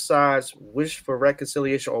two sides wish for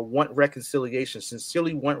reconciliation or want reconciliation,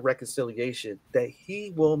 sincerely want reconciliation, that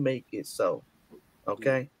He will make it so.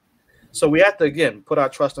 Okay. So we have to, again, put our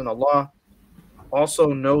trust in Allah. Also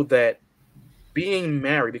know that being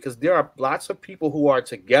married, because there are lots of people who are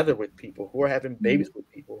together with people, who are having babies with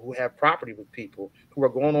people, who have property with people, who are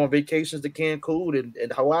going on vacations to Cancun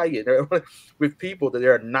and Hawaii with people that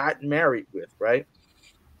they're not married with, right?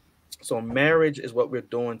 So marriage is what we're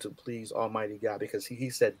doing to please Almighty God, because he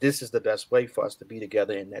said this is the best way for us to be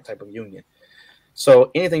together in that type of union.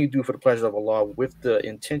 So anything you do for the pleasure of Allah with the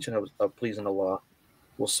intention of pleasing Allah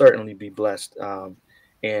will certainly be blessed.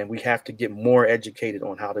 And we have to get more educated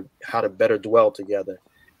on how to better dwell together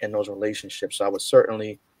in those relationships. So I would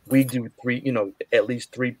certainly, we do at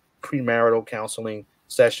least 3 premarital counseling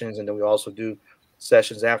sessions, and then we also do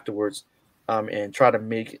sessions afterwards, and try to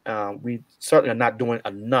make. We certainly are not doing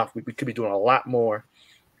enough. We could be doing a lot more.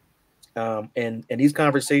 And these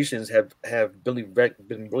conversations have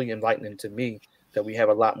been really enlightening to me, that we have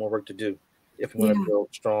a lot more work to do if we want to build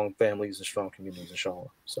strong families and strong communities, inshallah.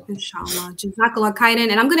 So inshallah. Jazakallah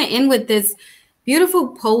khairan. And I'm going to end with this beautiful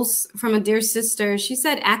post from a dear sister. She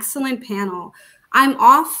said, excellent panel. I'm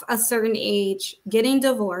off a certain age, getting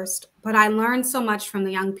divorced, but I learned so much from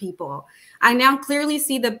the young people. I now clearly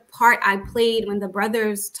see the part I played when the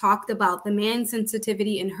brothers talked about the man's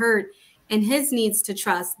sensitivity and hurt and his needs to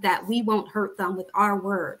trust that we won't hurt them with our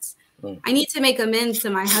words. I need to make amends to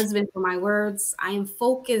my husband for my words. I am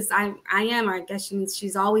focused. I am, or I guess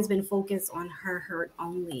she's always been focused on her hurt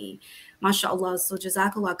only. MashaAllah. So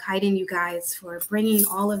Jazakallah khairan, you guys, for bringing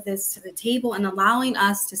all of this to the table and allowing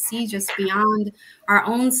us to see just beyond our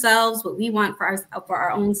own selves, what we want for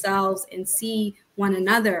our own selves, and see one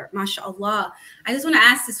another. MashaAllah. I just want to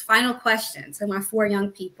ask this final question to my 4 young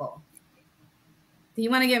people. Do you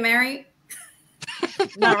want to get married?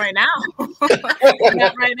 Not right now.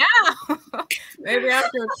 Not right now. Maybe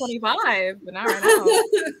after 25, but not right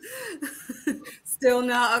now. Still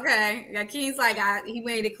no. Okay. Yeah, Keen's like, he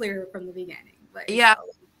made it clear from the beginning. But yeah,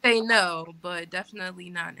 say no, but definitely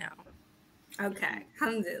not now. Okay.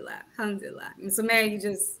 Alhamdulillah. Alhamdulillah. And so Mary, you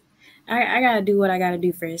just... I gotta do what I gotta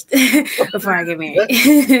do first before I get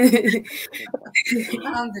married.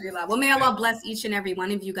 Alhamdulillah. Well, may Allah bless each and every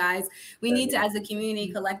one of you guys. We need to, as a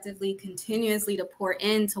community, collectively, continuously to pour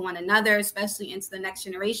into one another, especially into the next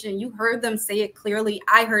generation. You heard them say it clearly.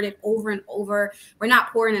 I heard it over and over. We're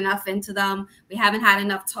not pouring enough into them. We haven't had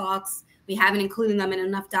enough talks. We haven't included them in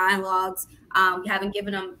enough dialogues. We haven't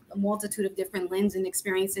given them a multitude of different lenses and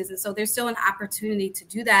experiences. And so there's still an opportunity to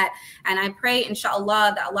do that. And I pray,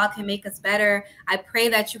 inshallah, that Allah can make us better. I pray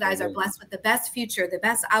that you guys are blessed with the best future, the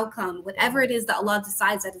best outcome, whatever it is that Allah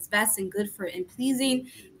decides that is best and good for and pleasing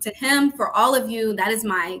to Him. For all of you, that is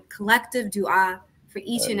my collective dua for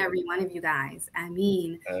each and every one of you guys.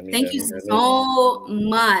 Ameen. Thank you so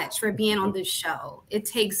much for being on this show. It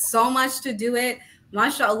takes so much to do it.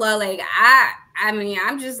 MashaAllah, like I mean,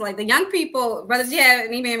 I'm just like the young people, brothers, yeah,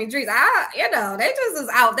 me, Mammy Drees, they just is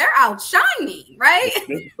out, they're out shining, right?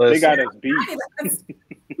 They got us beat.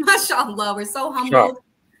 MashaAllah, we're so humbled.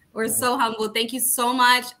 We're so humbled. Thank you so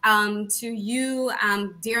much to you,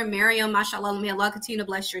 dear Miriam. MashaAllah, may Allah continue to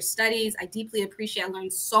bless your studies. I deeply appreciate, I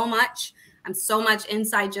learned so much. I'm so much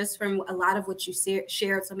insight just from a lot of what you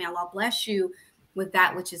shared. So may Allah bless you with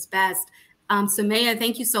that which is best. Sumaya,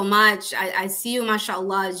 thank you so much. I see you,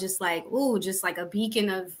 mashallah, just like a beacon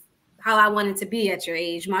of how I wanted to be at your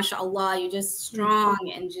age. Mashallah, you're just strong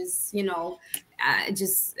and just,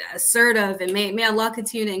 just assertive. And may Allah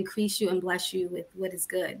continue to increase you and bless you with what is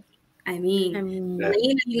good. I mean,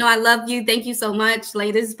 Lena, I love you. Thank you so much.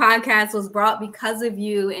 Like, this podcast was brought because of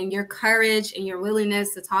you and your courage and your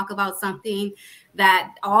willingness to talk about something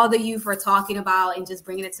that all the youth are talking about and just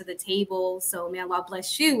bringing it to the table. So may Allah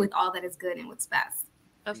bless you with all that is good and what's best.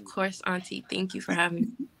 Of course, Auntie. Thank you for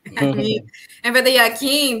having me. And for the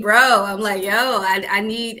Yakeem, bro, I'm like, I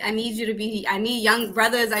need you to be, I need young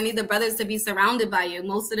brothers. I need the brothers to be surrounded by you.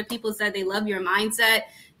 Most of the people said they love your mindset.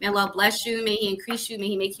 May Allah bless you. May He increase you. May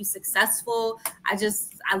He make you successful.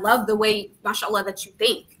 I love the way, mashallah, that you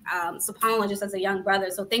think. SubhanAllah, just as a young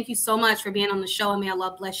brother. So thank you so much for being on the show, and may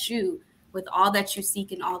Allah bless you with all that you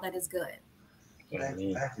seek and all that is good. Thank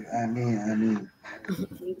you. I mean.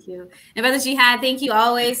 Thank you. And Brother Jihad, thank you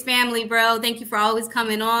always, family, bro. Thank you for always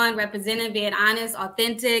coming on, representing, being honest,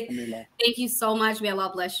 authentic. Thank you so much. May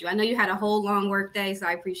Allah bless you. I know you had a whole long work day, so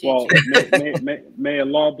I appreciate you. May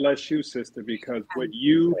Allah bless you, sister, because what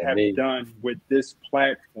you have done with this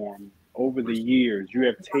platform over the years, you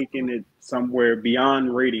have taken it somewhere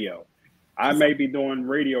beyond radio. I may be doing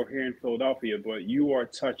radio here in Philadelphia, but you are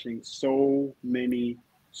touching so many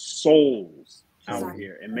souls out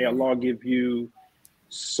here. And may Allah give you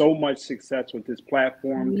so much success with this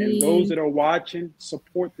platform. And those that are watching,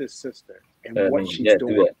 support this sister and what she's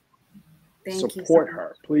doing. Support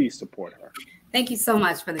her. Please support her. Thank you so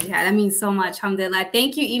much for the jihad. That means so much. Alhamdulillah.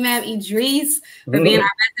 Thank you, Imam Idris, for being our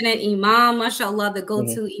resident Imam. MashaAllah, the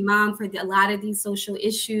go-to Imam for a lot of these social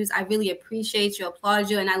issues. I really appreciate you, applaud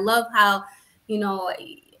you. And I love how, you know,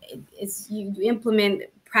 you implement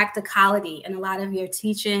practicality in a lot of your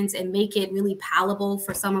teachings and make it really palatable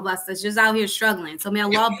for some of us that's just out here struggling. So may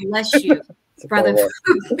Allah bless you, brother,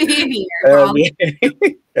 for being here.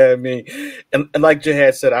 I mean, and like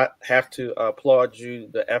Jihad said, I have to applaud you,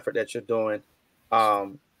 the effort that you're doing.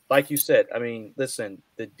 Like you said, I mean, listen,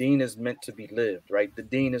 the deen is meant to be lived, right? The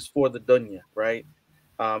deen is for the dunya, right?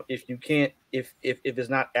 If you can't, if it's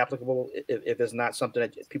not applicable, if it's not something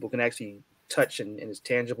that people can actually touch and is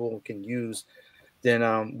tangible and can use,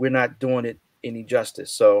 then we're not doing it any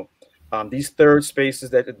justice. So these third spaces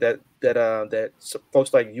that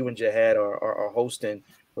folks like you and Jihad are hosting,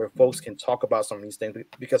 where folks can talk about some of these things,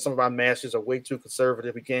 because some of our masters are way too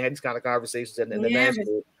conservative. We can't have these kind of conversations in the master,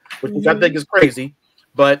 which I think is crazy,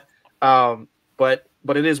 but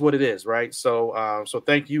it is what it is, right? So so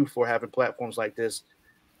thank you for having platforms like this,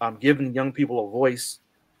 giving young people a voice,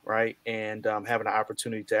 right, and having an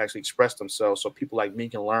opportunity to actually express themselves, so people like me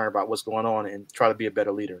can learn about what's going on and try to be a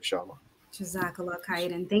better leader, inshallah. Jazakallah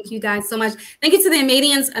khairan. Thank you guys so much. Thank you to the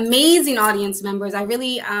amazing audience members. I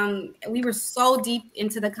really, we were so deep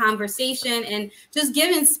into the conversation and just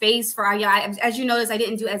giving space for our young. As you notice, I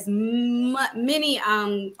didn't do as many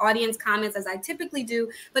audience comments as I typically do,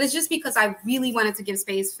 but it's just because I really wanted to give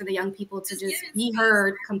space for the young people to just be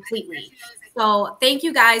heard completely. So thank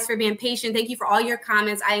you guys for being patient. Thank you for all your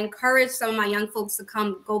comments. I encourage some of my young folks to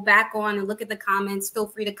go back on and look at the comments. Feel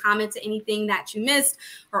free to comment to anything that you missed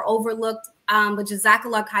or overlooked. But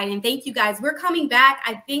Jazakallah khairan. Thank you guys. We're coming back.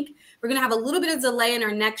 I think we're going to have a little bit of delay in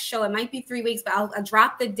our next show. It might be 3 weeks, but I'll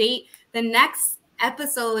drop the date. The next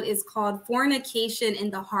episode is called Fornication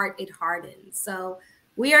in the Heart It Hardens. So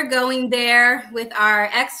we are going there with our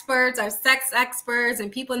experts, our sex experts,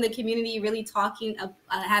 and people in the community really talking,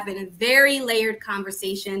 having a very layered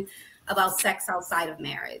conversation about sex outside of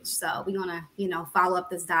marriage. So we're going to, follow up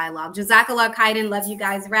this dialogue. Jazakallah khairan. Love you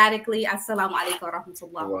guys radically. Assalamu alaikum wa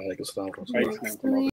rahmatullah.